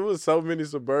Houston, with so many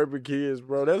suburban kids,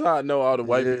 bro. That's how I know all the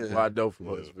white Yeah. people I know from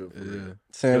Huntsville. Yeah.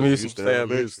 Sam Houston. Sam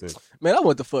Houston. Man, I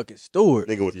went to fucking Stewart.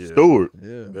 Nigga with Yeah. Stewart.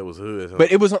 Yeah. That was hood. Huh?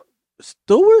 But it was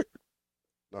Stewart?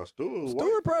 No, Stewart was white.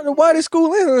 Stewart probably the whitest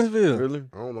school in Huntsville. Really?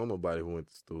 I don't know nobody who went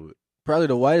to Stewart. Probably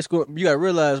the whitest school. You gotta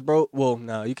realize, bro. Well,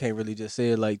 no, you can't really just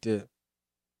say it like that.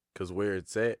 Cause where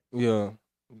it's at, Yeah.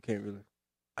 You can't really.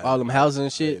 All them houses and I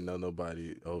shit. didn't know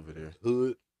nobody over there.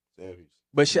 Hood. Sam Houston.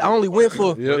 But shit, I only went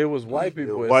for. Yeah. But it was white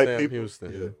people Yeah, at white Sam people.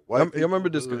 Houston. Yeah. White Y'all remember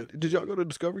people, this? hood. Did y'all go to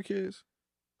Discovery Kids?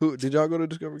 Who did y'all go to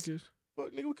Discovery Kids?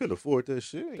 Fuck, nigga, we couldn't afford that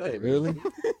shit. Hey, Really?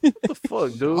 What the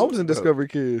fuck, dude? I was in Discovery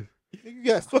Kids. Nigga, you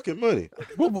got fucking money.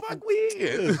 What the fuck we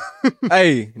in?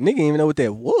 Hey, nigga didn't even know what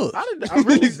that was. I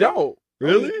really don't.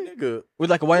 Really? Nigga.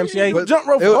 With like a YMCA. But Jump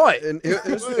rope It, fight. and it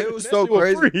was That so shit was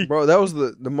crazy, free. bro. That was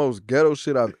the most ghetto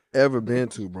shit I've ever been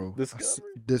to, bro.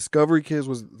 Discovery Kids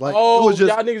was like, Oh, it was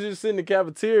just y'all niggas just sit in the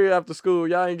cafeteria after school.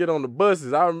 Y'all ain't get on the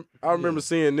buses. I remember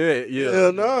seeing that. Yeah.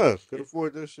 Hell nah. Couldn't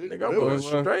afford that shit. Nigga, I'm Whatever.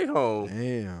 going straight home.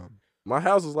 damn. My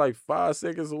house was like 5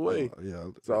 seconds away. Yeah,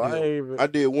 So I ain't even. I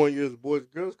did 1 year as a Boys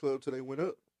and Girls Club till they went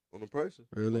up on the prices.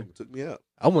 really. It took me out.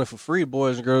 I went for free,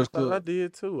 Boys and Girls I thought I Club.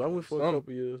 did too. I went for a Some-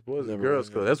 couple years. Boys and Never Girls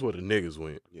went, Club. yeah. That's where the niggas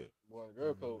went. Boys and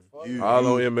Girls Club. fuck. You- All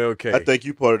on MLK. I think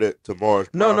you part of that Tomorrow's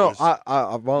No, Promise. I You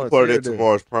part of volunteered. that there.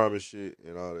 Tomorrow's Promise shit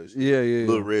and all that shit. Yeah, yeah.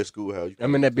 Little Red Schoolhouse.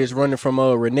 I'm in that bitch running from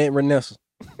Renette and Renessa.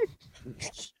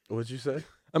 What'd you say?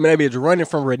 I mean, that bitch running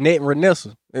from Renette and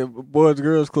Renessa. Boys and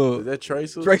Girls Is Club. that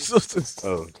Tracer? Drake sisters.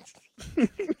 Oh,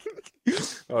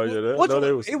 Oh yeah, that, Which no, one?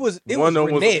 they was. It was one of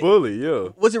them was a Renette. bully. Yeah,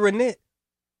 Was it Renette?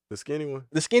 the skinny one.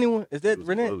 The skinny one? Is that It was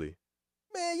a Renette? bully.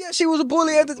 Man, yeah, she was a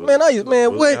bully at the Bully. man. I She used was a man,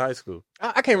 bully in what? high school.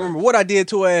 I can't remember what I did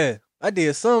to her ass. I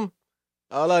did some.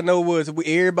 All I know was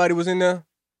everybody was in there.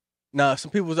 Nah,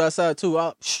 some people was outside too.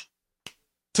 I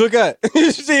took out.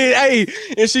 Hey,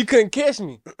 and she couldn't catch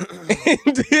me.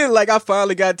 And then, like, I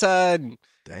finally got tired. And,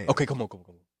 Damn. okay, come on.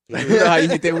 You know how you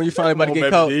get that when you finally about to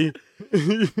get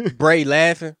caught? caught. Bray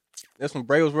laughing. That's when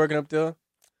Bray was working up there.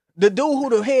 The dude who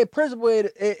the head principal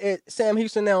at Sam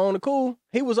Houston now on the cool,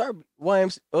 he was our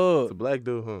YMC. The black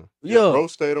dude, huh? Yeah, Bro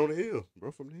stayed on the hill.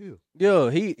 Bro from the hill. yeah.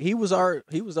 He was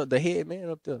the head man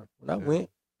up there when I Yeah. went.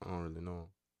 I don't really know.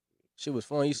 Shit was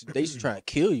fun. They used to try and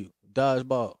kill you.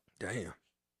 Dodgeball. Damn.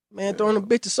 Man, throwing the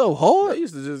bitches so I hard.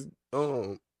 used to just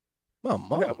My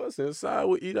mom. have us inside.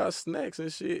 We eat our snacks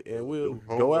and shit, and we'll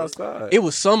Homework. go outside. It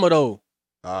was summer though.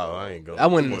 Oh, I ain't go. I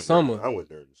went in the I summer. went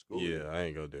there in school. Yeah, I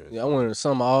ain't go there. Yeah, I went in the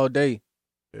summer all day.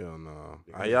 Hell no.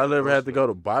 Yeah, Y'all ever had to awesome. go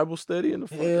to Bible study in the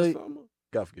Hell- fucking summer?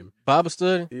 God forgive me. Bible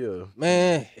study, Yeah.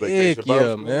 man. Vacation Heck Bible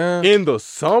yeah, school? man. In the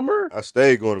summer? I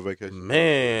stayed going to vacation.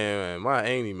 Man, my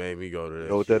auntie made me go to that. You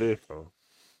know what that is? bro.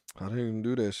 I didn't even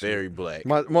do that shit. Very black.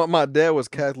 My dad was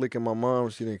Catholic and my mom,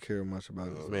 she didn't care much about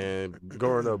it. Man,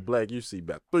 growing up black, you see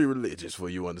about 3 religions before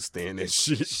you understand that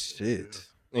shit. Shit.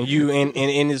 And you and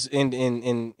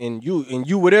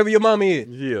you whatever your mama is.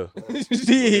 Yeah.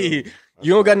 Yeah.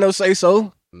 You don't got no say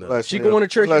so. No. She going to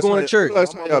church, you going to church.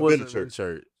 Last time My y'all mama been to wasn't in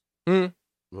church? Hmm?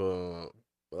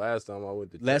 Last time I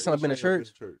went to Last time I've been to church.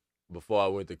 before I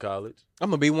went to college. I'm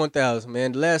gonna be 1,000,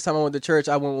 man. The last time I went to church,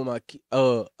 I went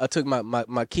with I took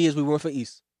my kids. We went for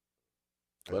East.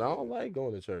 But I don't like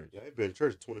going to church. Yeah, I ain't been in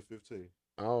church in 2015.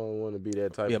 I don't want to be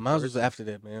that type Yeah, of mine was person. after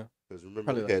that, man. Because remember,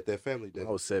 Probably we like- had that family day. I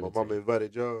was My 17. mama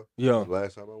invited y'all. Yeah.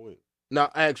 Last time I went. No,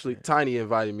 actually, Tiny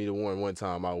invited me to one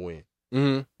time I went.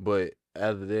 Mm-hmm. But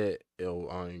after that,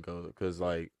 I ain't go because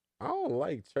like I don't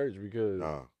like church because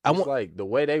Nah. I it's want. like the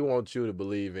way they want you to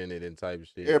believe in it and type of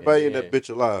shit. Everybody in And that bitch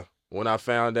alive. When I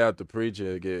found out the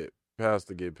preacher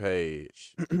pastor get paid,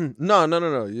 No.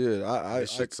 Yeah, I that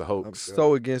shit's a I'm hoax.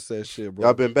 so against that shit, bro.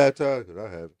 Y'all been baptized? 'Cause I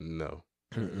haven't. No.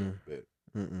 Mm-mm. Bet.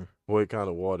 Mm-mm. What kind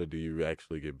of water do you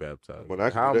actually get baptized? When I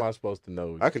can How do am that- I supposed to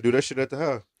know? I can do that shit at the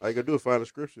house. All you gotta do is find a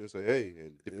scripture and say, hey,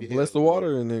 and dip your Bless hand the in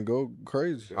water and then go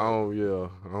crazy. I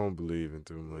don't believe in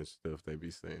too much stuff they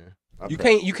be saying. You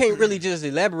can't really just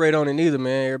elaborate on it either,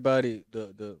 man. Everybody,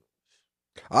 the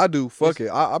I do. Fuck it.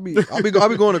 I be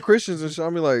going to Christians and shit. I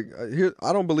be like, here.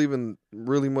 I don't believe in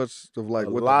really much of like A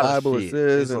what the lot of Bible shit.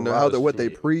 says It's a and lot how of what they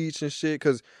shit. preach and shit.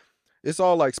 Because it's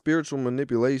all like spiritual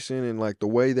manipulation and like the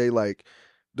way they like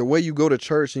the way you go to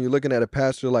church and you're looking at a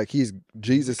pastor like he's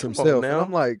Jesus Come on himself. And now.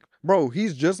 I'm like, bro,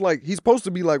 he's just like he's supposed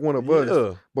to be like one of us,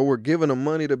 Yeah. but we're giving him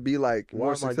money to be like Why more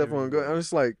am I successful giving and you good. money? And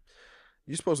it's like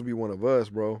you're supposed to be one of us,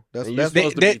 bro. That's And you're that's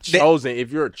supposed to they- be chosen.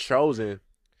 If you're chosen,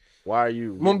 why are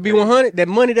you? want to be 100. That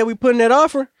money that we put in that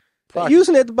offering, they Pocket.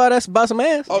 using it to buy some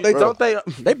ass. Oh, they Don't they?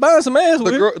 They buying some ass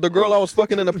with it. the girl I was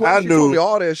fucking in the plane. She knew. told me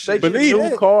all that They shit. get Believe new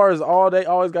that. cars. They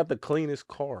always got the cleanest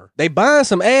car. They buying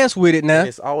some ass with it now. And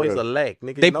it's always a lack,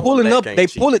 nigga. They No pulling lack up. ain't They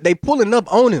cheap. pulling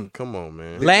up on him. Come on,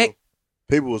 man. Black.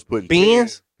 People was putting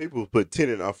Benz? 10, people was putting 10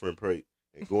 in the offering plate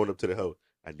and going up to the house.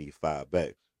 I need 5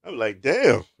 back. I'm like,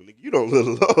 damn, nigga, you don't love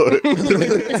the Lord.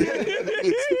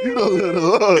 You don't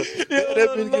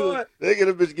love the Lord. They get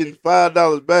a bitch getting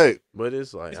 $5 back. But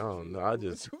it's like I don't know.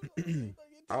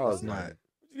 I was not. like,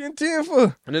 You getting 10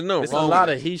 for? And there's no it's a wrong lot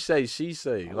with of he say, she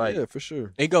say. it. Like, Yeah, for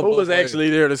sure. They go. who was both ways. actually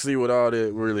there to see what all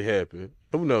that really happened?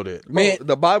 Who know that? Man,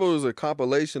 The Bible is a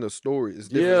compilation of stories. It's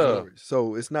different Yeah. stories.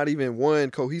 So it's not even one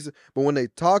cohesive. But when they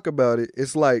talk about it,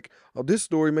 it's like, oh, this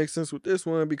story makes sense with this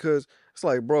one because it's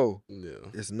like, bro, Yeah.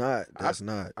 it's not. That's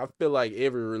not. I feel like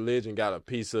every religion got a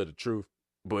piece of the truth,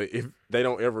 but if they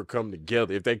don't ever come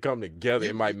together, if they come together,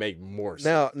 it might make more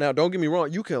sense. Now, don't get me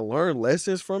wrong. You can learn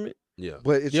lessons from it, Yeah.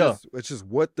 but it's Yeah. just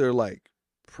what they're like.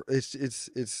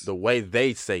 It's The way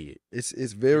they say it. it's You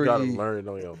very gotta learn it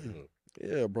on your own.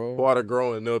 yeah, bro. Part of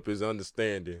growing up is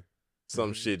understanding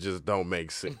some shit just don't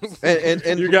make sense.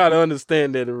 And you gotta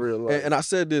understand that in real life. And I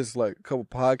said this like a couple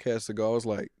podcasts ago. I was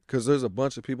like, because there's a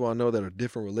bunch of people I know that are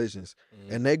different religions,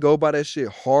 and they go by that shit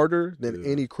harder than Yeah.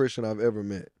 any Christian I've ever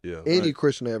met. yeah. Any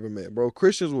Christian I ever met, bro.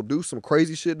 Christians will do some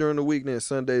crazy shit during the week. Then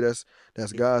Sunday, that's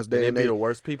God's day. And And they be the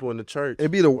worst people in the church.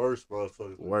 it'd be the Worst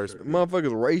motherfuckers. Worst.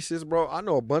 motherfuckers racist, bro. I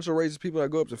know a bunch of racist people that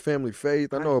go up to Family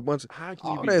Faith. I know a bunch of How can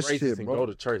all you be that racist shit, and bro. go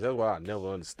to church? That's what I never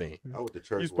understand. I went to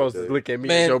church. You supposed one to day. look at me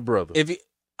Man, as your brother. if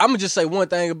I'm gonna just say one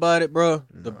thing about it, bro.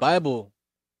 The Nah. Bible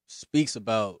speaks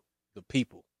about the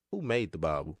people. Who made the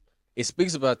Bible? It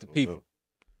speaks about the people.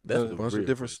 That's a the bunch real of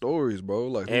different question. stories, bro.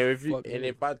 Like, who And the if you fuck and is-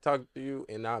 if I talk to you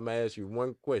and I'm gonna ask you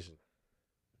one question,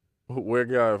 who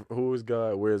is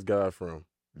God? Where is God from?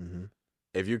 Mhm.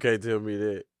 If you can't tell me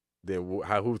that, then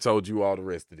who told you all the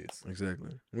rest of this?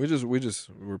 Exactly. We just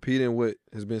repeating what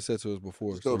has been said to us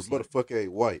before. Just So know it's the like, motherfucker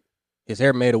ain't white. His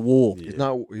hair made of wool. Yeah.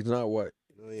 he's not white.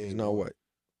 No, he He's ain't not white.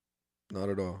 Not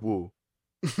at all. Woo.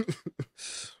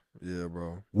 Yeah,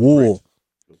 bro. Wool.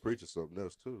 The preacher something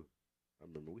else too. I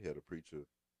remember we had a preacher.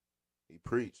 He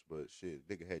preached, but shit,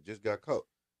 nigga had just got caught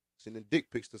sending dick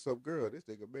pics to some girl. This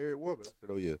nigga married woman. I said,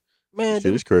 oh yeah, Man,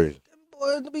 shit is crazy. them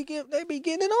boys they be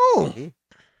getting it on. Mhm.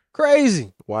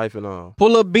 Crazy. Wife and all.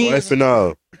 Pull up beans. Wife and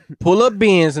all. Pull up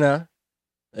beans now.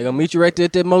 They gonna meet you right there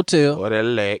at that motel, Or that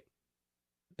lack.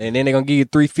 and then they gonna give you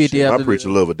 $350 Shit, after. my preacher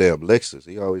love a damn Lexus.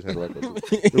 He always had like a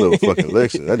little fucking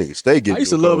Lexus. That nigga stay getting. I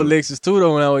used to new love a cars. Lexus too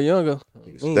though when I was younger.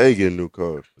 Nigga stay getting new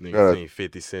cars. Nigga Shout out- seen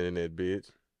 50 Cent in that bitch.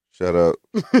 Shout out.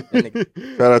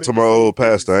 nigga- Shout out to my old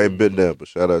pastor. I ain't been there, but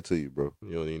shout out to you, bro.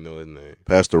 You don't even know his name.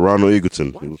 Pastor Ronald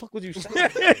Eagleton. Why He the was- fuck would you say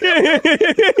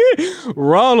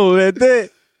Ronald at that?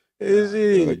 Is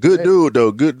it? good dude,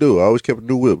 though. Good dude. I always kept a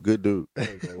new whip. Good dude. I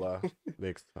ain't gonna lie.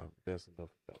 Next time. That's enough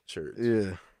about church.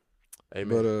 Yeah. Hey,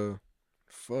 But man.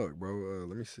 fuck, bro.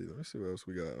 Let me see. Let me see what else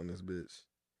we got on this bitch.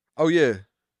 Oh yeah.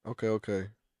 Okay.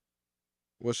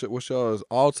 What's y'all's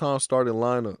all time starting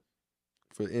lineup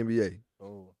for the NBA?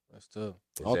 Oh, that's tough.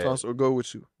 Is All that- time. So go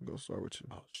with you. Go start with you.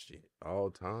 Oh, shit. All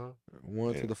time?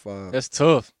 1 Yeah. to the 5. That's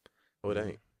tough. Oh, it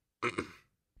ain't.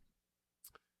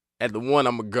 At the 1,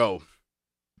 I'm going to go.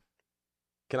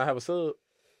 Can I have a sub?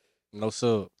 No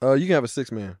sub. You can have a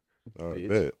 6-man. All right, Bitch.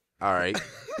 bet. All right.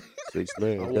 6 I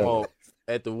man. want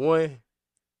at the 1,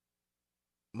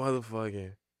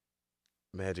 motherfucking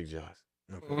Magic Johnson.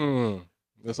 Okay.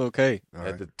 That's okay. All At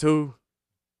right. the 2,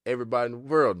 everybody in the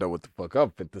world know what the fuck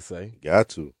I'm fit to say. Got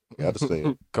to say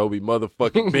it. Kobe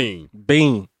motherfucking Bean.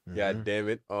 Bean. God Mhm. damn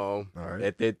it. All right.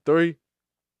 At that 3,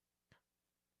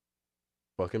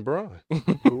 fucking Braun.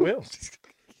 Who else?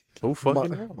 Who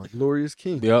fucking else? my glorious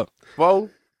king. Yep. 4.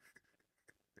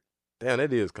 Damn,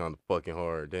 that is kind of fucking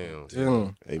hard. Damn.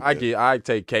 Mm. Hey, I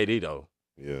take KD though.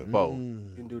 Yeah. 4.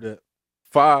 You can do that.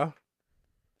 5,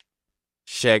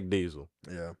 Shaq Diesel.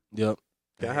 Yeah. Yep.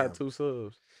 Can I have 2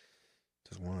 subs?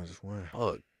 Just one.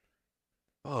 Fuck.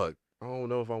 I don't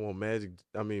know if I want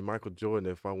Michael Jordan,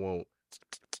 if I want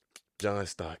John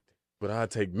Stockton. But I'll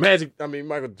take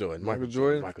Michael Jordan. Michael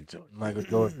Jordan? Michael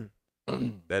Jordan.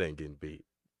 That ain't getting beat.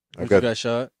 I What got you got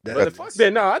shot? But fuck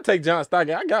that. No, I take John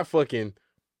Stockton. I got fucking.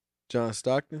 John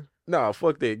Stockton. Nah,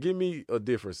 fuck that. Give me a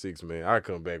different 6 man. I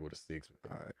come back with a 6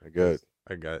 man. All right.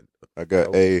 I got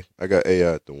Oh.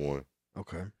 AI at the 1.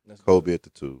 Okay. That's Kobe at the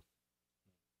 2.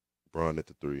 Bron at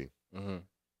the 3. Mm-hmm.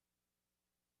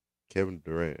 Kevin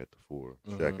Durant at the 4.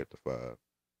 Mhm. Shaq at the 5.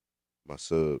 My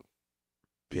sub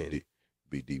Penny.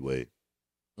 BD Wade.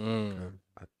 Mm.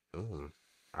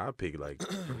 I'll pick like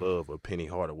Love or Penny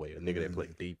Hardaway, a nigga that play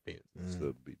defense.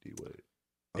 Sub BD Wade.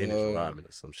 Dennis Rodman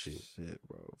or some shit. Shit,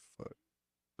 bro. Fuck.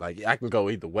 Like I can go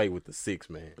either way with the 6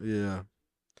 man. Yeah.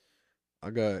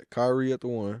 I got Kyrie at the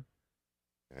 1.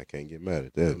 I can't get mad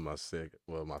at That's that. my second.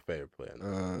 Well, my favorite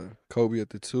player. Kobe at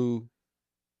the 2.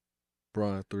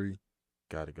 Bron 3.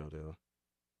 Gotta go there.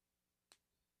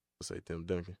 Say Tim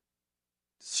Duncan.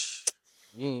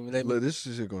 You ain't even let me. Look, this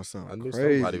shit gonna sound I knew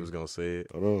crazy. somebody was gonna say it.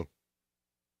 Hold on.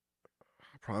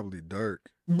 Probably Dirk.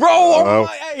 Bro,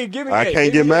 hey, give me I that. can't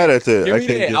Give get me mad that. at that. Give I me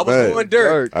can't that. get I was mad. going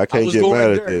Dirk. I can't was get going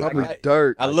mad at Dirk. that. Probably I-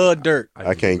 Dirk. I love Dirk.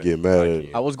 I can't get mad at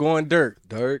it. I was going Dirk.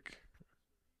 Dirk.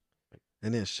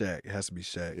 And then Shaq. It has to be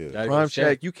Shaq. Yeah. Gotta go Prime Shaq.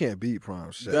 Shaq. You can't beat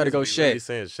Prime Shaq. You gotta go You Shaq. really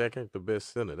saying Shaq ain't the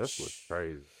best center. That's what's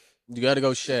crazy. You got to go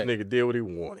This Shaq. nigga did what he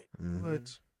wanted.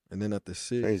 Mhm. And then at the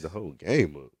 6. Change the whole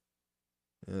game up.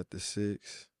 And at the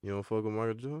 6. You don't fuck with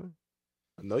Michael Jordan?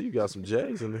 I know you got some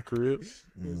J's in the crib.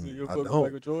 I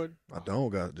don't. Jordan? I don't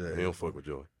got Jay. You don't fuck with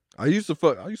Jordan. I used to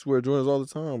wear Jordans all the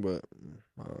time, but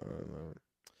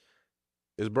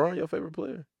Is Braun your favorite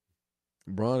player?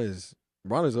 Bron is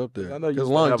up there. I know you 'Cause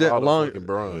used to have all the long. fucking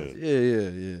Bron.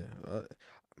 Yeah.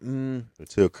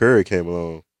 Until Curry came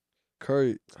along.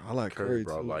 Curry, I like Curry Curry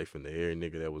brought too. life in the air.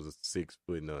 Nigga that was a 6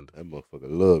 foot and under. That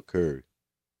motherfucker love Curry.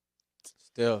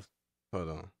 Steph. Hold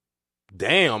on.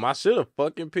 Damn, I should have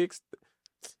fucking picked.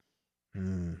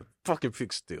 Mm. Fucking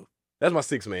picked Steph. That's my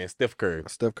 6 man, Steph Curry.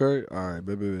 Steph Curry. All right,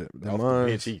 baby. Then Off the mine.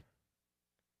 bench, he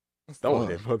throwing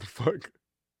that motherfucker.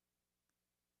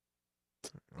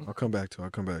 I'll come back to.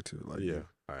 Like, Yeah.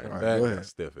 All right. All right, go I got ahead.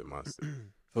 Steph at my 6.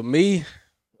 For me,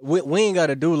 we ain't got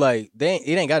to do like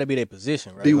it ain't got to be their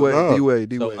position, right? D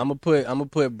Wade. No. So I'm gonna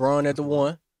put Braun at the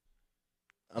 1.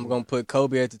 I'm gonna put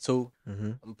Kobe at the 2. Mm-hmm.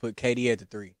 I'm gonna put KD at the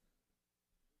 3.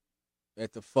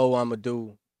 At the 4, I'm gonna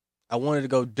do. I wanted to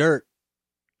go Dirk,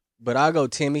 but I'll go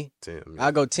Timmy. Tim.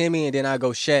 I go Timmy, and then I go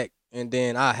Shaq, and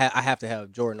then I have to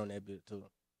have Jordan on that bit too.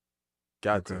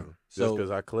 Got Okay. to. Just So-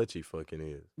 because how clutch he fucking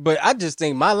is. But I just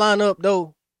think my lineup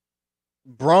though,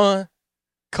 Braun,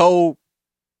 Cole,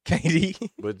 KD,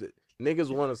 But niggas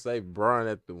want to say Braun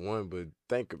at the 1, but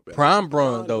think about Prime it.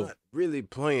 Braun, though. Not really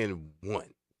playing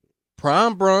 1.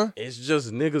 Prime Braun. It's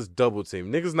just niggas double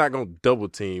team. Niggas not gonna double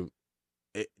team.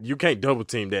 You can't double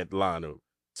team that lineup.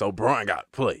 So Braun got to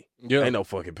play. Yeah, Ain't no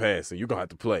fucking passing. You gonna have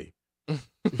to play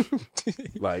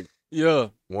like yeah.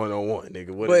 1-on-1,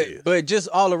 nigga. What it is? But just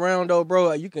all around though,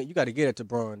 bro, you got to get it to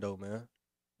Braun though, man.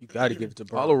 You got to get it to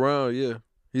Braun. All around, yeah.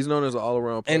 He's known as an all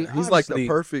around player. And He's like the obviously-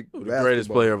 perfect Who the greatest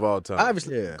basketball- player of all time.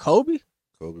 Obviously, Yeah. Kobe.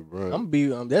 Kobe Bryant. I'm be.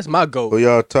 That's my goal. Who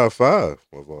y'all top 5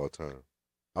 of all time?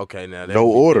 Okay, now that No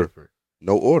would be order. different.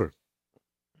 No order.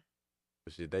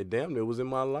 Shit, they damn near was in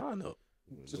my lineup.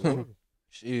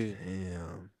 Shit.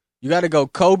 Damn. You gotta go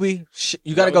Kobe.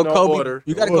 You gotta go No Kobe. order.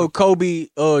 You gotta go Kobe,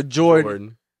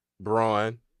 Jordan,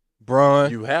 Bron. Bron.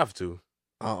 You have to.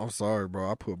 I'm sorry, bro.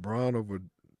 I put Bron over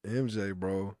MJ,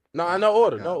 bro. No, I no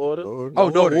order. No order. Oh,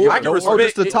 no order. I can Oh, respect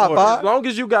just the it. top five? As long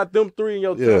as you got them three in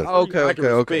your top Yeah. three, Okay, I can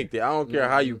okay, respect it. I don't care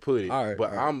how you put it. All right, but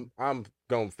all right. I'm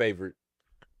gonna favorite.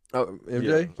 Oh,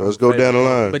 MJ? Yeah. So let's go down the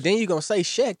line. But then you gonna say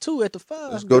Shaq too at the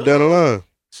 5. Let's go down the line.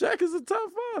 Shaq is a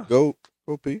top 5. Go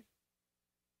P.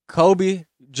 Kobe,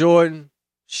 Jordan,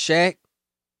 Shaq,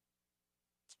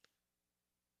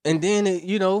 and then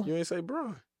You ain't say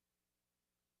Bron.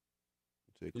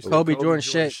 You said Kobe, Jordan,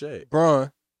 Shaq.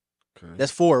 Bron. Okay.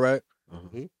 That's 4, right?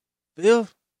 Mhm.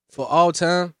 5th for all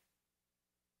time.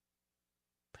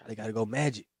 Probably gotta go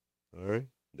Magic. All right.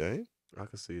 Dang. I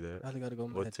can see that. Probably gotta go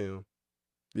What Magic. Tim?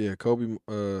 Yeah, Kobe,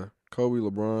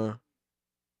 LeBron,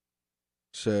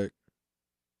 Shaq.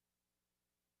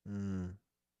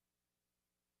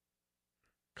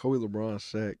 Kobe, LeBron,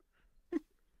 Shaq.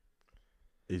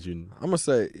 Is you I'm gonna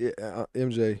say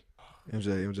MJ.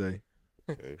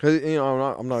 Okay. Cause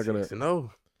I'm not gonna.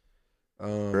 6-0?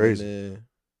 Crazy. And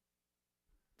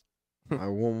then, I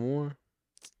one more.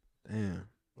 Damn.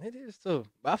 It is too.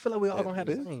 But I feel like we all Yeah, gonna have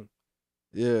it the is. same.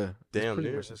 Yeah. it's Damn pretty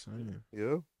near. much the same.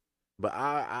 Yeah. But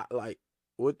I like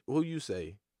what? Who you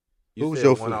say? You Who was said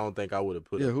your one? fifth? I don't think I would have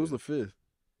put. Yeah, up who's there. the 5th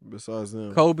besides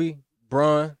them? Kobe,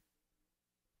 Bron,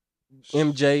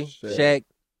 MJ, Shaq. Shaq,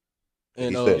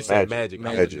 and He said You said Magic. Magic. I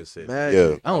Magic. just said Magic.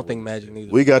 Yeah. I don't think Magic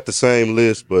neither. We got the same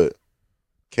list, but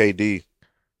KD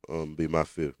be my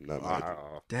 5th, not Magic.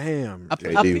 Damn. I KD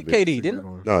picked would be- KD, didn't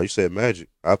I? No, you said Magic.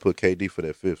 I put KD for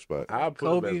that 5th spot. I put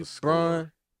him Kobe, as a scorer.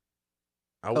 Bron.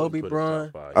 I wouldn't Kobe, put him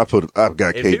Bron. top 5. I've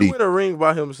got If he KD. win a ring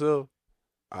by himself,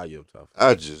 I give him top 5.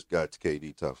 I just got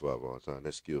KD top 5 all the time.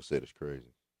 That skill set is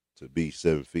crazy. To be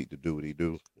 7 feet to do what he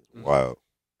do, wow.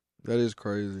 That is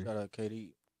crazy. Shout out KD.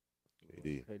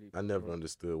 KD. I never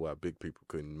understood why big people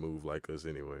couldn't move like us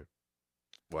anyway.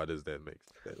 Why does that make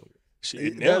sense?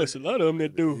 Shit, now there's a lot of them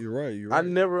that do. You're right. You're I right.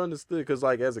 never understood because,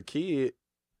 like, as a kid,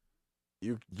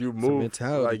 you move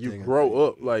mentality like you thing, I grow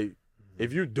think. up. Like,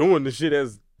 if you doing the shit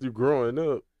as you growing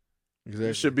up, Exactly.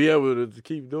 you should be able to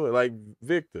keep doing it. Like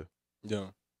Victor, Yeah.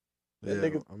 that Yeah,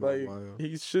 nigga, I'm not like lying.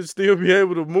 he should still be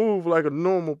able to move like a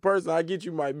normal person. I get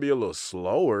you might be a little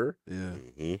slower, Yeah.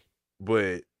 hmm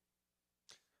but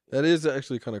That is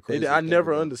actually kind of crazy. I to think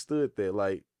never about. understood that.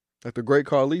 Like, Like the great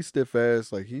Carly stiff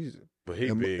ass, like he's. but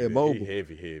he big, immobile. he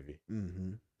heavy.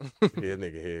 Mm-hmm. Yeah,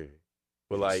 nigga heavy.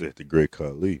 But like, Said the great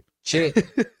Khalid. Chet.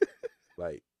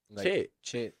 like Like, Chet.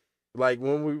 Chet. Like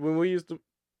when we used to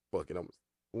fucking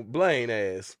Blaine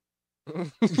ass.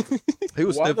 He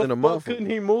was Why stiff the in a fuck couldn't motherfucker.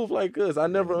 he move like us? I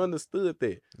never understood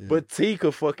that. Yeah. But T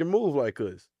could fucking move like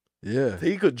us. yeah,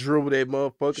 T could dribble that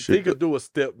motherfucker. T Shit. could do a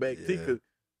step back. T Yeah. could.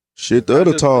 Shit, the I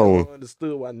other just tall never one.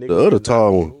 Understood why niggas The other could not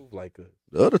tall one. move like us.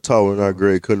 The other tall one in our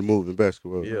grade couldn't move in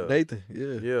basketball. Yeah. Nathan.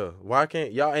 Yeah, Yeah. Why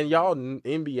can't y'all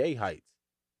NBA heights?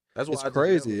 That's why it's I just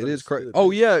crazy. never It is crazy. understood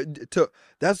Oh that. yeah,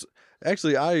 that's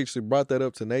actually I actually brought that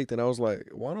up to Nathan. I was like,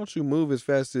 why don't you move as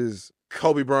fast as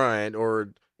Kobe Bryant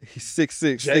or he's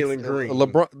 6'6", Jalen Green.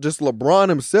 LeBron, just LeBron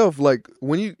himself. Like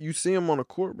when you see him on the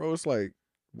court, bro, it's like,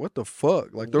 what the fuck?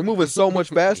 Like they're moving so much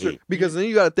faster. Because then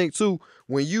you got to think too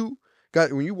when you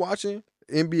watching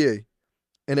NBA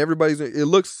and it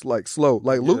looks like slow.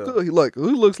 Like Yeah. Luka, he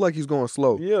looks like he's going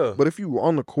slow. yeah. But if you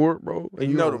on the court, bro, and you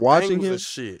you know are the watching angles him, and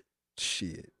shit.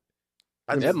 shit.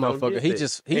 I That just don't motherfucker, get he that.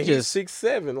 just- And he he's just-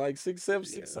 6'7", like 6'7",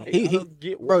 6'8". He- I don't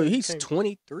get why Bro, he he's can't-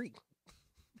 23.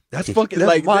 That's fucking that's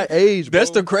Like, my age.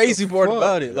 That's bro. the crazy part fuck?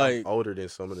 about it. I'm Like, older than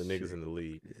some of the niggas in the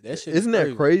league. that shit Isn't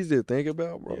that crazy to think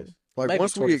about, bro? Yes. Like Maybe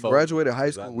once we get 24, graduated high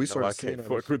 'Cause school, I we know start I seeing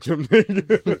can't all fuck with them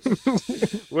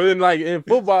niggas. Well, then, like in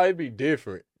football, it'd be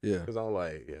different this- Yeah, because I'm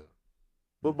like, yeah,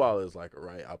 football is like a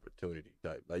right opportunity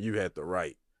type. Like you had the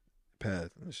right path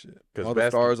and shit. because All the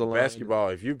stars aligned. basketball,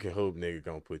 if you can hoop, nigga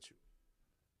gonna put you.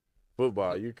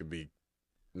 Football, you could be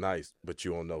nice, but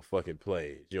you don't know fucking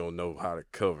plays. You don't know how to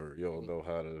cover. You don't know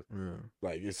how to Yeah.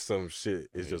 like. It's some shit.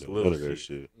 It's just None little of that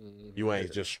shit. shit. You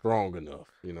ain't just strong enough.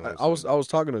 You know. What I I'm was saying?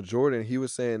 talking to Jordan. He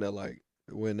was saying that like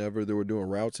whenever they were doing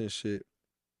routes and shit,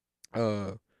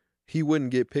 he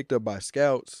wouldn't get picked up by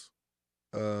scouts,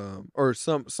 or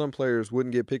some players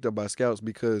wouldn't get picked up by scouts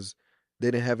because they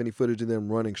didn't have any footage of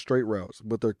them running straight routes,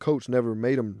 but their coach never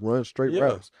made them run straight Yeah.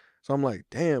 routes. So I'm like,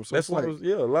 damn. So That's it's what like,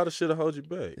 a lot of shit will hold you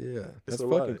back. yeah, that's a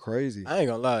lot. fucking crazy. I ain't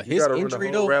gonna lie. You His gotta run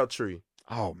injury the whole though, route tree.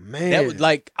 Oh man, that was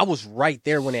like I was right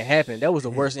there when it happened. That was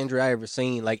the worst injury I ever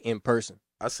seen, like in person.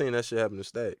 I seen that shit happen to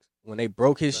Stacks. when they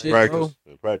broke his shit, practice. bro.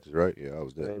 In practice, right? Yeah, I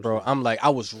was there. Same Bro, shit. I'm like, I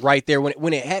was right there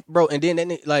when it happened, bro. And then that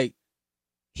nigga, like,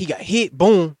 he got hit,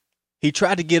 boom. He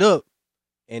tried to get up,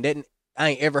 and that I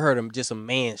ain't ever heard him just a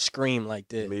man scream like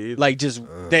that, Me either. like just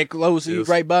that close, he It was-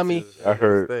 right by me, it was I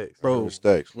heard- Stacks. bro.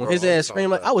 Mistakes. When Bro, his I'm ass talking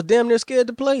screamed, like about- I was damn near scared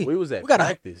to play. We was at We gotta-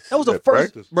 practice. That was the At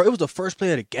first, practice? bro. It was the first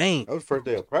play of the game. That was the first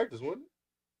day of practice, wasn't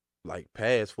like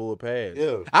full pass. it?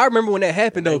 Yeah. I remember when that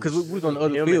happened And though, they because we was on the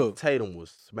other him field. And Tatum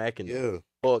was smacking the Yeah.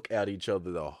 fuck out each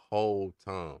other the whole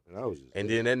time. And I was just And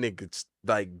then that nigga,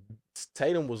 like,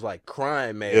 Tatum was like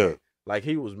crying, man. Yeah. Like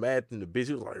he was mad than the bitch.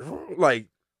 He was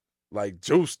like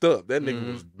juiced up. That nigga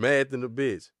Mhm. was mad than the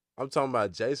bitch. I'm talking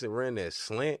about Jason ran that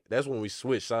slant. That's when we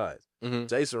switched sides. Mhm.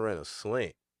 Jason ran a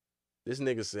slant. This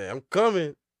nigga said, "I'm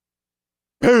coming."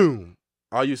 Boom.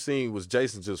 All you seen was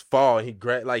Jason just fall. And he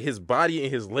grabbed, like, his body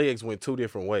and his legs went two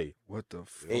different ways. What the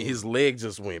fuck? And his leg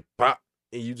just went pop.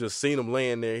 And you just seen him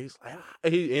laying there. He's like, ah.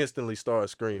 He instantly started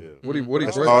screaming. Yeah. What he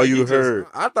That's break? all like you he just- heard.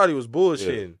 I thought he was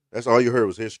bullshitting. That's all you heard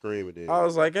was his screaming. Then I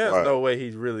was like, there's Right. no way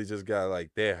he really just got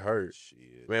like that hurt.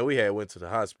 Shit. Man, we had went to the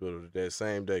hospital that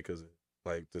same day because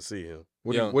like to see him.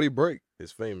 What he break?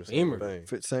 His famous Femur.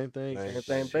 thing. Same thing. Same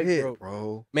thing, Shit, Bake, bro.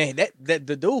 bro. Man, that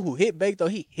the dude who hit Bake though,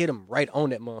 he hit him right on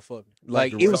that motherfucker.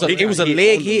 Like the it was a He it was got a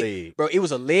leg on the hit, leg. bro. It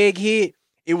was a leg hit.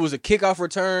 It was a kickoff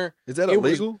return. Is that It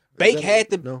was- illegal? Bake Is that- had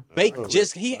to No. Bake Oh,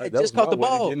 just he Like, had that just was my caught the way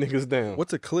to ball. Get niggas down.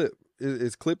 What's a clip?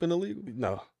 Is clipping illegal?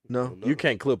 No, No. you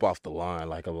can't clip off the line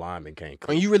like a lineman can't I clip.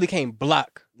 mean, you really can't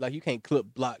block. Like you can't clip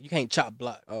block. You can't chop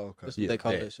block. Oh, okay. That's what Yeah, they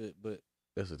call that. that shit. But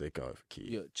That's what they call it for kids.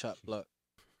 yeah, chop block.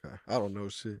 Okay. I don't know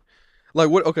shit. Like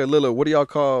what? Okay, Lila, what do y'all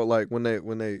call like when they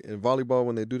in volleyball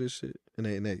when they do this shit and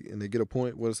they get a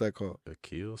point? What is that called? A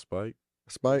kill spike.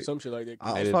 Spike. Some shit like that.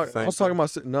 I Ain't it was the talking same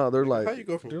about no. They're like how you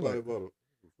go from they're like- volleyball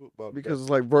to football? because it's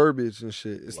like verbiage and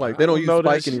shit. It's Well, like I they don't don't use know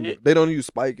that spike anymore. shit. They don't use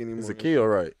spike anymore. It's a kill,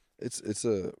 right? It's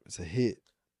a hit.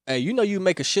 Hey, you know you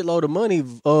make a shitload of money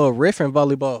reffing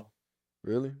volleyball.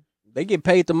 Really? They get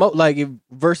paid the most, like if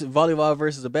versus volleyball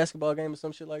versus a basketball game or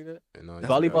some shit like that. And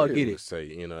Volleyball get it. Say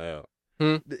in or out.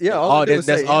 Yeah. Oh, I did was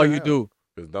that's say all in you and out. do.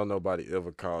 Because don't nobody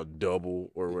ever call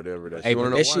double or whatever. That Hey, You shit. wanna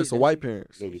know that why? shit- It's a white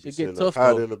parents. Niggas be Shit get sitting tough, up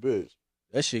high though. than a bitch.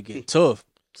 That shit get tough.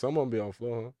 Some of them be on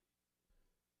floor, huh?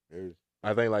 There's-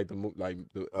 I think like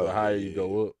the Oh, higher yeah, you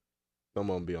go up, some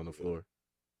of them be on the floor.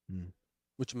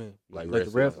 What you mean? Like Like the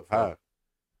rest ref? of the High.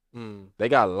 Mm. They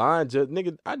got line judge.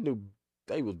 Nigga, I knew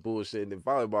they was bullshitting in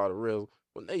volleyball the real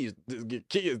when they used to just get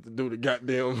kids to do the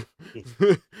goddamn.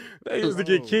 They used to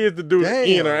get kids to do the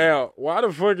in or Damn. out. Why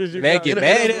the fuck is you? They got- get And,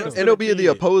 mad and, at and them. it'll be the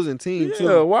opposing team Yeah,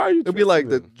 too. why are you? It'll be like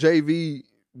the trusting them? JV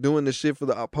doing the shit for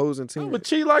the opposing I team. would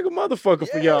cheat like a motherfucker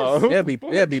for Yes. y'all. They'll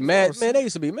be mad. Man, they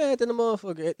used to be mad at the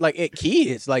motherfucker, like at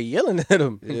kids, like yelling at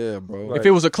them. Yeah, bro. Like- If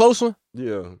it was a close one,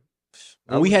 Yeah.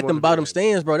 I when we was had them wondering bottom that.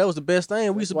 stands, bro, that was the best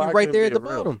thing. We used to That's be why I right there at the couldn't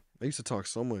be around. bottom. They used to talk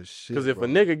so much shit. Because if bro. a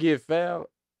nigga get fouled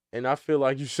and I feel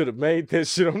like you should have made that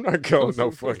shit, I'm not calling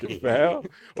no fucking foul.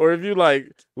 Or if you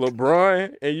like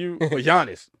LeBron and you or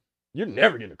Giannis, you're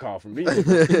never getting a call from me.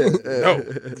 No.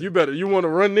 You want to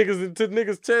run niggas into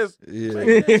niggas' chest? yeah,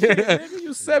 Make that shit, nigga,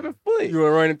 you 7 foot. You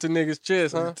were running to niggas'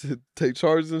 chest, huh? to take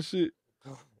charges and shit.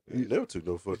 He never took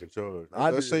no fucking charge. I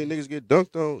I did. seen niggas get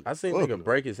dunked on. I seen Fuck nigga no.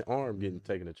 break his arm getting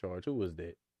taken a charge. Who was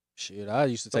that? Shit, I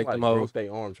used to take Somebody them hoes. broke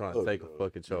their arm trying to Fuck take a no.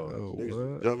 fucking charge. Oh,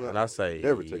 Niggas what? jump out. And I say,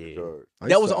 Never take yeah. a charge. I That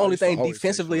used was to- the I only used to thing always take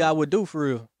defensively I charges. would do for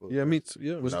real. Yeah, me too.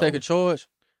 Yeah, Was No. take a charge.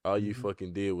 All you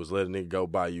fucking did was let a nigga go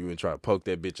by you and try to poke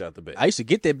that bitch out the back. I used to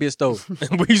get that bitch though.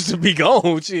 We used to be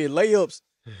gone. Shit, layups.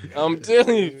 I'm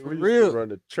telling you, for We used to real. run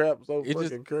the trap so It just-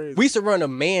 fucking crazy. We used to run a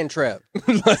man trap.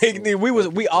 Like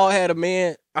we all had a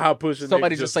man. I'll push a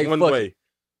Somebody nigga just just say, one "Fuck way.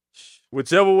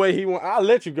 Whichever way he want, I'll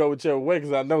let you go whichever way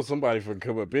because I know somebody for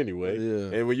come up anyway.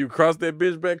 Yeah. And when you cross that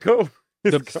bitch back up,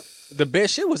 The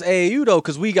best shit was AAU though,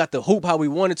 cause we got to hoop how we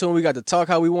wanted to, and we got to talk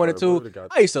how we wanted to.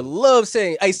 I used to love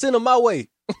saying, "Hey, send them my way."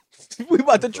 We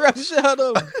about to trap the shit out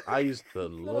of them. I used to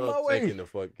my love way. taking the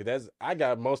fuck. Cause that's I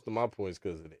got most of my points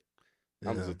because of it.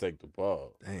 I'm Yeah. just take the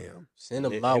ball. Damn. Send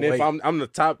them And, my and way. if I'm the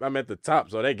top, I'm at the top,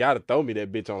 so they gotta throw me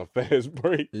that bitch on a fast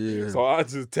break. Yeah. So I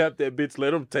just tap that bitch, let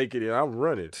them take it, and I'm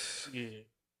running. Yeah.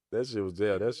 That shit was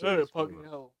there. That shit was fun.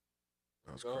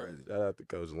 That's crazy. Shout out to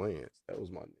Coach Lance. That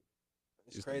was my nigga.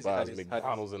 It's Used to crazy buy how us this-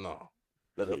 McDonald's and all.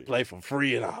 Let Yeah. us play for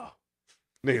free and all.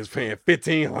 Niggas paying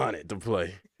 $1,500 to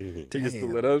play. Niggas to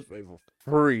Damn. let us pay for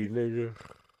free, nigga.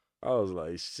 I was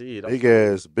like, shit.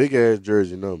 big ass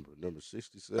jersey number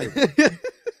 67.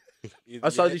 I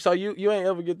saw you. So you ain't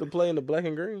ever get to play in the black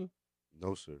and green.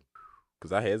 No sir.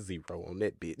 Cause I had 0 on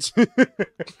that bitch.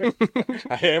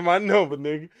 I had my number,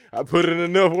 nigga. I put in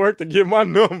enough work to get my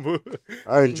number.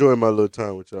 I enjoyed my little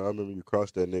time with y'all. I remember you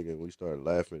crossed that nigga and we started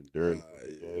laughing during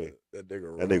That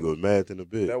nigga. that nigga was mad in a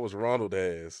bit. That was Ronald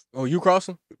ass. Oh, you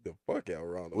crossing? The fuck out,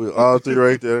 Ronald. We all three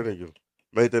right there. That nigga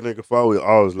made that nigga fall. We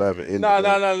always laughing. No.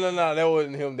 That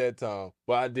wasn't him that time.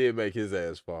 But I did make his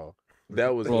ass fall.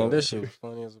 That was Man, this shit was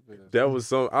funny as a bitch. That was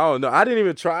some. I don't know. I didn't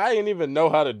even try. I didn't even know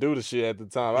how to do the shit at the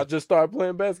time. I just started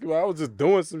playing basketball. I was just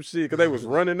doing some shit because they was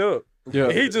running up. Yeah.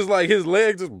 And he just like his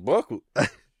leg just buckled.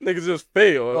 Nigga just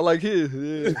fell. I like his.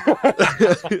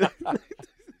 Yeah.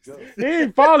 He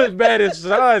ain't fall as bad as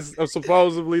Shots,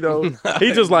 supposedly though.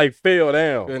 He just like fell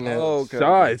down. Goodness. Oh, okay.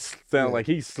 Shots sound like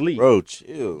he sleep. Bro,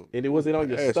 chill. And it was it on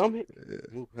your Ass- stomach?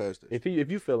 Move past it. If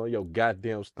you fell on your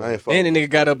goddamn I stomach. ain't following. And the nigga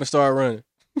got up and started running.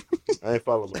 I ain't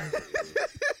following. My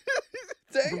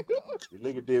Dang. the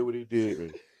nigga did what he did.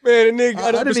 Man. Man, the nigga got I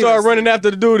up and didn't started even running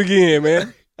after the dude again,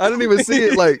 man. I didn't even see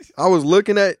it. Like I was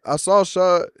looking at, I saw a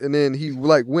shot, and then he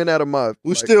like went out of my.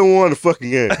 We like, still won the fucking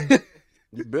game.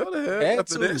 You better have Had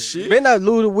after to. that shit. Been out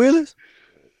Louis Willis?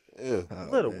 Yeah. Oh,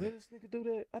 Little man. Willis nigga do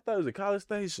that? I thought it was a College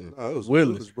Station. No, it was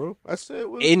Willis. Willis, bro. I said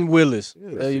Willis. In Willis. Yeah,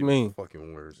 What you mean?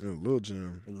 Fucking words. Yeah, Lil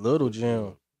Jim. Little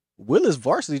gym. Willis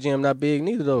varsity gym not big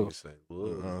neither though. You say,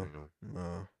 "Look, Uh-huh. you know."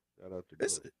 No, Shout out to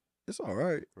it's Bill. it's all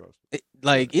right.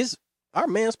 Like it's our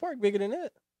man's park bigger than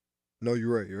that. No,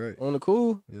 you're right. You're right. On the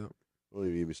cool. Don't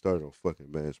even start on fucking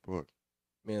Man's Park.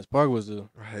 Man's park was the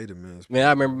I hate it, man. man.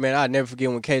 I remember, man. I never forget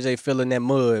when KJ fell in that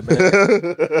mud, man.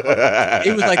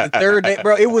 It was like the third day,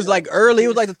 bro. It was like early. It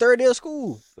was like the third day of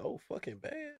school. So fucking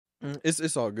bad.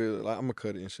 It's all good. Like I'm gonna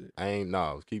cut it and shit. I ain't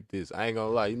keep this. I ain't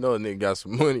gonna lie. You know a nigga got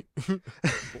some money.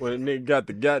 When a nigga got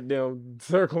the goddamn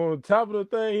circle on top of the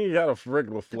thing, he got a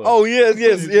regular flush. Oh yes,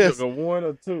 yes, He yes. took a 1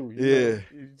 or 2. Yeah.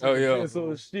 Oh, yeah.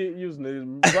 So shit using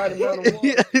the right amount of water.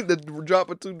 Yeah, the drop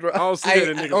of 2 I drops. don't see Hey, that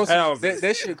in I niggas' don't see- houses.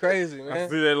 that shit crazy, I man.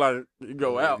 see that like you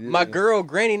go out. Yeah. My girl,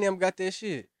 Granny, and them got that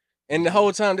shit, and the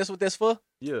whole time that's what that's for.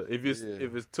 Yeah, if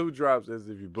it's 2 drops, that's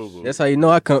if you boo boo. That's how you know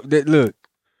I come. Look,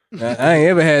 I ain't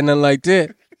ever had nothing like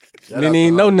that. Didn't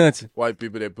even know nothing. White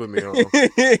people that put me on.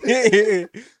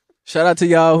 Shout out to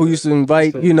y'all who used to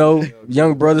invite,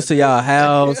 young brothers to y'all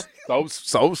house,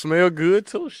 Soap smell good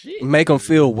too. Shit. make them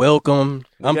feel welcome.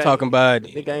 I'm Nigga talking about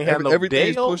Nigga ain't have no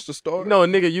Everything's Dale. pushed to start. You know, a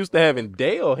nigga used to having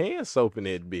Dale hand soap in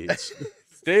that bitch.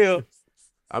 still.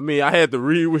 I mean, I had to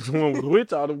read which one was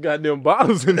which. All them goddamn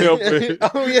bottles in there.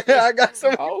 But Oh yeah, I got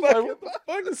some. I was like, what the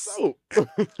fuck is soap?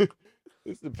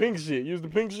 It's the pink shit. Use the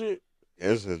pink shit.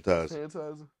 Hand sanitizer.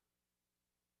 sanitizer.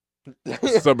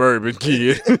 Suburban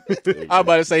kid. I was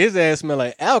about to say his ass smell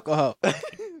like alcohol.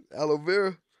 Aloe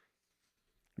vera.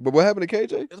 But what happened to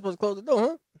KJ? You're supposed to close the door,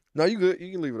 huh? No, you good.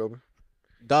 You can leave it open.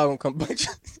 Dog gonna come back.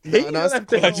 No, it's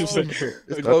What you closed. say? It's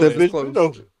Not closed. that It's bitch, closed. you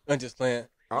know. I'm just playing.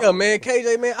 Yo, man,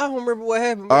 KJ, man, I don't remember what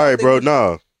happened. Man. All I right, think bro. we-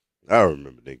 Nah, I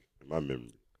remember, nigga. My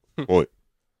memory. Point.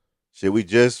 Shit, we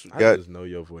just I got just know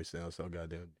your voice sounds so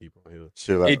goddamn deep on here.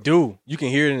 shit like. It do. You can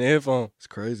hear it in the headphone. It's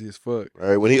crazy as fuck. All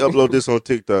right, when he upload this on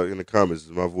TikTok in the comments,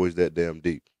 is my voice that damn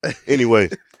deep? Anyway,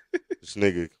 this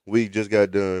nigga, we just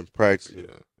got done practicing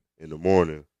in the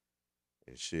morning,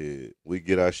 and shit, we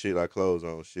get our shit, our clothes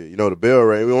on, shit. You know the bell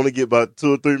rang. We only get about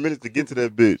 2 or 3 minutes to get to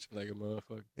that bitch, Like a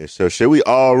motherfucker. and so shit, we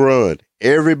all run.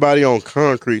 Everybody on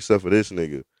concrete except for this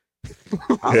nigga.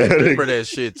 I remember that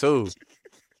shit too.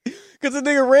 Cause the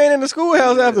nigga ran in the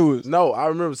schoolhouse afterwards. No, I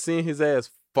remember seeing his ass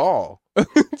fall.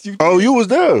 Oh, you was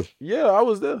there? Yeah, I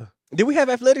was there. Did we have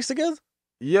athletics together?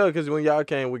 Yeah, because when y'all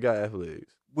came, we got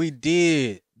athletics. We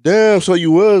did. Damn, so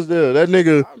you was there? That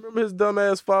nigga. I remember his dumb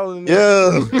ass falling. Yeah,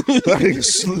 that nigga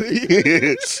sleep.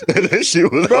 That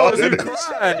shit was Bro, all he in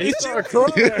cried. He started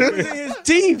It crying. was in his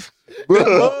teeth.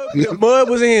 Bro, The mud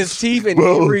was in his teeth and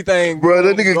Bro, everything. bro,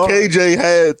 that nigga KJ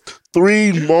had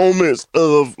 3 moments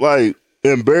of like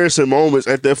embarrassing moments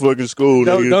at that fucking school.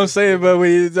 Don't, nigga. don't say it, but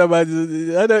when you talking about,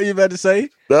 I know what you about to say.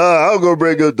 Nah, I was gonna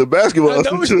bring up the basketball. I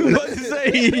know what you about to When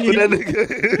say. that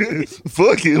nigga,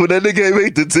 fuck it, when that nigga ain't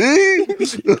make the team.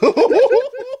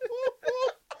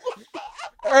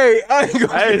 Hey, I ain't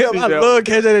gonna I ain't tell. see I that love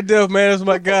KJ to death, man. That's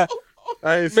my guy.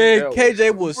 I ain't Man, seen that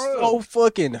KJ was so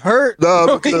fucking hurt. Nah,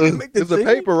 Bro, he because didn't make the It's a team.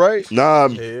 paper, right? Nah,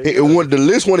 Yeah. the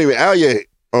list wasn't even out yet.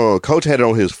 Coach had it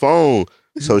on his phone,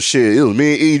 so shit, it was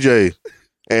me and EJ,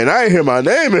 and I didn't hear my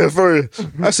name at first.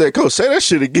 I said, "Coach, say that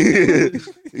shit again."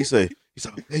 He said,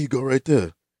 "There you go, right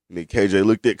there." And then KJ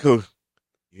looked at Coach.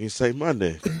 You didn't say my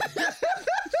name.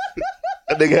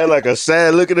 That nigga had like a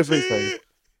sad look in the face.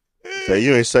 Like, say,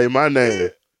 you ain't say my name.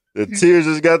 The tears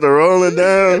just got the rolling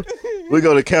down. We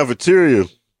go to cafeteria.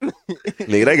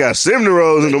 Nigga, they got cinnamon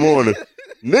rolls in the morning.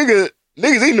 Nigga,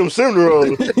 Niggas eating them cinnamon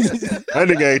rolls. That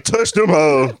nigga ain't touched them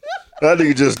hoes. That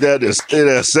nigga just got this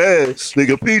that sad.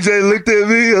 Nigga PJ looked at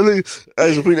me. I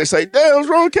asked PJ, say, damn, what's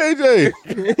wrong with KJ?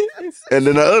 And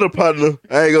then the other partner,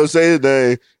 I ain't gonna say his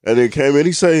name, and then came in,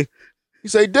 he say,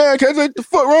 damn, KJ, what the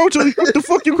fuck wrong with you? What the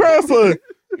fuck you crying for?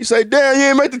 He say, damn, you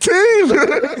ain't make the team.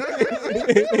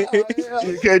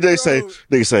 KJ say,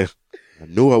 nigga say, I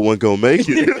knew I wasn't gonna make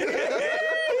it.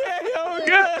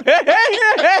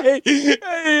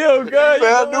 Yo, God.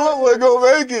 Man, I knew I wasn't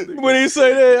gonna make it. When he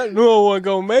say that, I knew I wasn't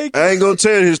gonna make it. I ain't gonna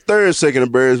tell you his third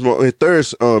embarrassing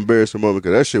moment,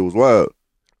 because that shit was wild.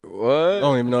 I What?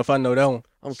 don't even know if I know that one.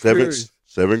 I'm curious.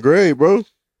 Seventh grade, bro.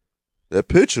 That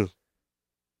picture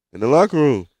in the locker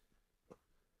room.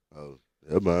 Oh,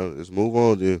 yeah, man. Let's move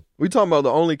on then. We talking about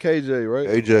the only KJ, right?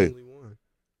 AJ. Only one.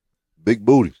 Big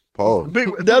booty. Paul.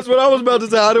 That's what I was about to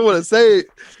say. I didn't want to say it.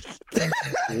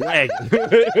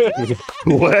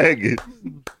 Wagon.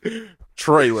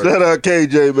 Trailer. Shout out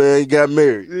KJ, man. He got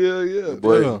married. Yeah.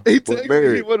 Boy, Yeah. He boy texted me. He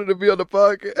married. wanted to be on the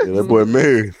podcast. Yeah, that boy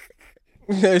married.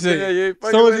 They say, Yeah.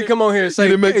 someone can come on here and He say,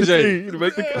 didn't make the AJ. team. He didn't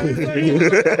make the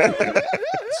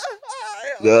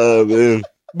team. Nah, man.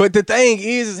 But the thing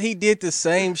is he did the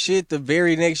same shit the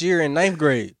very next year in 9th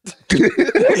grade.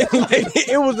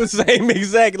 It was the same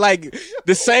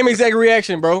exact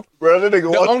reaction, bro. Bro, that nigga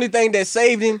The walked. only thing that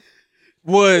saved him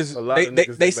was A lot they, of they,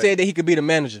 niggas they that said that he could be the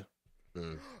manager.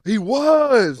 He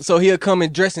was. So he'll come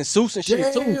and dress in suits and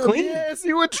shit too, Damn, clean. yes,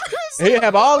 he would dress. He'll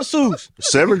have all the suits.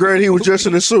 7th grade, he was just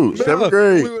in a suit. 7th We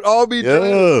grade. would all be Yeah.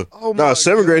 dressed. Oh Nah, my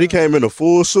 7th grade, he God. came in a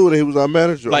full suit and he was our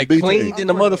manager. on Like B clean team. in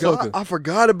the motherfucker. I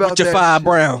forgot about With your that 5 shit.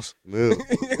 Browns. Yeah.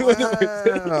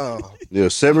 Wow. Yeah,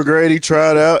 7th grade, he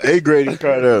tried out. 8th grade, he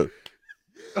tried out.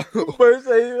 First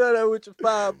day you got that with your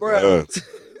 5 Browns.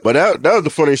 But that was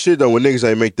the funny shit though. When niggas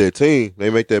ain't make that team,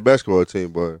 they make that basketball team,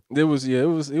 boy. It was.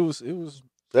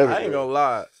 I ain't gonna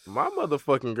lie. My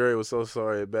motherfucking grade was so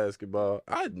sorry at basketball.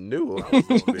 I knew I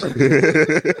was gonna be.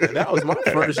 And that was my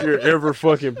first year ever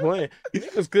fucking playing.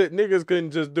 Niggas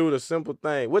couldn't just do the simple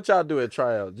thing. What y'all do at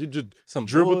tryouts? You just Some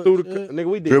dribble through the bullshit. nigga.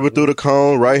 We did Dribble through the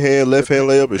cone, right hand, left hand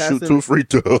layup, and shoot Passing 2 free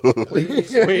throws. We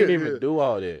didn't even do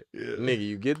all that. Nigga,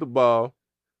 you get the ball,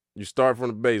 you start from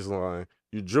the baseline,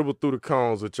 you dribble through the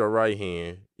cones with your right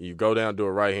hand, you go down do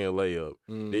a right hand layup.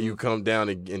 Then you come down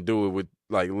and do it with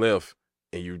like left,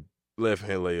 and you left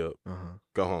hand layup,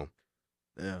 go home.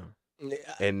 Yeah.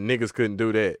 And niggas couldn't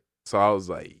do that. So I was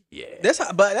like, yeah. That's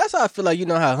how I feel like, you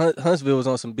know how Huntsville was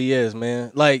on some BS,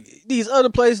 man. Like these other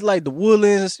places like the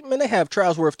Woodlands, man, they have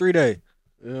trials worth 3 days.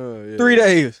 Yeah. 3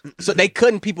 days. So they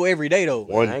cutting people every day though.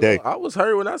 One I ain't day. I was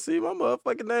hurt when I see my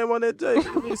motherfucking name on that J.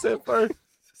 He said first.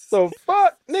 So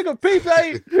fuck, nigga,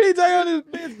 PJ on this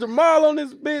bitch, Jamal on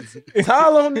this bitch,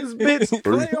 Tyler on this bitch,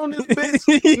 Clay on this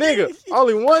bitch. Nigga,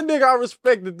 only one nigga I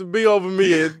respected to be over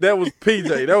me, and that was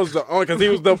PJ. That was the only, because he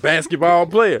was the basketball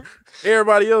player.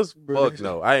 Everybody else, fuck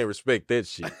no, I ain't respect that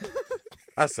shit.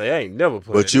 I say I ain't never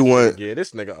playing. But you want- again.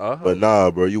 This nigga, But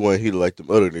nah, bro, you wasn't heated like them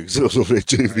other niggas that was on that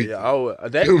TV. yeah,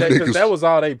 Them niggas. that was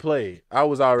all they played. I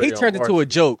was already. He turned it to a varsity.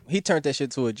 joke. He turned that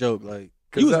shit to a joke. Like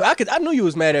 'Cause I knew you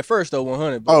was mad at first though,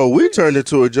 100. But Oh, we turned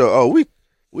into a joke. Oh,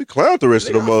 we clowned the rest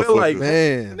of the Nigga, I feel motherfuckers. like-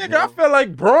 Man. Nigga, I felt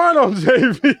like Braun on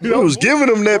JV. we was giving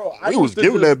them that. Bro, I we was used to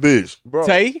giving just- that bitch. Bro,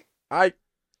 Tay,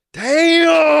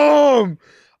 Damn.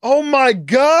 Oh my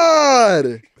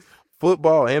God.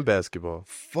 football and basketball.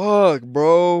 Fuck,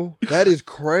 bro. That is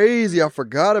crazy. I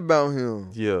forgot about him.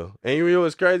 Yeah, and you know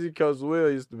what's crazy? Coach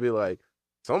Will used to be like,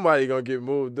 somebody gonna get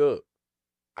moved up.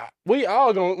 We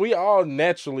all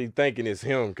naturally thinking it's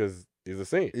him because he's a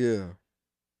senior. Yeah.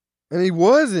 And he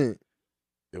wasn't.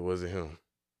 It wasn't him.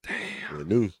 We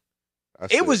knew. I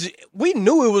said- we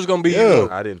knew it was gonna be Yeah. you.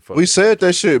 I didn't. Fuck We with said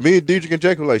that shit. Me and Dietrich and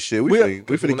Jack were like, shit, we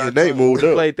finna when get Nate moved we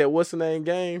up. played that what's the name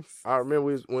game. I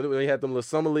remember when we had them little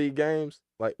summer league games.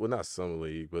 Like, well, not summer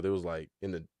league, but it was like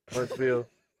in the Huntsville.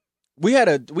 We had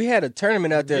a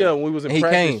tournament out there. Yeah, when we was in And he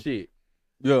practice came. shit.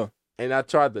 Yeah. And I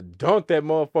tried to dunk that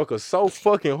motherfucker so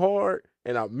fucking hard,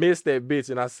 and I missed that bitch,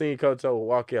 and I seen Coach O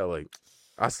walk out like,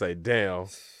 I say, damn,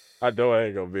 I know I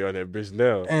ain't gonna be on that bitch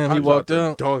now. Damn, I he tried walked to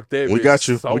out. Dunk that We bitch got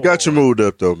you. so we got you hard. moved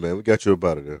up though, man. We got you up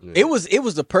out of there. Yeah. It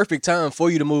was the perfect time for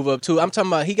you to move up too. I'm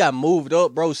talking about he got moved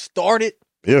up, bro. Started.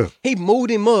 Yeah. He moved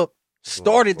him up.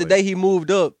 Started the day he moved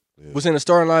up. Yeah. Was in the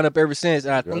starting lineup ever since,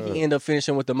 and I think God. he ended up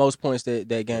finishing with the most points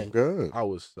that I'm game. good. I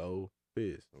was so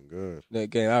pissed. I'm good. That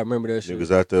game, I remember that shit.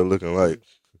 Niggas out there looking like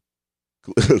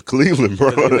Cleveland,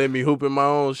 Because he bro. let me hoop in my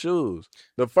own shoes.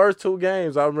 The first 2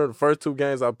 games, I remember the first 2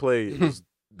 games I played was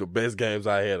the best games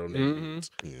I had on that. Mhm.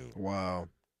 Yeah. Wow.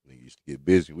 Nigga used to get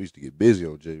busy. We used to get busy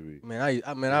on JV. Man, I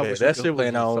Yeah, wish that I shit could was play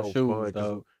in our own so shoes, fun, 'cause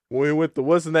dog. when we went to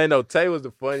what's his name? No, Tay was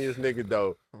the funniest nigga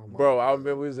though. Oh my Bro, I God.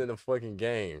 remember we was in the fucking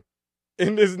game.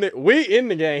 And this nigga, we in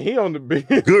the game. He on the bench.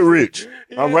 Goodrich.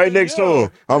 He I'm in right the- next to yeah.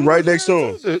 him. I'm He right was next to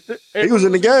there, him. too. He was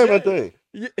in the game, I think.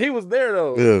 Yeah, he was there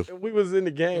though. Yeah. And we was in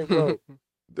the game, bro.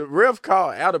 The ref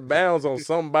called out of bounds on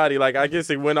somebody. Like I guess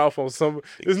it went off on some.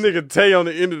 This nigga Tay on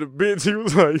the end of the bench. He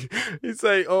was like, he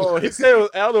said it was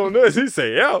out on us. He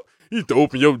say out. You need to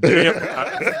open your damn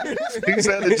eyes. He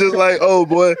sounded just like, oh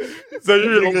boy. So you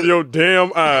need to open your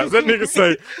damn eyes. That nigga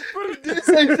say,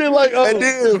 Say shit like, oh.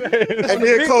 And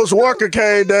then Coach Walker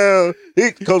came down.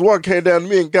 Coach Walker came down to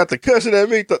me and got the cussing at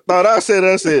me. Thought I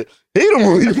said, he the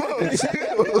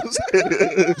one.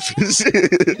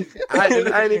 Shit. I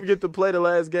didn't even get to play the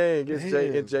last game against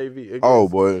Damn. JV. Against Oh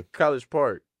boy. College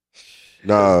Park.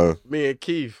 Nah. Me and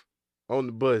Keith on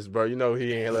the bus, bro. You know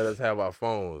he ain't let us have our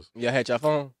phones. Y'all had your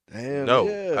phone? Damn, No,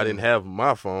 yeah. I didn't have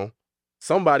my phone.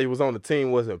 Somebody was on the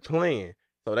team wasn't playing,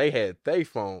 so they had their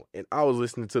phone, and I was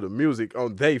listening to the music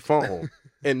on their phone.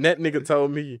 And that nigga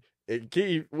told me, and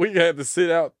Keith, we had to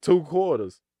sit out 2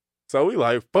 quarters. So we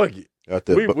like, fuck it. Out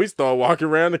there, We start walking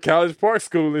around the College Park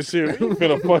school and shit. We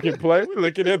finna fucking play. We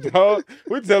looking at the hoes.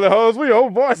 We telling hoes we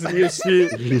old varsity and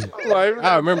shit. I'm like,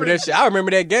 I remember that shit. I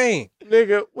remember that game.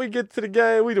 nigga, we get to the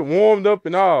game, we done warmed up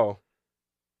and all.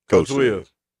 Coach Will. said,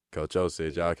 Coach O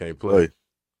said y'all can't play.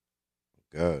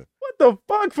 God. What the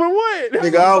fuck for what?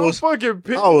 Nigga, I was- fucking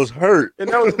pissed. I was hurt. And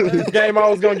that was the last game I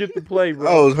was gonna get to play, I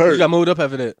bro. was You hurt got moved up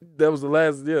after that. That was the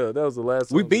last. Yeah, that was the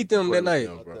last. We time beat them that played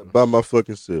night. with them, bro. by my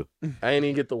fucking self. I ain't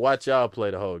even get to watch y'all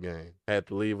play the whole game. Had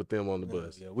to leave with them on the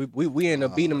bus. Yeah, we ended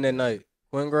up beating them that night.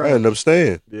 Quinn I Grimes. ended up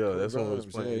staying. Yeah, that's when we was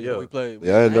playing. Yeah, we played.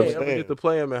 Yeah, I I ended up ain't ever staying. get to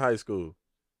play him in high school.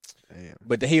 Damn.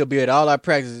 But he'll be at all our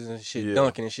practices and shit, Yeah.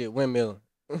 dunking and shit, windmilling.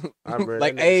 I remember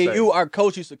Like that nigga say- AAU, our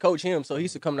coach used to coach him, so he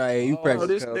used to come to our AAU Oh, practice.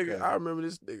 this Okay, nigga, okay. I remember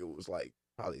this nigga was like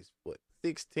probably what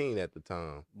 16 at the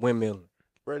time. Windmilling.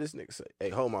 Bro, this nigga say, "Hey,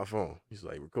 hold my phone." He's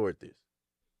like, "Record this."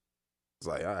 It's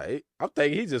like, all right. I'm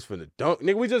thinking he just finna dunk.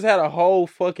 Nigga, we just had a whole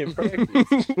fucking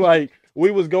practice. Like,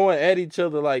 we was going at each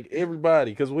other like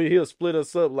everybody, because he'll split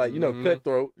us up like, you know, Mhm.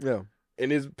 cutthroat. Yeah.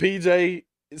 And it's PJ.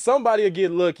 Somebody will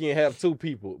get lucky and have 2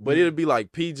 people, but it'll be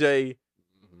like PJ,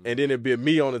 and then it'll be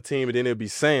me on the team, and then it'll be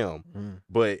Sam. Mm.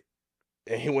 But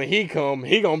and when he come,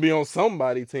 he gonna be on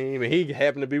somebody's team, and he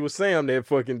happened to be with Sam that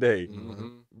fucking day.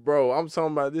 Mhm. Bro, I'm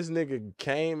talking about this nigga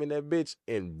came in that bitch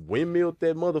and windmilled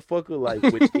that motherfucker like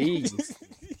with ease.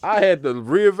 I had to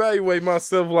reevaluate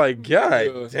myself like, God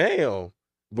Yeah. damn.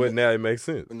 But now it makes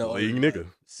sense. No, League nigga.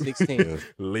 16. Yeah.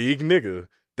 League nigga.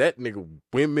 That nigga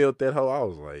windmilled that hoe. I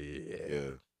was like, yeah. Yeah.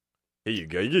 Here you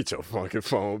go. You get your fucking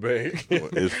phone back.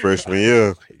 His freshman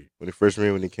year. When the freshman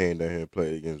year when he came down here and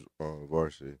played against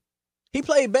varsity. He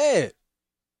played bad.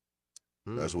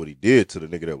 That's what he did to the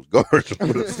nigga that was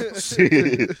guarding.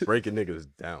 Shit. Breaking niggas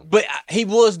down. But he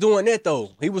was doing that,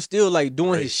 though. He was still, like,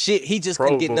 doing Right. his shit. He just Pro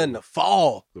couldn't get nothing to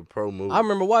fall. The pro move. I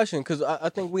remember watching, because I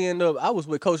think we ended up, I was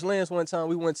with Coach Lance one time.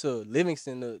 We went to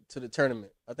Livingston to the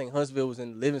tournament. I think Huntsville was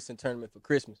in the Livingston tournament for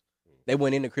Christmas. They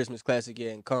went in the Christmas Classic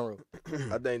here in Conroe.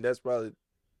 I think that's probably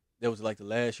That was like the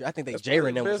last year. I think that's Jaren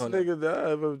probably that the was best on there. nigga that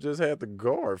I ever just had to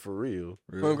guard for real.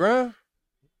 Quinn Grimes?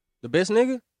 The best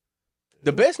nigga?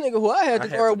 The best nigga who I had to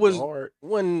guard was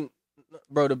when,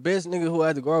 bro, the best nigga who I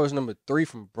had to guard was number 3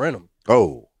 from Brenham.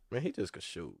 Oh. Man, he just could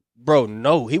shoot. Bro,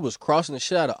 no, he was crossing the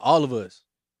shit out of all of us.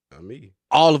 Not me.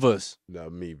 All of us.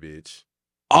 Not me, bitch.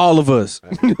 All of us.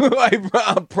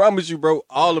 I promise you, bro,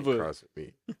 all of us. Crossing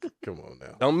me. Come on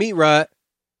now. Don't meet Rod.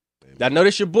 I know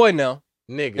that's your boy now.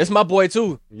 Nigga. That's my boy,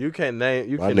 too. You can't name.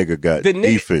 You My can nigga got The nigga-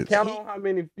 defense. count on how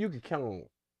many. You can count on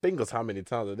fingers how many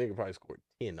times a nigga probably scored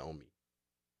 10 on me.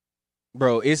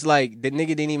 Bro, it's like the nigga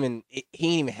he didn't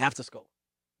even have to score.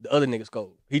 The other nigga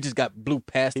scored. He just got blew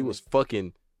past He him. was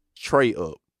fucking Trey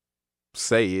up.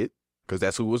 Say it, because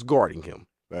that's who was guarding him.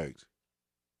 Thanks.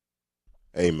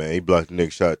 Hey man, he blocked the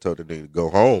nigga shot, told the nigga to go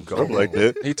home. Go Something like home.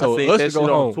 that. He told I seen us that to go shit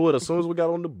on home. Twitter as soon as we got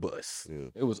on the bus. Yeah.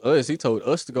 It was us. He told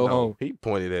us to go No, home. He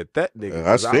pointed at that nigga. I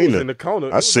 'cause seen was it. in the corner.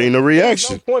 It I was seen the There was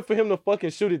reaction. no point for him to fucking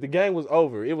shoot it. The game was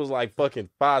over. It was like fucking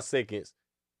 5 seconds,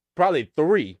 probably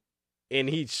 3, and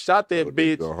he shot that Told the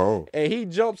nigga bitch. Go home. And he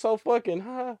jumped so fucking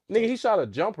high. Nigga, he shot a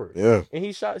jumper. Yeah. And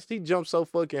he jumped so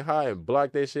fucking high and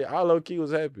blocked that shit. I low key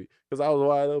was happy because I was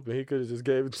wide open. He could have just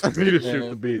gave it to me to shoot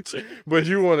the bitch. But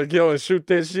you want to go and shoot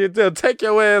that shit? They'll take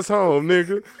your ass home,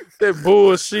 nigga. That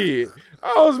bullshit.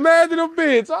 I was mad at the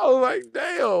bitch. I was like,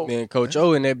 damn. Then Coach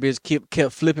O and that bitch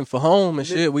kept flipping for home and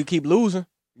shit. We keep losing.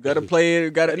 You gotta play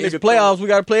it. That It's nigga playoffs. We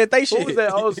gotta play it. They Who shit. was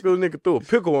that old school nigga threw a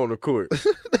pickle on the court?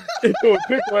 He threw a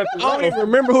pickle at the I don't rim. even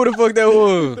remember who the fuck that He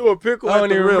was. threw a pickle I at don't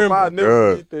the even rim. remember. I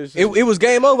never forget that shit. It was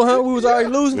game over, huh? We was already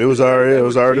losing. It was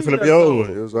already finna be over.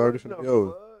 It It was already finna be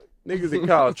over. Niggas that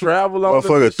called travel on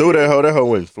Motherfucker threw that hoe. That hoe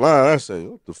went flying. I said,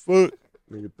 what the fuck?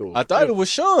 Nigga threw I thought it was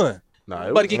Sean. Nah,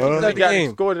 Somebody get kicked out the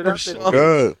game. Scored it out Rashawn.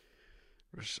 there. God.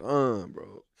 Rashawn,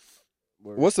 bro.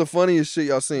 What's the funniest shit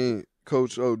y'all seen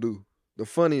Coach O do? The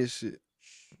funniest shit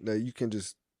that you can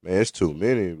just. Man, it's too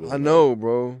many. Bro. I know,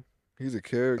 bro. He's a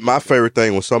character. My favorite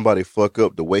thing when somebody fuck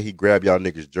up, the way he grab y'all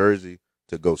niggas jersey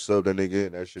to go sub that nigga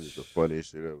in, that shit is the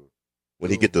funniest shit ever. When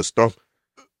he get the stump,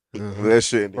 that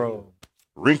shit, and Bro,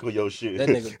 wrinkle your shit. that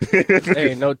nigga. There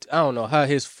ain't no. I don't know how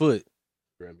his foot.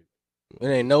 It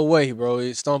ain't no way, bro.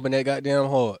 It's stomping that goddamn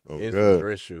hard. Oh, It's God.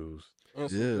 dress shoes.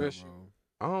 Yeah, bro.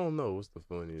 I don't know what's the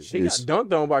funniest. She He got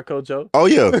dunked on by Coach O. Oh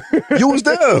yeah, you was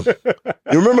there.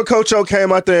 You remember Coach O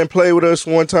came out there and played with us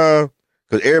one time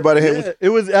because everybody had Yeah, it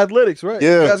was athletics, right?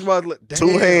 Yeah. Basketball two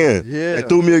Damn. hands Yeah. and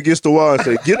threw me against the wall and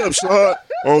said, "Get up, Shard."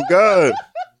 On God,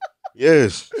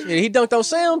 yes, Yeah, he dunked on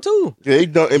Sam too. yeah, he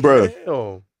done, and bro,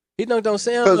 Damn. He dunked on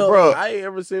Sam. 'Cause, bro, I ain't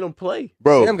ever seen him play.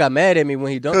 bro, Sam got mad at me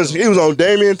when he dunked. because on he was on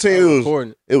Damian team.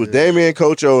 Recording. It was Damian,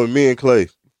 Coach O, and me and Clay,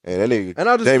 and that nigga And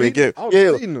I just Damian feed,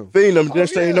 get feeding him.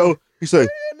 Just so you know, he say,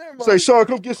 "Say, Shard,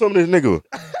 come get some of this nigga."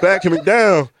 Backing me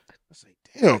down. I say,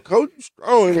 "Damn, Coach, you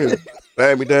strong in here."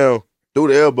 Back me down, threw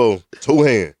the elbow, two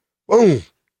hand, boom,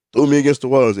 threw me against the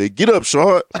wall. I said, "Get up,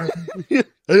 Shard."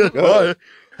 I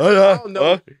don't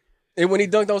know. And when he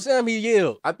dunked on Sam, he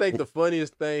yelled. I think the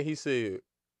funniest thing he said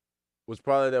was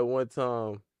probably that one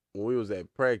time when we was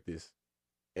at practice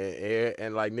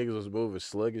and like niggas was moving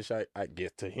sluggish. I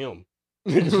get to him.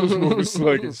 Niggas was moving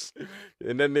sluggish.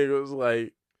 And that nigga was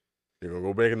like, "They gonna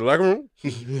go back in the locker room.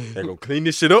 They gonna clean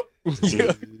this shit up.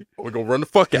 Yeah. Or we gonna run the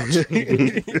fuck out you."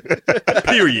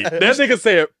 Period. That nigga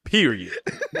said period.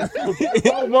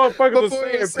 All motherfuckers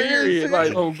was saying period.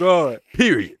 Like, Oh God,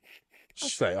 period. I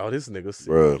say, oh, this nigga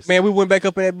Bro. serious. man, we went back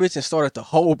up in that bitch and started the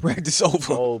whole practice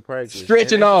over. Whole practice.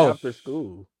 Stretching And off. after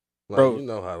school. Like, Bro. you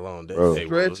know how long that Bro. day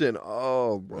was. Stretching.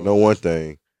 Oh, bro. I know one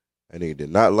thing. That nigga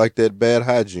did not like that bad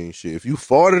hygiene shit. If you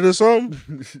farted or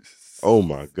something, oh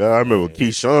my God. I remember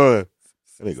Keyshawn.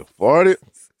 That nigga farted.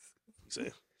 He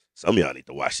said, "Some of y'all need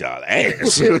to wash y'all ass." He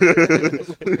said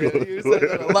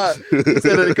that a lot. He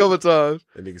said that a couple times.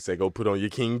 That nigga say, go put on your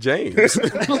King James.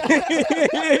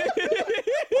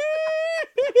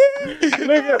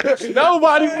 Nigga,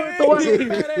 nobody wanted to watch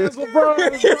that ass LeBron, bro.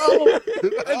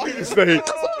 That nigga say,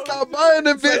 Stop buying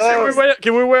the bitch.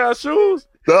 can we wear our shoes?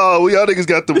 No, we y'all niggas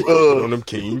got the On them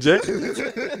King James.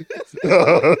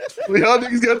 we y'all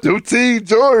niggas got them Team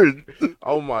Jordan.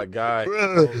 Oh my God.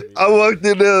 Bruh, I walked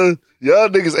in there. Y'all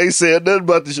niggas ain't saying nothing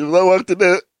about the shit. I walked in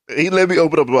there. He let me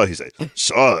open up the box. He said,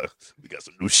 "Sean, we got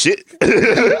some new shit."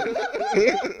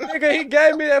 Nigga, he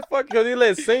gave me that fucking, because he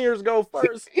let seniors go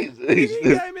first. He gave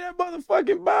me that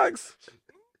motherfucking box.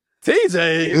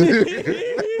 TJ.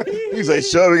 He's like,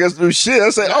 "Sean, we got some new shit." I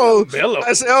say, "Oh, Bello.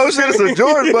 I say, oh shit, it's a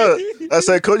Jordan." But I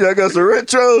said, "Coach, I got some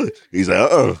retro." He's like,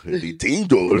 "The Team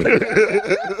Jordan."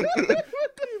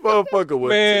 Motherfucker with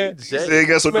Man. He said, "He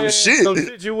got some new shit." Some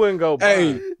shit you wouldn't go buy.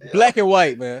 Hey, black and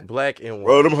white, man. Black and white.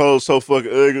 Bro, them hoes so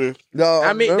fucking ugly. No,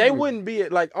 I mean, they remember. wouldn't be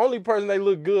like only person they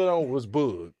looked good on was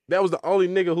Bug. That was the only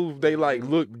nigga who they like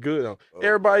looked good on.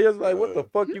 Everybody else like, what the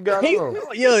fuck you got on?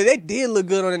 Yeah, they did look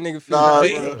good on that nigga feet. Nah,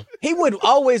 He- bro. he would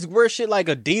always wear shit like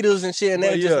Adidas and shit, and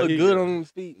Well, that yeah, just look he good would. on his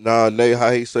feet. Nah, Nate,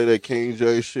 how he say that King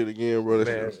J shit again, bro?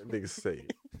 Man, nigga say,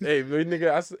 hey, man,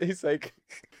 nigga, he say,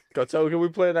 Coach O, can we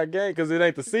play that game? Because it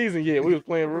ain't the season yet. We was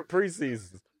playing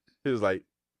preseason. He was like,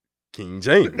 King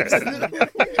James.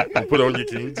 You put on your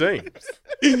King James.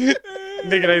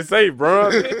 Nigga, they say, bro.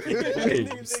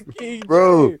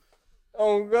 Bro.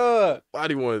 Oh God, Why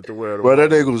wanted to wear them? Bro, that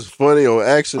nigga was funny on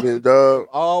accident, dog.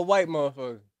 all white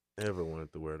motherfucker. Never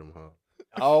wanted to wear them,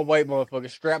 huh? All white motherfucker.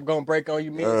 Strap gonna break on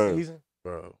you mid-season.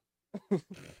 Bro.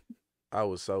 I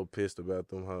was so pissed about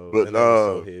them hoes. But, and they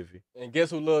were so heavy. And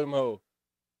guess who loved them hoes?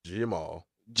 Jamal.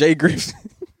 Jay Griffin.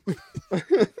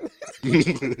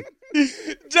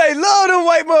 Jay love them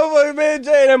white motherfuckers, man.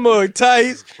 Jay, that mug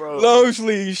tights, long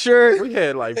sleeve shirt. We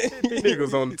had like 50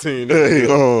 niggas on the team. Hey,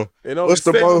 And only what's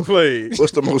the 7 most- played.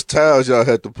 what's the most towels y'all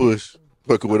had to push?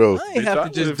 Fucking with those. I ain't Bitch, I have to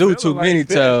just would've do felt too like many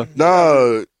that. times.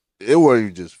 Nah, it wasn't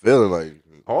even just feeling like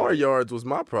Hard yards was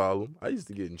my problem. I used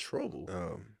to get in trouble.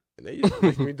 And they used to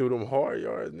make me do them hard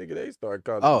yards, nigga. They started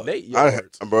calling Oh, Nate I,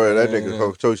 yards. bro, that Man. nigga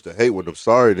Coach used to hate when them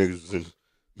sorry niggas was in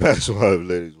basketball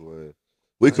ladies. Boy.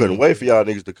 We couldn't wait for y'all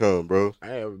niggas to come, bro. I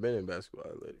ain't ever been in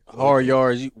basketball athletic. Hard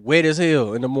yards, you wet as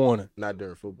hell in the morning. Not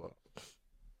during football.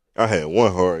 I had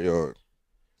one hard yard.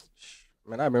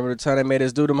 Man, I remember the time they made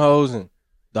us do them hoes and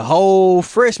the whole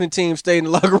freshman team stayed in the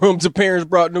locker room till parents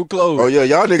brought new clothes. Oh yeah,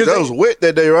 y'all niggas, that was wet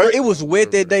that day, right? It was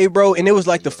wet that day, bro, and it was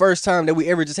like the first time that we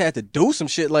ever just had to do some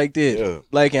shit like this. Yeah.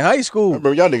 Like in high I school.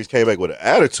 remember y'all niggas came back with an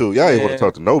attitude. Y'all ain't want Man. to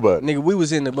talk to nobody. Nigga, we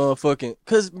was in the motherfucking,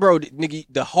 cause bro, nigga,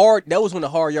 that was when the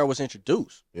hard yard was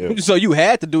introduced. Yeah. So you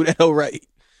had to do that all right.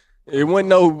 It wasn't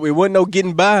no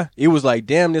getting by. It was like,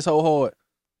 damn, this whole hard.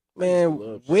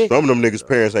 Man, wet. Some of them niggas'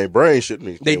 parents ain't brain shit.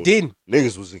 They didn't.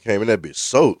 Niggas came in that bitch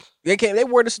soaked. They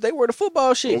wore the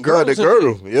football shit. Oh God, that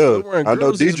Girdles and- girdle. They wearing Yeah, I know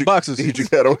girdles as DJ boxes. DJ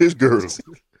got on his girdle.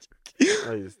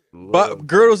 I used to love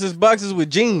Girdles is boxes with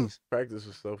jeans. Practice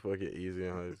was so fucking easy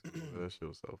in high school. That shit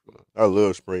was so fun. I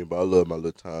love spring ball. I love my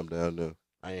little time down there.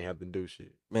 I ain't have to do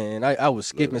shit. Man, I was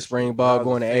skipping that spring shit. ball, I was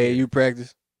going to a fan. AAU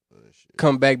practice, Love that shit.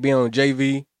 come back, be on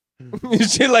JV.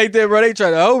 Shit like that, bro. They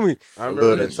try to hold me. I love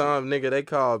remember that that time, nigga, they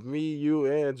called me, you,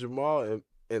 and Jamal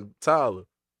and Tyler.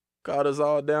 Called us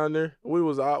all down there. We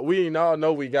didn't all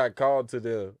know we got called to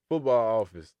the football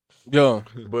office. Yo,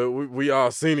 But we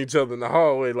all seen each other in the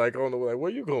hallway, like on the way, like,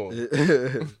 where you going?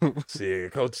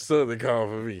 Shit, Coach Southern called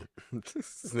for me.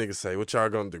 This nigga say, what y'all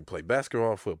gonna do? Play basketball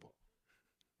or football?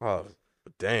 Oh,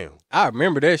 damn. I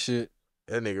remember that shit.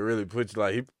 That nigga really put you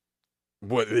like,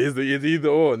 it's either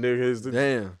or, nigga. It's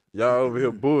Damn. y'all over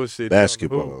here bullshit.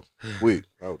 Basketball. Weak.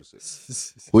 I would have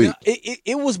said. Weak.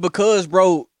 It was because,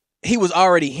 bro, he was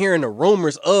already hearing the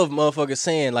rumors of motherfuckers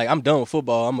saying, like, I'm done with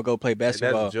football. I'm going to go play And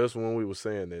basketball. that's just when we was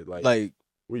saying that. Like,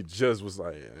 We just was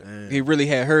like, he really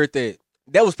had heard that.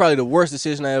 That was probably the worst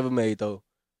decision I ever made, though,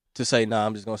 to say, nah,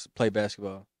 I'm just going to play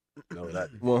basketball. no, that.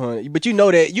 100. But you know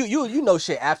that. You know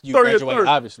shit after you 30 or graduate, 30.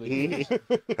 obviously.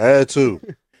 Had to.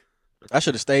 I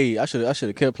should have stayed. I should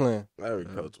have kept playing. Larry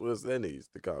Coach Wilson, that nigga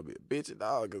used to call me a bitch and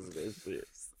dog because of that shit.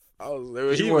 You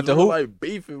He want was the real, hoop? like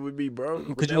beefing with me, bro.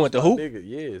 But Cause you that want was the my hoop? Nigga,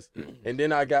 yes. And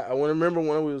then I remember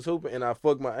when we was hooping and I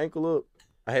fucked my ankle up.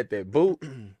 I had that boot.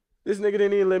 This nigga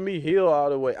didn't even let me heal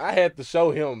all the way. I had to show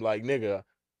him, like, nigga,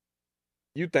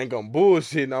 you think I'm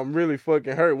bullshitting. I'm really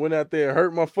fucking hurt. Went out there and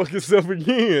hurt my fucking self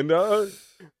again, dog.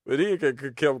 But he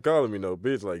kept calling me no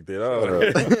bitch like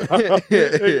that.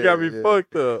 He got me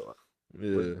fucked up.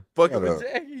 Yeah. Fucking Shout with out.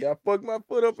 Jackie. I fucked my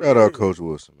foot up. Shout out again. Coach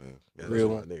Wilson, man. Yeah,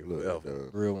 Real that's my nigga. Look, Forever.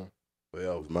 Real one. That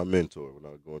Forever. was my mentor when I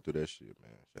was going through that shit,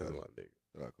 man. That's Shout my out, nigga.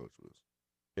 shout out Coach Wilson.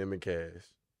 Him and Cash.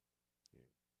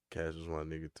 Cash was my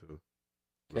nigga too.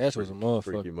 Cash was a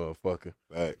Freaky motherfucker.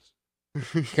 Facts.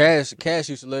 Cash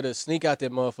used to let us sneak out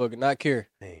that motherfucker, not care.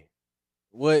 Man,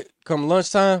 What? Come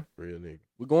lunchtime, real nigga.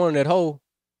 we going in that hole.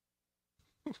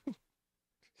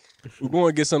 We going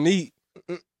to get something to eat.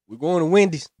 We going to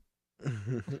Wendy's.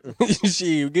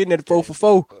 Shit, we getting that 4 for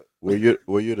 4.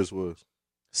 What year this was?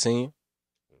 Senior.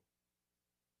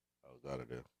 I was out of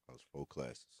there. I was 4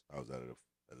 classes. I was out of there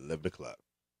at 11 o'clock.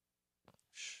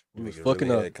 We was Nigga fucking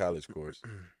really up. had college course.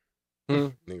 Hmm?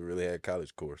 Nigga really had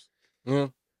college course. Yeah.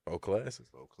 4 classes.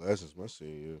 4 classes my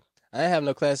senior year. I ain't have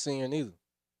no class senior neither.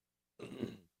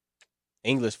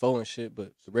 English 4 and shit,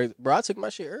 but bro, I took my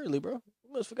shit early, bro.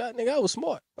 You must forgot, nigga, I was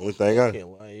smart. Only thing I Can't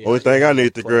lie, only thing I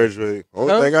need to classes. graduate.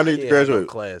 Only Huh? thing I need to Yeah, graduate.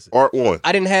 classes. Art 1.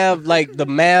 I didn't have like the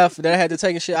math that I had to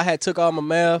take and shit. I had took all my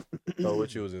math. So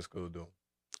what you was in school doing?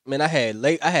 Man, I had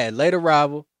late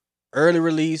arrival, early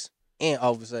release, and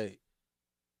office aid.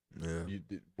 Yeah. You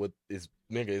did, what is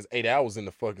nigga? It's 8 hours in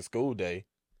the fucking school day.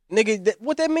 Nigga,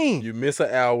 what that mean? You miss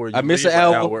an hour. You I miss leave an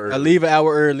hour. I early. leave an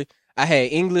hour early. I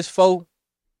had English 4.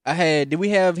 Did we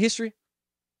have history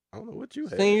I don't know what you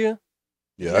had. senior year?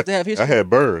 You Yeah, have to have history. I had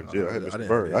Burns. Yeah, I had I Mr. didn't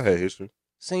Burns. have I had history.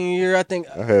 Senior year, I think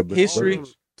I had Mr. History.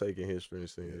 Burns. Taking history and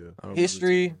senior year. I don't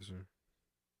History. remember taking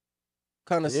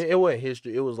kind of It wasn't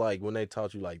history. It was like when they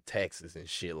taught you like taxes and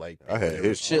shit like that. I had It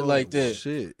was- history. Shit like that.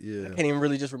 Shit, yeah. I can't even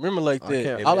really just remember like I that.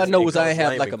 can't- All I know was I Because didn't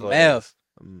have like a Layman math.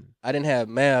 Mm. I didn't have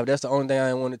math. That's the only thing I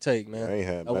didn't want to take, man. I ain't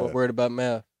had I wasn't math. worried about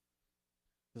math.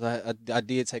 'Cause I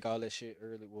did take all that shit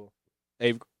early. Well,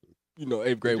 eighth Did grade you when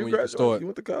you can graduate? start. You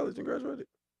went to college and graduated?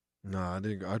 Nah, I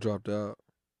didn't. I dropped out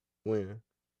When?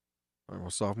 like my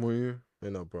sophomore year.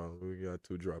 Ain't no problem. We got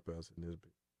 2 dropouts in this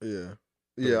bitch.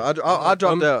 Yeah, yeah. I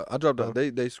dropped out. I dropped out.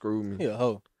 They screwed me. Yeah,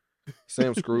 ho.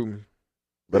 Sam screwed me.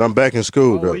 But I'm back in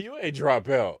school, Oh, though. well, you ain't drop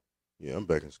out. Yeah, I'm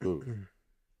back in school.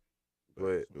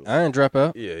 But I didn't drop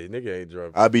out. yeah, nigga ain't drop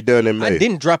out. I'll be done in May. I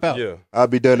didn't drop out. Yeah. I'll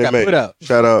be done in Got May. put out.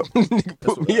 Shout out. Nigga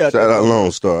put me out. Shout out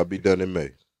Lone Star. I'll be done in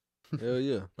May. Hell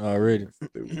yeah. Already.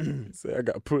 Say I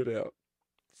got put out.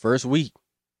 First week.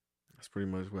 That's pretty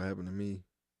much what happened to me.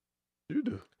 You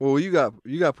do. Well, you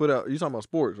got put out. You talking about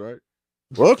sports, right?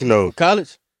 Fuck no.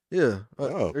 College? Yeah.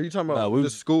 No. Are you talking about Nah, we-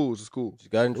 just schools? The school. Just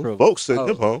got in Them trouble. folks sent Oh.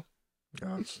 them home.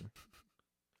 Gotcha.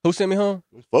 Who sent me home?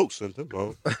 Them folks sent them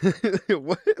home.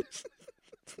 What?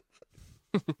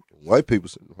 White people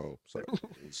sent them home. Sorry.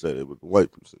 You said it, but the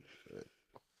white people sent them home.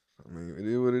 I mean,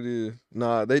 it is what it is.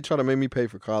 Nah, they try to make me pay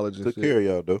for college and Took shit. care of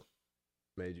y'all, though.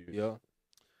 Made you. Yeah.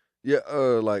 Yeah,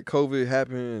 like COVID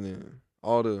happened and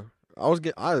all the.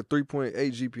 I had a 3.8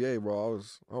 GPA, bro.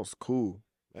 I was cool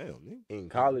Damn, nigga. In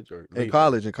college or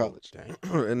in college. Dang.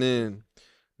 And then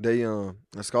they a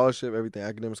scholarship, everything,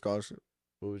 academic scholarship.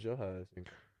 What was your highest? In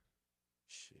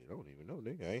Shit, I don't even know,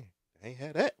 nigga. I ain't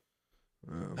had that.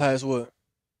 Highest what?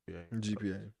 yeah.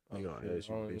 GPA. You know, shit, as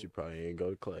you I don't bitch, you probably ain't go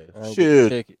to class. I ain't Shit.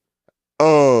 Check it.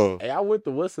 Hey, I went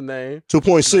to what's the name?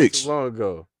 2.6. Not too long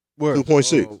ago. Where?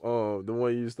 2.6. The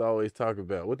one you used to always talk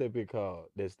about. What that bit called?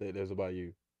 That's about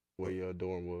you. Where your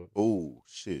dorm was. Oh,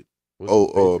 shit. What's some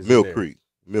bitches in Mill there? Creek.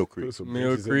 Mill Creek. Put some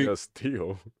Mill bitches in Creek. there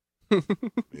still.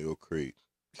 Mill Creek.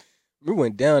 We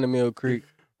went down to Mill Creek.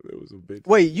 There was a bitch.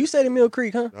 Wait, you said in Mill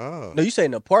Creek, huh? Ah, No, you said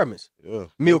in apartments. yeah.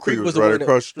 Mill Creek was the right one that-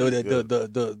 across the The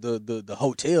street. the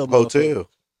hotel. yeah. motherfucker. Hotel.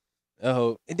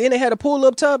 Oh, and then they had a pool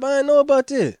up top. I didn't know about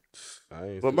that. I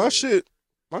ain't But see my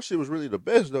that. shit was really the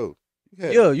best, though. You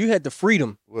had, Yeah, you had the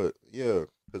freedom. What? Yeah.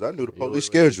 Because I knew the You police was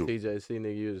schedule. TJC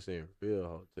nigga, you was in real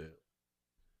hotel.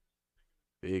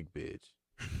 Big bitch.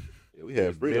 Yeah, we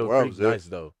had freedom Mill where I Creek was at. nice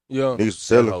though. Yeah, Niggas was That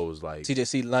selling. hoe was like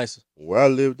TJC nicer. Where I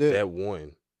lived at. that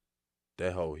one.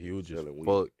 That hoe huge as Selling weed.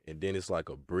 fuck, and then it's like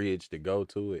a bridge to go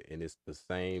to it, and it's the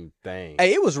same thing.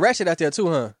 Hey, it was ratchet out there too,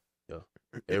 huh?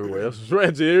 Everywhere else was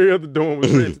ratchet. Every other dorm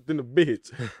was ratchet than the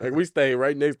bitch. Like we stayed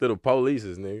right next to the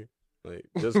polices, nigga. Like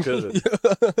just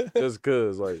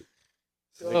cause, like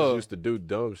niggas Oh. used to do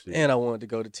dumb shit. And I wanted to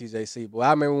go to TJC, boy. I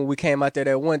remember when we came out there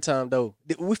that one time though.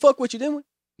 We fuck with you, didn't we?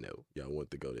 No, y'all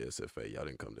went to go to SFA. Y'all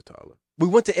didn't come to Tyler. We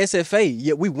went to SFA.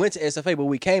 Yeah, we went to SFA, but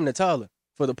we came to Tyler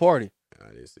for the party, I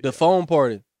didn't see the y'all. phone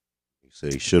party. He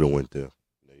said he should have went there.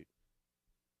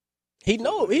 He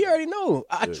know. He already know.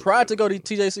 I Yeah, tried to go to yeah.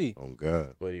 TJC. Oh,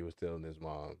 God. But he was telling his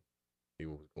mom he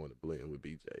was going to blend with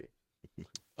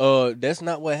BJ. That's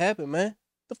not what happened, man.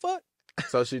 The fuck?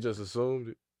 So she just assumed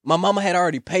it. My mama had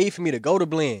already paid for me to go to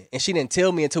Blend, and she didn't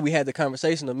tell me until we had the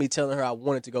conversation of me telling her I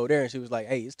wanted to go there, and she was like,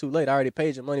 "Hey, it's too late. I already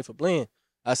paid your money for Blend."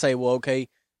 I say, "Well, okay.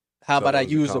 How So about there I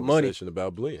was a use the money?" Conversation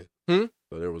about blend. Hmm?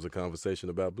 So there was a conversation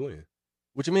about blend.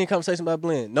 What you mean conversation about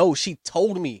Blend? No, she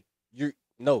told me you're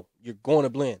going to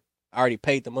Blend. I already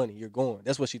paid the money. You're going.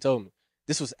 That's what she told me.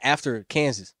 This was after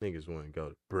Kansas. Niggas want to go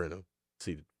to Brenham,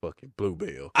 see the fucking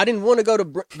Bluebell. I didn't want to go to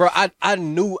bro. I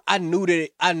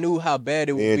knew how bad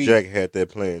it would Me and be. Jack had that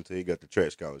plan until he got the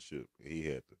track scholarship. He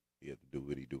had to do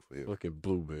what he do for him. Fucking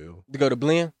Bluebell. To go to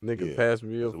Blend. Nigga Yeah. passed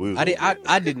me up. So we was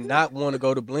I did not want to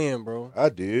go to Blend, bro. I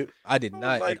did. I did I was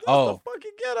not like, at that's all. the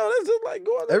fucking ghetto. That's just like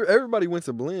going to Everybody went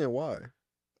to Blend. Why?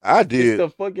 I It's did. the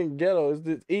fucking ghetto. It's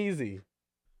just easy.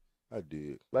 I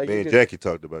did. Like, Me you and can- Jackie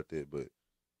talked about that, but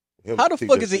him How the teach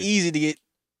fuck that is it shit. easy to get?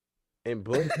 And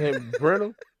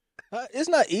Brenham, It's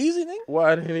not easy, nigga.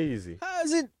 why it ain't easy? How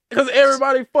is it? Because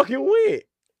everybody fucking went.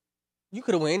 You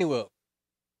could have went anywhere.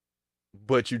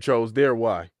 But you chose there.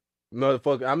 Why?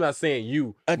 Motherfucker, I'm not saying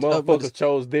you. I- Motherfuckers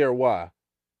chose there. Why?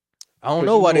 I don't 'Cause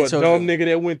know you why they a chose dumb that. nigga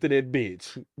that went to that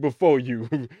bitch before you.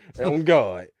 On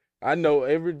God, I know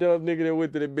every dumb nigga that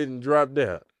went to that bitch and dropped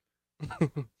out.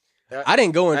 I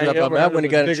didn't go and I drop ain't out, ever man. I heard went of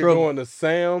and got a in nigga trouble. going to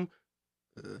Sam,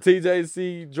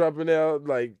 TJC dropping out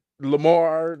like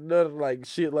Lamar, nothing like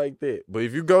shit like that. But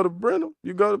if you go to Brenham,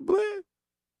 you go to Blend.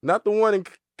 Not the one in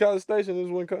College Station.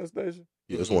 This one College Station.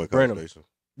 Yeah, that's one Brenham. conversation.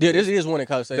 Yeah, this is one in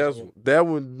College Station. That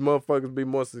would motherfuckers be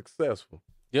more successful.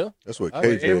 That's what I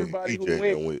mean, KJ everybody and who EJ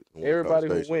went- done went. Everybody who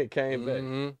College Station. went came back.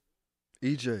 Mhm.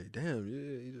 EJ. Damn.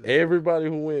 Yeah. EJ. Everybody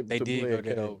who went They to did Blend go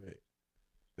that came over. back.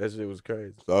 That shit was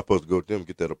crazy. So I was supposed to go with them and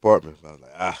get that apartment. I was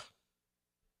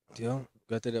like, Yeah,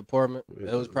 got to the apartment. Yeah.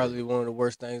 That was probably one of the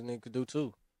worst things nigga could do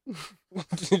too.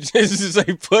 Just to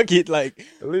say fuck it, like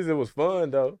At least it was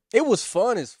fun though. it was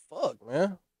fun as fuck,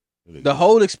 man. niggas- The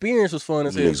whole experience was fun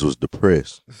as hell. niggas was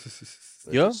depressed. Let's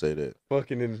Yeah? just say that.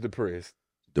 Fucking and depressed.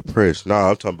 Depressed. Nah,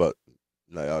 I'm talking about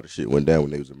like all the shit went down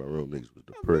when they was in my room. Niggas was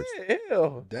depressed. Man,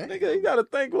 hell, Damn. nigga, you gotta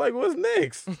think like, what's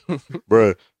next?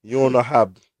 Bruh, you don't know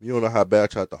how bad I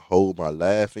tried to hold my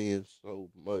laugh in so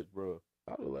much, bro.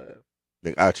 I would laugh.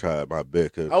 Nigga, I tried my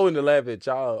best. Cause I wouldn't have laughed at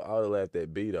y'all. I would have laughed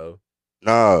at B though.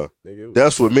 nah, Nigga, it was-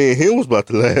 that's what me and him was about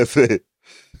to laugh at.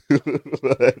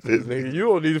 nigga, you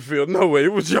don't need to feel no way.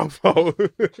 It was your fault.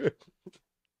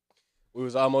 We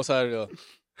was almost out of there.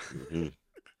 Mhm.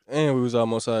 And we was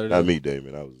almost out of there. Not me,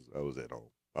 Damon. I was at home.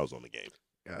 I was on the game.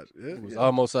 Gotcha. We was Yeah.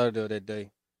 almost out of there that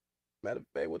day. Matter of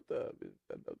fact, what the?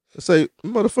 I say,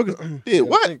 motherfuckers did I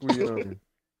what? think we let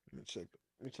me check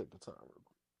the time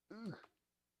real quick.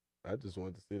 I just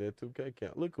wanted to see that 2K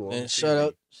count. Look who on Man, the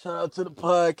shout TV. out to the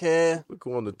podcast. Look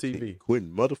who on the TV. Quitting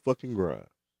motherfucking grind.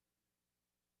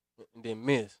 And then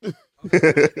miss.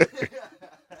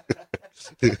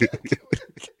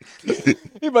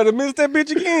 He about to miss that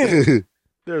bitch again.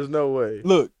 There's no way.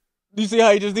 Look, you see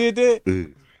how he just did that?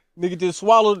 Nigga just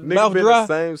swallowed, Nigga mouth been dry. the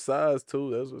same size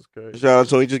too. That's what's crazy. Shout out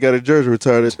to him. He just got a jersey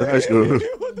retired at the high school.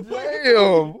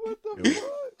 Damn. What the fuck?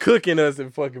 Cooking us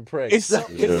in fucking practice.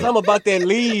 It's something about that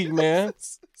league, man.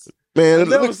 Man, I've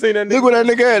never look, seen that nigga. look what that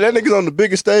nigga had. That nigga's on the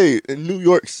biggest stage in New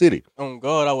York City. Oh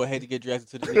God, I would hate to get drafted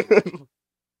to the league.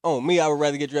 Oh me, I would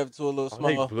rather get drafted to a little Oh,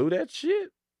 they small. blew that shit.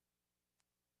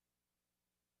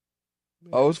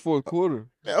 Oh, it's fourth quarter.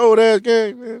 That old ass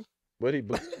game, man. What he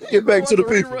blew? Get back to the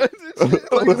people. Like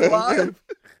it's live.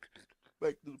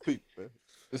 Back to the people, man.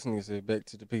 This nigga said back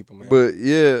to the people, man. But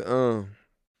yeah,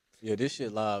 yeah, this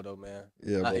shit live though, man.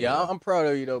 yeah, bro. Yeah, I'm proud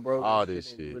of you though, bro. All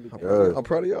this is shit. really I'm, good. I'm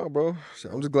proud of y'all, bro.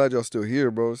 Shit, I'm just glad y'all still here,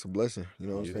 bro. It's a blessing. You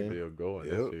know what I'm You saying? still going.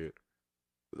 Yep. That shit.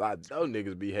 I know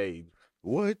niggas be hating.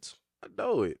 What? I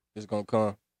know it. It's gonna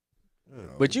come. Yeah.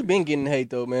 But you been getting hate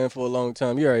though, man, for a long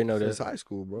time. You already know Since that. high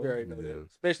school, bro. You already know Yeah. that.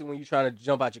 Especially when you trying to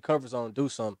jump out your comfort zone and do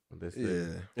something. That's Yeah,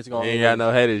 it. It's You gonna ain't got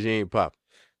no haters, you ain't pop.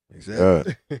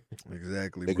 exactly,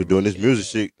 exactly. Nigga bro. doing this music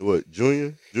shit. What?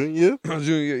 Junior year?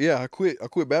 Junior, yeah, I quit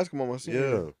basketball my senior Yeah.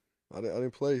 year. I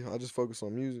didn't play. I just focused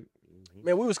on music.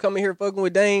 Man, we was coming here fucking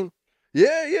with Dame.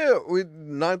 Yeah. We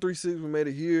 936. We made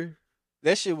it here.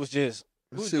 That shit was just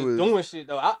we was Shit just was- doing shit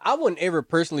though. I wasn't ever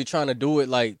personally trying to do it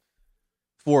like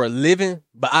for a living,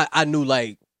 but I knew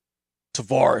like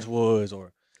Tavares was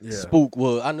or Yeah. Spook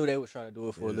was. I knew they was trying to do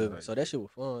it for a Yeah. living. So that shit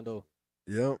was fun though.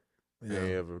 Yep. I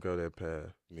ain't ever go that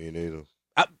path. Me neither.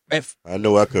 If I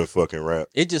know I couldn't fucking rap.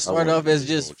 it just I started wanna off as be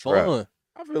just on track. fun.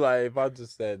 I feel like if I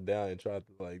just sat down and tried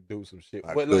to like do some shit,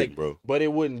 I but couldn't, like, bro. but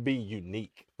it wouldn't be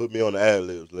unique. Put me on the ad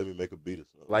libs. Let me make a beat or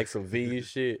something. Like some V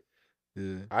shit.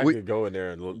 Yeah. I We- could go in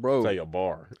there and Bro. say a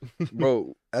bar.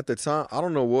 bro, at the time, I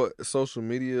don't know what social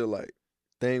media like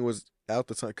thing was out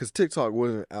the time because TikTok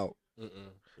wasn't out. Mm-mm.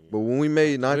 But when we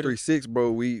made Twitter? 936,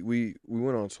 bro, we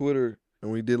went on Twitter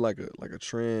and we did like a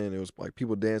trend. It was like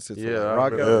people dancing to Yeah, like I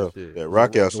rock remember out. that shit. that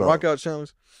rock out The song. rock out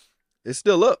challenge. It's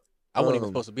still up. I wasn't even Um,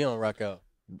 supposed to be on Rock Out.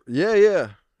 Yeah.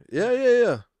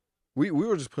 We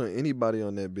were just putting anybody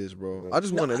on that bitch, bro. I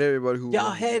just No, wanted everybody who Y'all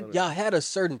wanted to be on it. had a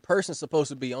certain person supposed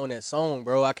to be on that song,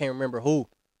 bro. I can't remember who,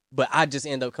 but I just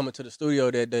ended up coming to the studio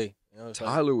that day. You know, it's like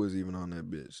Tyler was even on that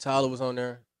bitch. Tyler was on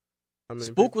there. I mean,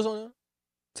 Spook was on there.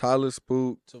 Tyler,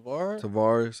 Spook, Tavares.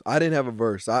 Tavares. I didn't have a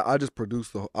verse. I just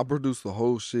produced the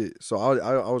whole shit. So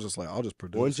I was just like, I'll just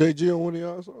produce. One JG on one of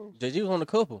y'all songs? JG was on a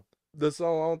couple. the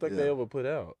song I don't think they Yeah. ever put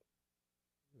out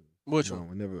Which No, one?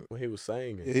 we never. when he was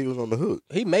singing. Yeah, he was on the hook.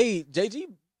 He made JG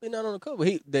been out on a couple.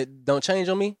 He that don't change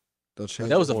on me. Don't change.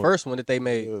 That was the one. first one that they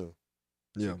made. Yeah.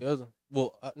 Yeah. together.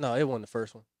 Well, no, it wasn't the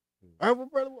first one. All right, well,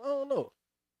 brother, I don't know.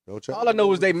 Don't try All I know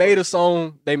was they made a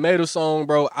song. They made a song,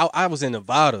 bro. I was in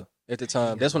Nevada at the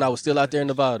time. That's when I was still out there in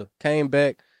Nevada. Came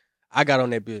back. I got on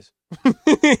that bitch.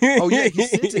 Oh yeah, he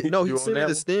sent it. No, You he on sent that it to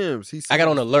one? Stems. He I sent got it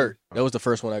on to alert. That was the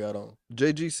first one I got on.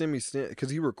 Stems. JG sent me because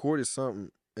he recorded something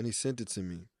and he sent it to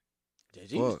me.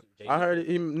 Fuck. I heard it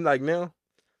even like now.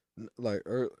 Like,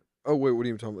 oh wait, what are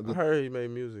you talking I about? heard he made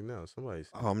music now. Somebody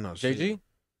said, Oh, I'm not sure. JG.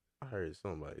 I heard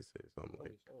somebody say something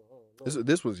like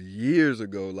This was years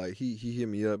ago. Like he hit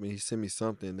me up and he sent me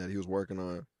something that he was working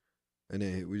on, and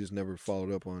then we just never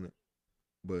followed up on it.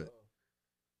 But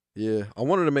yeah, I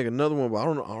wanted to make another one, but I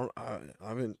don't know. I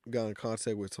haven't gotten in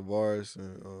contact with Tavares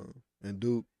and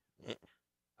Duke.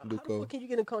 How the Duco. fuck can you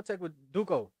get in contact with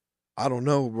Duco? I don't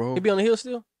know, bro. He be on the hill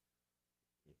still?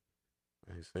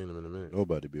 I ain't seen him in a minute.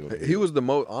 Nobody be on the He was the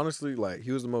most honestly, like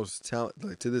he was the most talent.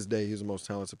 Like to this day, he's the most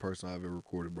talented person I've ever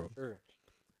recorded, bro. Sure.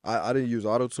 I didn't use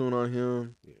auto tune on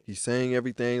him. Yeah. He sang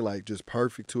everything like just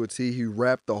perfect to a T. He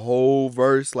rapped the whole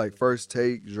verse like first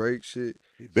take Drake shit.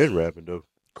 He been rapping though.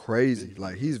 Crazy.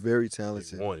 Like he's very He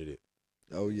talented. wanted it.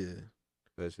 Oh yeah.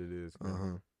 That shit is.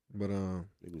 But Nigga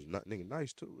was not nigga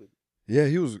nice too. yeah,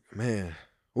 he was man.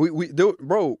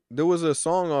 There was a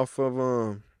song off of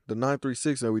the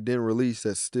 936 that we didn't release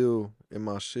that's still in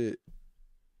my shit.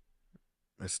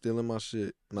 It's still in my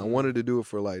shit. And I wanted to do it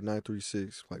for like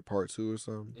 936, like part 2 or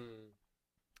something.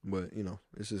 But, you know,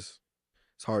 it's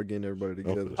hard getting everybody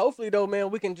together. Hopefully though, man,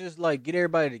 we can just like get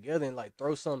everybody together and like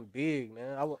throw something big,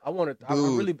 man. I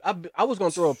was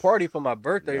gonna throw a party for my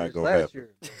birthday Not this gonna last happen. year.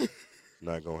 It's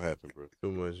not gonna happen, bro.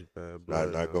 Too much bad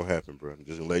blood. Not gonna happen, bro. I'm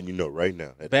just letting you know right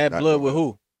now. That's Bad not blood gonna with happen.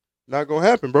 who? Not gonna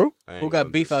happen, bro. I ain't Who got gonna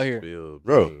beef out here? spill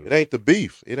Bro, beans. it ain't the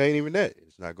beef. It ain't even that.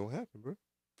 It's not gonna happen, bro.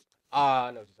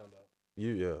 I know what you're talking about.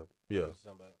 You I know yeah. what you're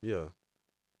talking about. Yeah.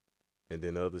 And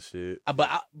then other shit.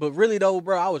 But really though,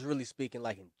 bro, I was really speaking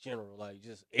like in general, like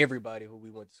just everybody who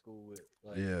we went to school with.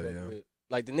 Like, Yeah, fuck yeah. with.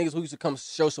 Like the niggas who used to come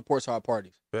show support to our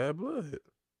parties. Bad blood.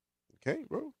 Okay,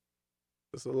 bro.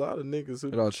 There's a lot of niggas who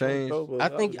It all fucked changed. over a I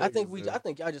lot think of I think niggas, I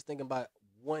think y'all just thinking about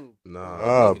one. Ah,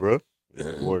 Nah. bro.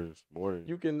 It's more than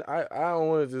You can I don't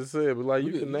want to just say it, but like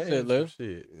you You can said name some left.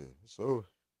 shit. Yeah, so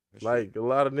that Like a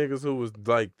lot of niggas who was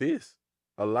like this.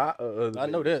 A lot of I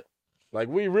know that. Like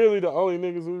we really the only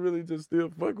niggas who really just still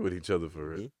fuck with each other for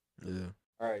real. Yeah.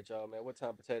 All right, y'all, man. What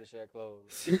time Potato Shack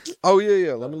closed? Oh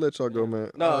yeah. Let me let y'all go,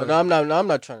 man. No, I'm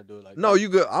not trying to do it like No, that. you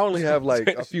good. I only have like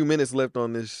a few minutes left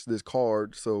on this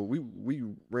card, so we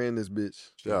ran this bitch.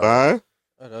 you buying?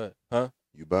 Huh?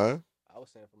 You buying? I was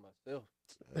saying for myself.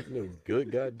 That nigga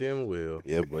good goddamn well.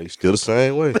 Yeah, boy. You still the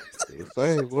same way. Still the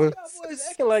same, boy. Y'all boys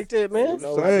acting like that, man.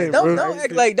 Still the same, Don't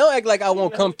bro. act like I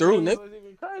won't come through,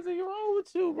 nigga. Crazy wrong with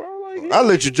you, bro. Like I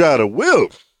let you drive the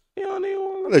whip. he don't even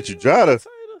want I let you drive the.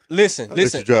 Listen. I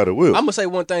let you drive the whip. I'm gonna say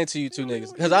one thing to you two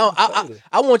niggas, because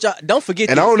I want y'all. Don't forget.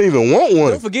 And this. I don't even want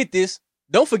one. Don't forget this.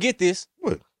 Don't forget this.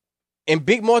 What? In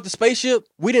Big Martha Spaceship,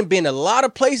 we done been a lot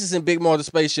of places in Big Martha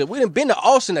Spaceship. We done been to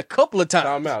Austin a couple of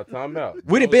times. Time out.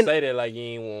 We done Don't been- say that like you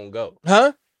ain't want to go.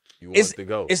 Huh? You want to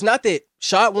go. It's not that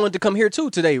Shot wanted to come here too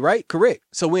today, right? Correct.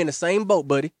 So we're in the same boat,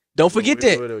 buddy. Don't forget We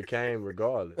that. would have came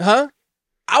regardless. Huh?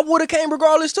 I would have came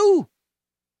regardless too.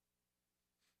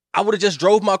 I would have just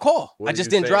drove my car. What I are just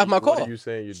you didn't saying- drive my what car. are you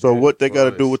saying you So did what they got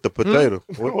to for do us? with the potato?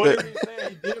 What What are you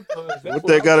saying you did for us? That's what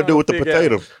they I'm got to trying do with the figure out.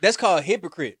 potato? That's called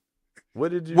hypocrite.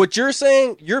 What did you? What you're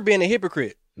saying, you're being a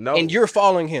hypocrite. No, And you're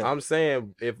following him. I'm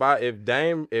saying if I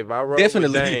rode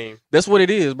Definitely. with Dame That's what it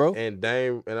is, bro. and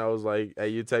I was like, hey,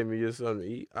 you take me to get something to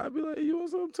eat, I'd be like, hey, you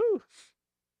want something too?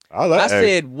 All I I asked,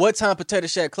 said, what time Potato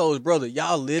Shack closed, brother?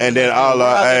 Y'all live. and then all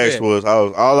I asked was,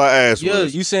 yeah,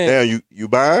 you saying, damn, you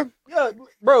buying? yeah,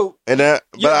 bro. And that,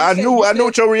 Yeah, but I you knew said-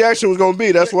 what your reaction was gonna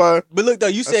be. That's why. But look though,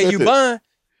 you said said you that. buying.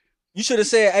 You should have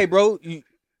said, hey, bro,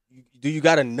 do you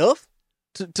got enough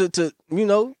to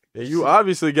And you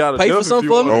obviously got Pay for enough if something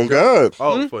you for me? wanna On go. God,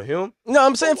 Oh, Hmm? for him? No,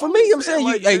 I'm saying for why me, you I'm saying saying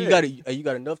you, like hey, you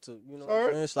got enough to, you know, what I'm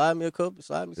Alright. saying? Slide me a cup,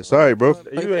 slide me. It's some- alright, bro.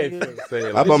 pay You for ain't it. finna say it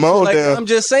I like buy my own Like, damn. I'm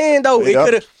just saying though, it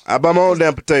could have, I buy my own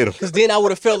damn potato. because then I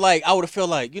would have felt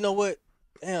like, you know what?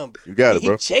 Damn, You got it, he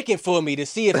bro. checking for me to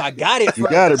see if I got it. You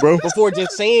first got it, bro. before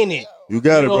just saying it. You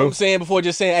got You it, know what bro. I'm saying? Before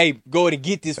just saying, hey, go ahead and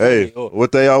get this for Hey, me. Or,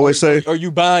 what they always say? or you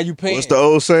buying, you paying. What's the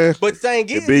old saying? But the thing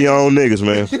It is, be your own niggas,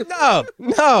 man.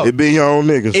 no. It be your own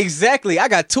niggas. Exactly. I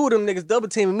got two of them niggas double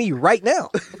teaming me right now.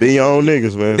 Be your own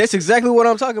niggas, man. That's exactly what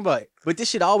I'm talking about. But this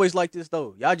shit always like this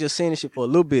though. Y'all just saying this shit for a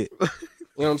little bit. You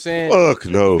know what I'm saying? Fuck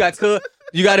no.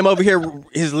 You got him over here,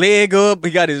 his leg up.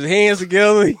 He got his hands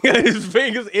together. He got his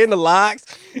fingers in the locks.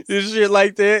 This shit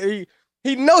like that.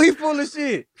 He know he full of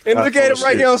shit. And Not look full at of him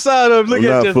right shit. there on side of him. Look I'm at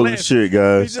him not just full laughing. of shit, He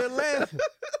guys. just laughing.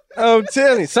 I'm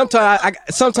telling you. Sometimes I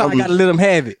gotta let him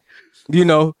have it. You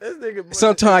know. This nigga,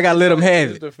 Sometimes I gotta let him have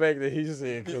It's it. the fact that he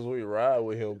said because we ride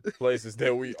with him places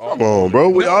that we all Come on, bro.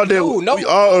 We No, all did. no. We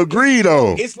all agreed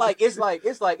on. It's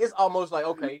almost like,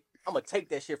 okay, I'm gonna take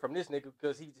that shit from this nigga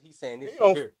because he's saying this He shit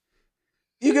don't- here.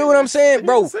 You get what I'm saying, He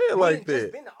bro? didn't say it We like done just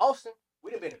that. been to Austin.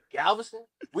 We'd have been to Galveston.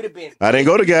 We'd have been. I didn't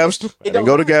go to Galveston. I didn't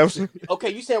go to Galveston. Okay,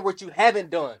 you saying what you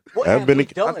haven't done. What I haven't have been we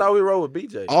to- done? I thought we rode with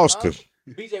BJ. Austin.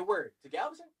 BJ word to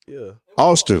Galveston. Yeah.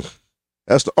 Austin.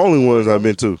 That's the only ones I've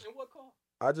been to. In what car?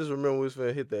 I just remember we was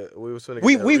finna hit that. We was finna get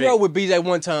We that rig. rode with BJ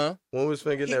one time. When we was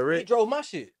finna get He that rig. drove my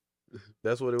shit.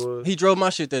 That's what it was. He drove my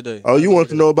shit that day. Oh, you want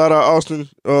to know about our Austin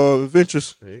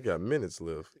adventures? He got minutes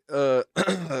left. Yeah,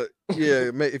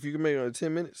 if you can make it on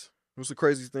 10 minutes. What's the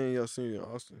craziest thing y'all seen in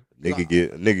Austin? Nigga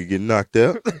get knocked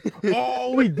out.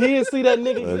 Oh, we did see that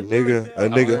nigga. A I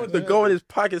nigga, wanted to go in his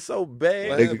pocket so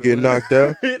bad. nigga get knocked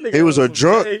out. Nigga He was a on some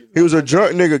drunk. days. He was a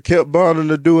drunk nigga. Kept bonding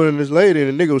the dude and his lady,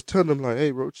 and the nigga was telling him like,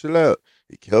 "Hey, bro, chill out."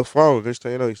 He kept falling. Next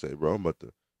thing you know, he said, "Bro, I'm about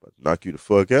to knock you the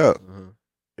fuck out."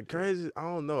 The crazy. I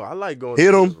don't know. I like going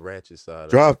Hit to him. the ratchet side.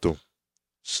 Dropped him.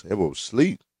 That boy was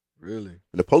asleep. Really?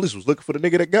 And the police was looking for the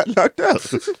nigga that got knocked out.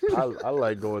 I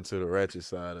like going to the ratchet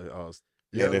side of Austin.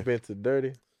 You Yeah, ever man. been to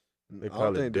Dirty? They I call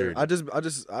don't it think dirty.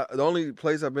 the only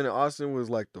place I've been in Austin was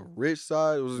like the rich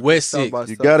side. It was West South Six. by You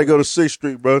South. gotta go to 6th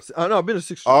Street, bro. I know I've been to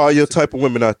 6th Street. All your type of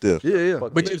women out there. Yeah.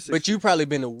 Fuck But Been you probably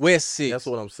been to West Six. That's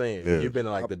what I'm saying. Yeah. You've been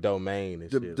to like the domain and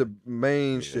The shit.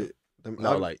 main Yeah. shit.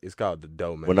 No, like it's called the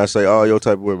domain. When I say all your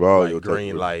type of women, all like your type green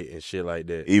of women. light and shit like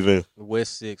that. Even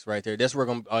West Six right there. That's where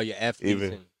all your athletes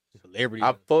Even- and celebrities.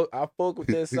 I fuck with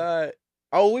that side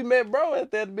Oh, we met bro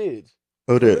at that bitch.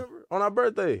 Who that? Remember? On our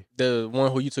birthday. The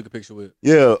one who you took a picture with.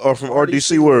 Yeah, or from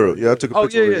RDC World. Yeah, I took a Oh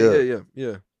picture.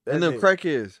 yeah. That And them nigga.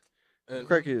 crackheads. And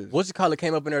Crackheads. what's it called? It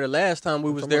came up in there the last time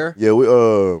we was there. Yeah, we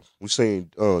seen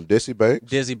Desi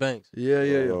Banks. Desi Banks.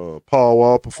 Yeah. Paul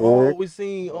Wall Oh, perform. we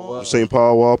seen We seen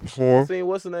Paul Wall perform. seen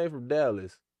what's the name from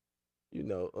Dallas? You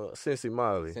know, Cincy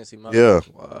Molly. Since he Yeah,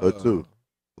 Wow. her too.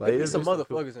 Like There's some it's-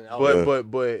 motherfuckers in But there.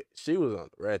 but she was on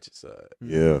the ratchet side.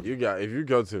 Yeah. You got if you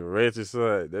go to the ratchet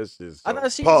side, that's just. I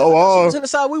thought she Paul Wall. was in the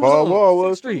side we was Paul on. Wall Sixth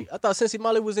was Street. I thought Cincy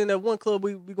Molly was in that one club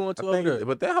we going to over there.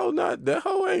 but that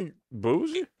hoe ain't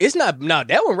bougie. It's not. No,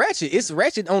 that one ratchet. It's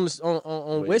ratchet on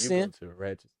But West you go End. to the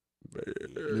ratchet.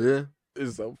 Yeah.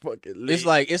 It's so fucking lit.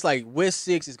 It's like West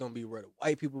 6 is gonna be where the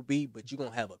white people be, but you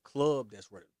gonna have a club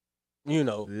that's where,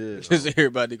 Yeah. just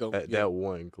everybody go. that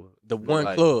one club. the one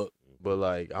like, club. But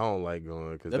like I don't like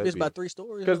going because That bitch about 3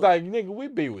 stories. Because like nigga, we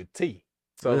be with T,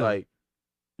 so Yeah. like.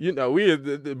 You know,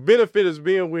 the benefit is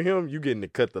being with him. You getting to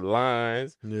cut the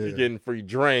lines. Yeah. You getting free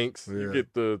drinks. You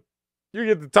Yeah.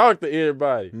 get to talk to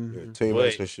everybody. Mhm.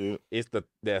 Teammates But- and shit.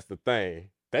 That's the thing.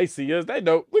 They see us. They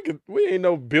know. Look at we ain't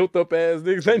no built up ass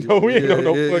niggas. They know we ain't Yeah, on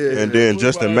no yeah, fucking. yeah. And then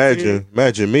just football team.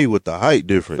 imagine me with the height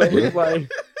difference, So bro. it's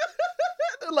like,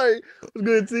 Like, what's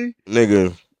good, T?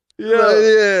 Nigga.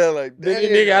 yeah. Like, Then the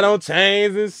nigga got on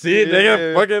chains and shit. They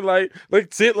Yeah. got fucking like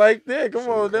shit like that. Come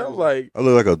on, now. I'm like, I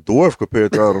look like a dwarf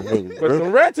compared to all them niggas, but bro.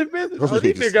 some ratchet bitches. Those Oh,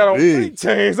 these niggas niggas got on big. big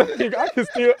chains. I think I can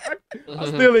still. I'm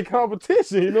still in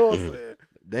competition. You know what I'm saying?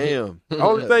 Damn.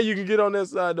 Only thing you can get on that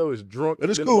side though is drunk. But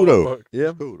it's than cool, though. motherfucker.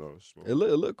 Yeah. Cool though. It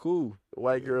look cool.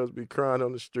 White girls be crying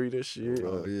on the street and shit.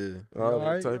 Oh yeah. All that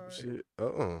Alright, type of shit.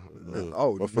 Oh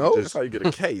Motherfucker no. That's how you get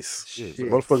a case. Shit, Shit.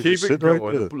 motherfucker Keep just it sitting right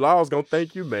going. there. The law's gonna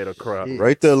think you made a cry. Yeah.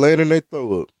 Right there laying in they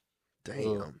throw up.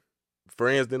 Damn.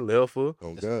 Friends didn't left her.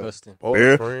 Oh, God. Disgusting.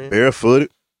 Boyfriend. Barefooted.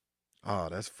 Oh,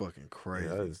 that's fucking crazy.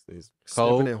 Yeah, it's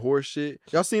Cold. Stepping in horse shit.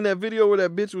 Y'all seen that video where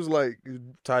that bitch was like,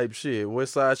 type shit. What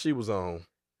side she was on?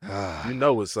 ah, You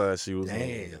know what side she was on.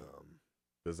 damn.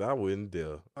 Cause I wouldn't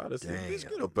dare. I'd have said, bitch,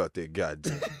 Damn. get up out there,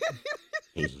 goddamn.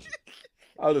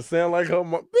 I'd have sound like her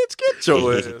mom. Bitch, get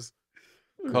your ass.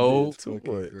 Cold. Too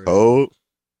Fucking much. crazy. Cold.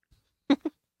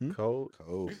 Cold.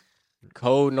 Cold.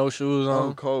 Cold, no shoes I'm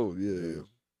on, cold. Yeah.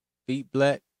 feet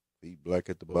black, Feet black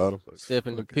at the bottom. step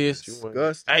in the piss.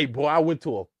 Disgusting. Hey, boy, I went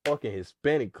to a fucking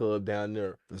Hispanic club down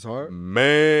there. That's hard.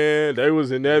 Man, they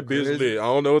was in that bitch Crazy. lit. I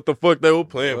don't know what the fuck they were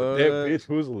playing, but that What? bitch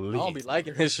was I lit. don't be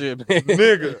liking this shit, man.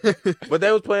 Nigga. But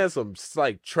they was playing some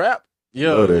like trap,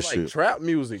 Yo, Love that like shit. trap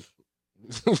music.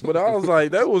 But I was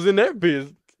like, that was in that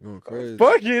bitch. Going crazy.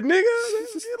 Fuck it, nigga. That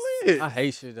shit lit. I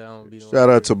hate shit that I don't be doing. Shout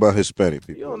out to my Hispanic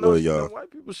You people. don't know Love shit y'all. about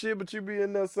white people shit, but you be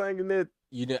in there singing that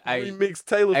You know, hey, remix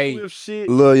Taylor hey. Swift shit.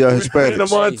 Love y'all Hannah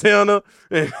Hispanics. Montana.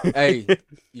 hey,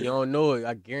 you don't know it.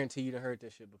 I guarantee you done heard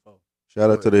that shit before. Shout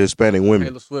out to the Hispanic women.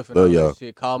 Taylor Swift and Love all y'all. that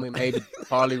shit. Call me maybe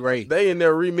Carly Rae. They in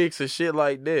there remixing shit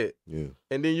like that. Yeah.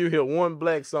 And then you hear one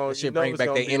black song. That you shit know bring it's back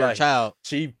gonna their be inner like child.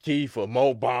 Chief Keef or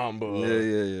Mo Bamba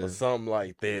Yeah. or something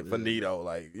like that. Finito,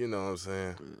 like, you know what I'm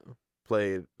saying?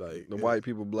 Play it like The white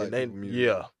people, black and they- people music.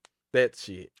 yeah, that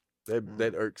shit.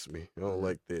 That irks me. I don't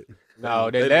like that.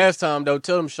 No, They- that last time though,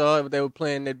 tell them Shaw they were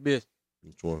playing that bitch,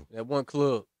 Which one? that one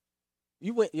club.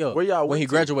 You went, yo, Where y'all when went he to?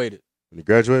 graduated. When you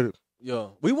graduated?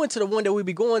 Yo, we went to the one that we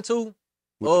be going to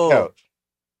With Oh. the couch.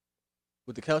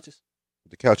 with the couches. With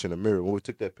the couch in the mirror when we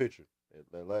took that picture.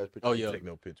 That last picture. Oh, yeah. Take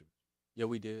no picture. Yeah,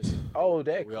 we did. Oh,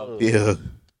 that We all- club. Yeah.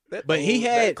 That- But he that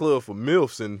had- club for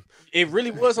milfs and It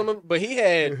really was on them, but he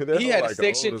had That's he had like a the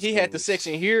section. oldest He had the school.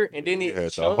 section here, and then We it had the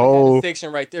Sean whole- had the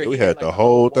section right there. We He had like the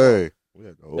whole wall. thing. We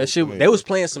had the whole That shit. thing. They was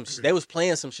playing some. They was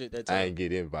playing some shit that I time. ain't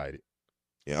get invited.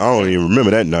 Yeah, I don't even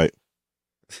remember that night.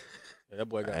 Yeah, that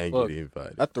boy got I ain't fucked. get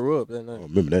invited. I threw up that I night. don't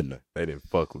remember that night. They didn't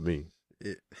fuck with me.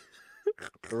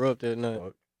 Threw up that night.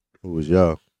 Who was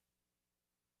y'all?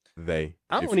 They.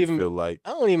 I if don't you even- feel like I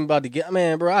don't even about to get,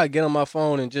 man, bro. I get on my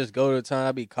phone and just go to the time.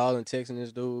 I be calling, texting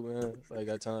this dude, man. I ain't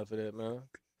got time for that, man.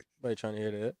 Nobody trying to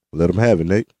hear that. Let them have it,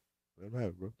 Nate. Let them have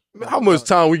it, bro. how much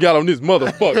time we got on this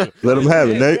motherfucker? Let them have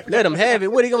it, Nate. Let him have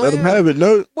it. What he gonna Let them have it,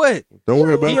 Nate. What? Don't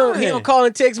worry about He it. don't call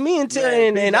and text me and tell,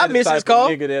 and I miss his call.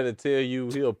 Nigga that'll tell you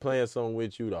he'll plan something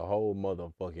with you the whole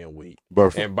motherfucking week.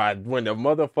 Bro, And by when the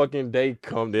motherfucking day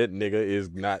come, that nigga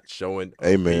is not showing up.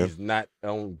 Hey, man. He's not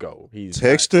on go. He's not-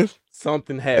 texting?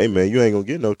 something Hey, happened. man, you ain't gonna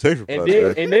get no text And reply. then,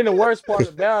 today. and then the worst part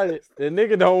about it, the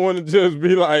nigga don't want to just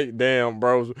be like, damn,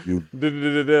 bro. You-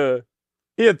 Da-da-da-da-da.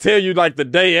 He'll tell you like the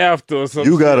day after or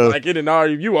something. You gotta- like it and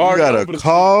already you You already gotta over the-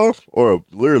 call or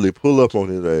literally pull up on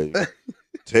his ass.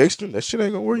 Texting, that shit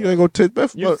ain't gonna work. You ain't gonna text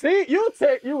back. You see, you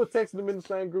were texting them in the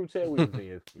same group chat we was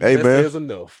in. Hey, That man. says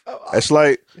enough. It's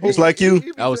like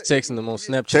you I was texting them on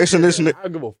Snapchat. texting this nigga. I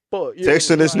give a fuck. You Texting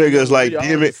know, this nigga is like we all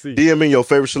can see. DMing your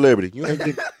favorite celebrity. You ain't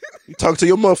you talk to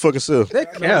your motherfucking self.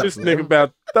 That I know this nigga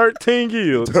about 13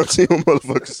 years. Talk to your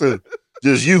motherfucking self.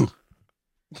 Just you.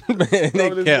 Man,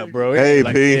 that cap, bro. It Hey, ain't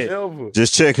like P. that. Ever.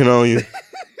 Just checking on you.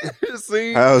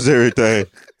 See? How's everything?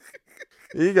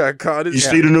 He got caught. You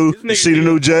see the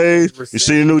new J's? You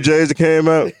see the new J's that came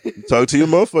out? Talk to your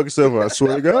motherfucking self. I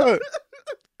swear to God.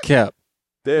 Cap.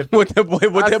 That, What that boy?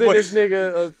 What I that sent boy? this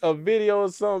nigga a video or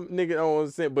something. Nigga don't want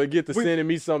to send, but get to sending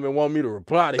me something and want me to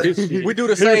reply to his shit. We do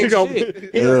the same He gonna-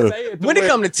 shit. he'll Yeah. say it to When it make-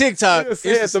 come to TikTok, he'll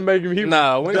say it to make me.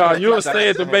 nah. When it Nah, come to you'll TikTok, say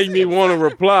it to make me want to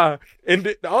reply. And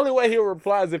the only way he'll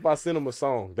reply is if I send him a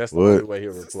song. That's the What? only way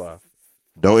he'll reply.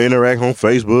 Don't interact on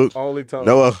Facebook. Only time.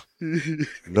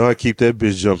 No, I keep that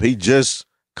bitch jump. He just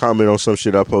commented on some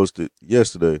shit I posted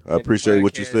yesterday. I the appreciate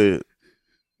what you podcast. said.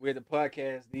 we had the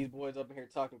podcast. These boys up in here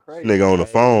talking crazy. Nigga on the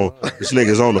phone. This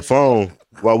nigga's on the phone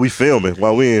while we filming.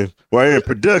 While we in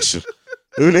production.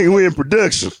 We in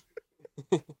production.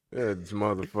 Yeah, this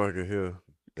motherfucker here.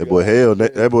 That boy hell.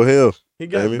 That boy hell. He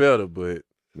got Damn it. better, but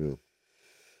Yeah.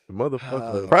 the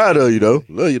motherfucker. Proud of you though.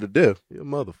 Love you to death. He a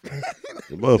motherfucker.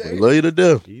 The motherfucker. Love you to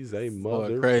death. He's a Boy,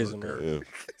 motherfucker. crazy, man. Yeah.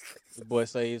 The boy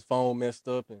say his phone messed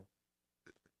up and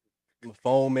my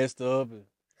phone messed up and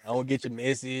I don't get your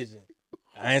message and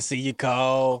I ain't see your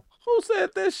call. Who said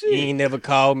that You shit? ain't never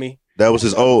called me. That was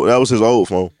his old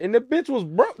phone. And the bitch was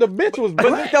broke. The bitch was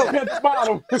black at the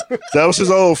bottom. That was his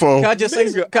old phone. Can I just say?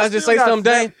 Nigga, Can I just say something,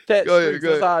 Dane? Snapchat Go ahead, streaks, go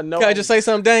that's ahead. how I know. Can I just say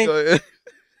something, Dane? Go ahead.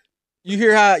 You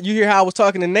hear how I was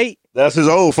talking to Nate? That's his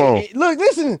old phone. Look,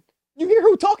 listen. You hear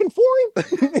who talking for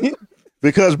him?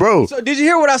 Because bro, So did you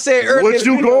hear what I said earlier? what in the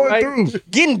you video, going right? through?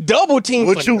 Getting double teamed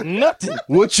What for you- nothing.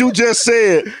 What you just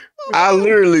said, I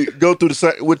literally go through the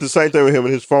same thing with him,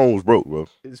 and his phone was broke, bro.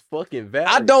 It's fucking valid.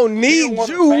 I don't need you.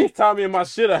 FaceTime me and my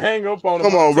shit'll hang up on him.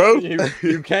 Come on, bro.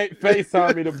 You can't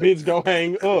FaceTime me. The bitch gonna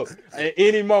hang up at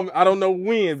any moment. I don't know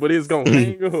when, but it's gonna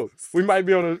hang up. We might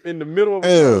be in the middle of a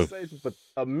Damn. conversation for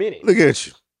a minute. Look at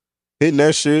you hitting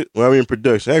that shit while we in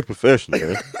production. Act professional,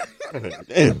 man.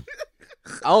 Damn.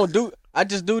 I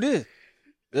just do this.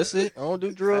 That's it. I don't do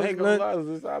I drugs. ain't gonna Nothing.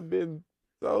 lie, since I've been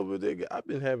sober, nigga, I've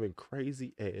been having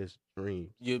crazy ass dreams.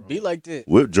 You be like that.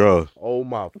 Withdraw. Oh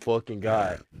my fucking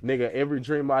god, nigga! Every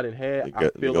dream I done had, You I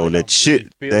got- feel you on like that I'm shit,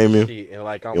 really feeling Damien. shit, and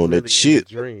like I'm You on that really in shit.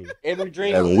 the dream, Every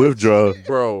dream. Having withdraw.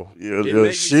 bro. Yeah, It yeah,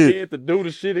 makes me shit. scared to do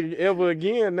the shit ever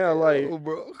again now, like, Oh,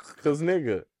 bro. cause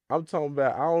nigga, I'm talking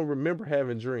about. I don't remember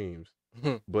having dreams,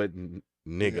 but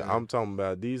nigga, Yeah. I'm talking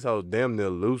about these hoes damn near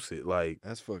lucid, like.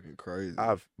 That's fucking crazy.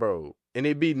 Bro, and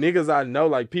it be niggas I know,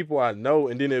 like people I know,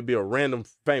 and then it'd be a random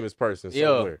famous person Yeah,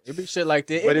 somewhere. it be shit like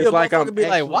that. But It it's be like I'm be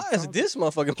like, actually why is talking. this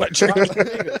motherfucker in my Like, dream?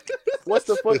 nigga, what's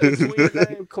the fucking sweet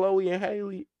name? Chloe and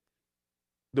Haley,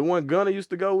 the one Gunna used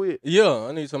to go with. Yeah,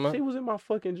 I need some. She was in my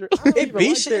fucking dream. I don't It even be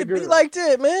like shit. that It be girl. like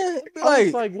that, man. It be I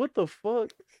was like, like, what the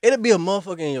fuck? it'll be a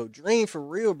motherfucker in your dream for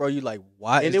real, bro. You like,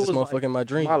 why And is it this was motherfucker like in my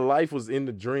dream? My life was in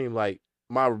the dream. Like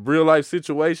my real life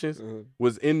situations Mhm.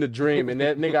 was in the dream, and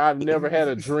that nigga, I've never had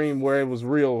a dream where it was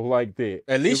real like that.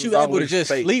 At least It you was able to always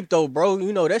just fake. sleep though, bro.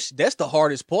 You know that's the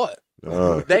hardest part.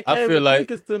 That I came feel the like-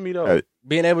 quickest to me though. Hey.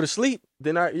 Being able to sleep.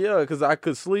 Then because I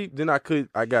could sleep. Then I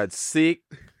got sick.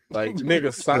 Like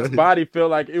nigga, body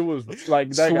felt like it was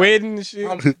like that. Sweating and shit.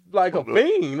 I'm like a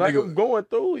fiend. Like I'm going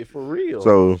through it for real.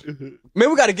 So Man,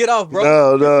 we gotta get off,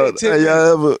 bro. no. Ten Hey,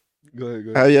 y'all ever? Go ahead,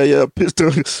 go How ahead. y'all piss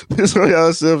on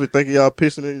y'allself and thinking y'all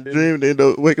pissing in your dream and then end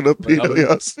up waking up peeing on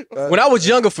y'all? When I was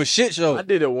younger for shit show, I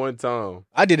did it one time.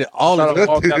 I did it all I of tried it.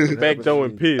 to walk out the back door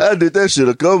and piss. I did that shit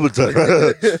a couple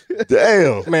times.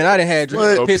 Damn. Man, I done had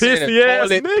dreams What? of pissing in Pissy a ass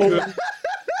toilet. nigga.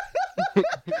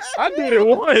 I did it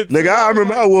once. Nigga, I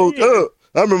remember I woke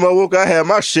up. I had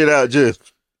my shit out just.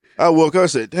 I woke up and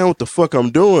said, damn, what the fuck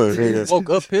I'm doing? nigga? Woke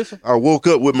up pissing. I woke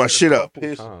up with my shit out.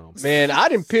 Pissed. Man, I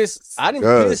didn't piss. I didn't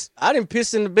God. piss. I didn't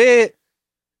piss in the bed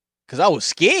because I was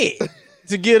scared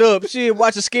to get up. Shit,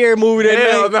 watch a scary movie that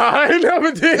Hell night. no, I ain't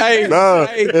never did. Hey, Nah,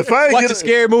 hey, if I ain't watch get a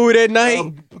scary movie that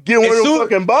night. get one of As them soon-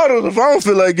 fucking bottles if I don't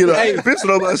feel like getting up. I Hey. ain't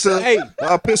pissing on myself. Hey.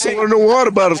 I piss on the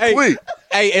water bottles Hey. quick.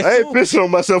 Hey, as I ain't soon, pissing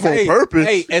on myself on hey, purpose.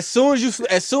 Hey, as soon as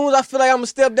I feel like I'm gonna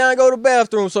step down and go to the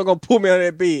bathroom, so I'm gonna pull me on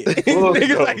that bed.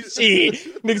 Niggas say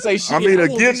shit. Niggas say shit. I mean, won't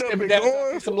be again, stepping be down,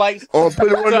 going. some lights. Or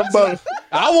put it on the bottle.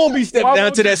 I won't be stepping Why down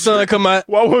won't till you- that sun come out.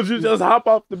 Why won't you just hop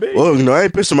off the bed? Well, I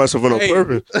ain't pissing myself on Hey.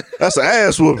 purpose. That's an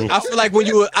ass whooping. I feel like when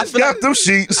you, I feel Got like, them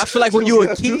sheets. I feel like when you a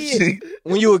Got them kid, sheets.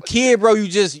 when you a kid, bro, you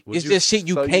just, Would it's you- just shit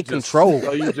you so can't just- control.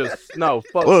 So you just no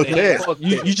fuck Fuck that. that. Fuck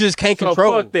You that. just can't So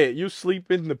control. fuck that. You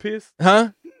sleep in the piss. Huh?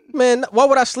 Man, why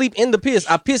would I sleep in the piss?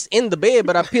 I pissed in the bed,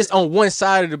 but I pissed on one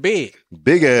side of the bed.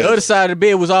 Big The other ass. side of the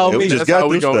bed was all Yeah, we me. just That's got how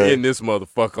we them gonna stacks. end this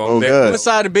motherfucker on Oh, that. God. One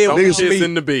side of the bed Don't was all piss me.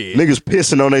 in the bed. Niggas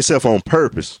pissing on themselves on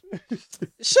purpose.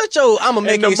 Shut your, I'ma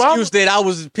make And an the mama- excuse that I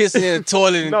was pissing in the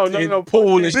toilet and, No, and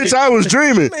pool and Bitch, shit. I was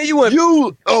dreaming. Man, you wasn't.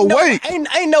 You awake. Ain't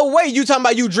no way you talking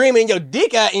about you dreaming your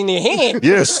dick out in your hand.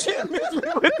 Yes.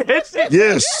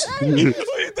 Yes. What do you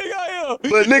think I am?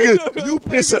 But nigga, you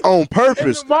pissing on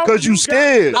purpose because you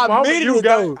scared. I Mama, admitted you it,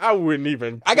 got- though. I wouldn't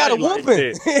even. I got a play like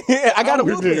whooping. that. I got a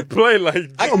wouldn't whooping. even play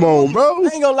like that. Come on, bro. I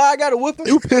ain't gonna lie, I got a whooping.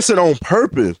 You pissing on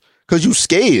purpose because you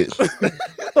scared.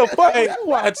 the fuck are you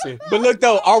watching? But look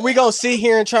though, are we gonna sit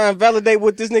here and try and validate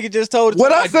what this nigga just told us?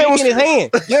 What I A said dick was in his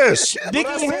hand. Yes. Dick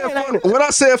in his hand. ain't it? What I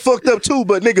said fucked up too,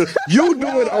 but nigga, you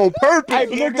do it on purpose.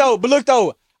 Hey, but look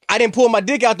though, I didn't pull my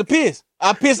dick out to piss.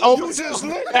 I pissed on. You just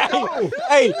let it go.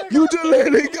 Hey, You just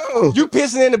let it go. you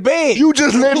pissing in the bed. You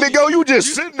just letting it go. You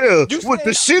just sitting there you with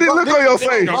the saying- shitty look on your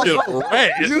face. I'm just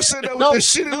rat. You sitting there with No, the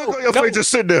shitty look on your no. face,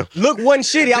 just sitting there. Look, wasn't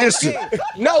shitty. I was Pissing.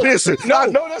 no, Pissing. no, I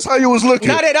know that's how you was looking.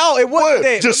 not at all. It wasn't What?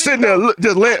 that. Just sitting there, look,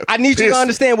 just let. I need you to pissing.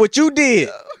 understand what you did.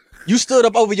 You stood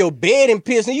up over your bed and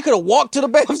pissed, and you could have walked to the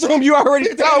bathroom. You already.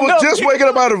 I was just waking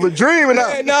up out of a dream and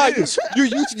I. Man, nah, you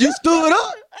stood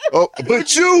up. Oh,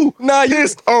 but you Nah, you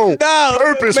pissed on Nah,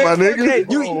 purpose, man, my fuck nigga.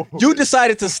 that. You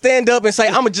decided to stand up and say,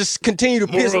 "I'm gonna just continue to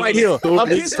piss right here. I'm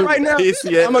pissing right now.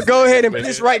 Pissy I'm gonna go ahead and man.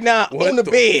 piss right now What on the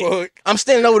bed. fuck? I'm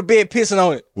standing over the bed pissing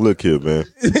on it." Look here, man.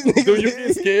 Do you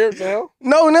get scared now?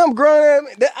 No, I'm grown.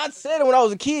 I said it when I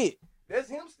was a kid. That's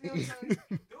him still trying to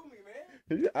do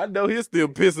me, man. I know he's still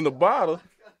pissing the bottle.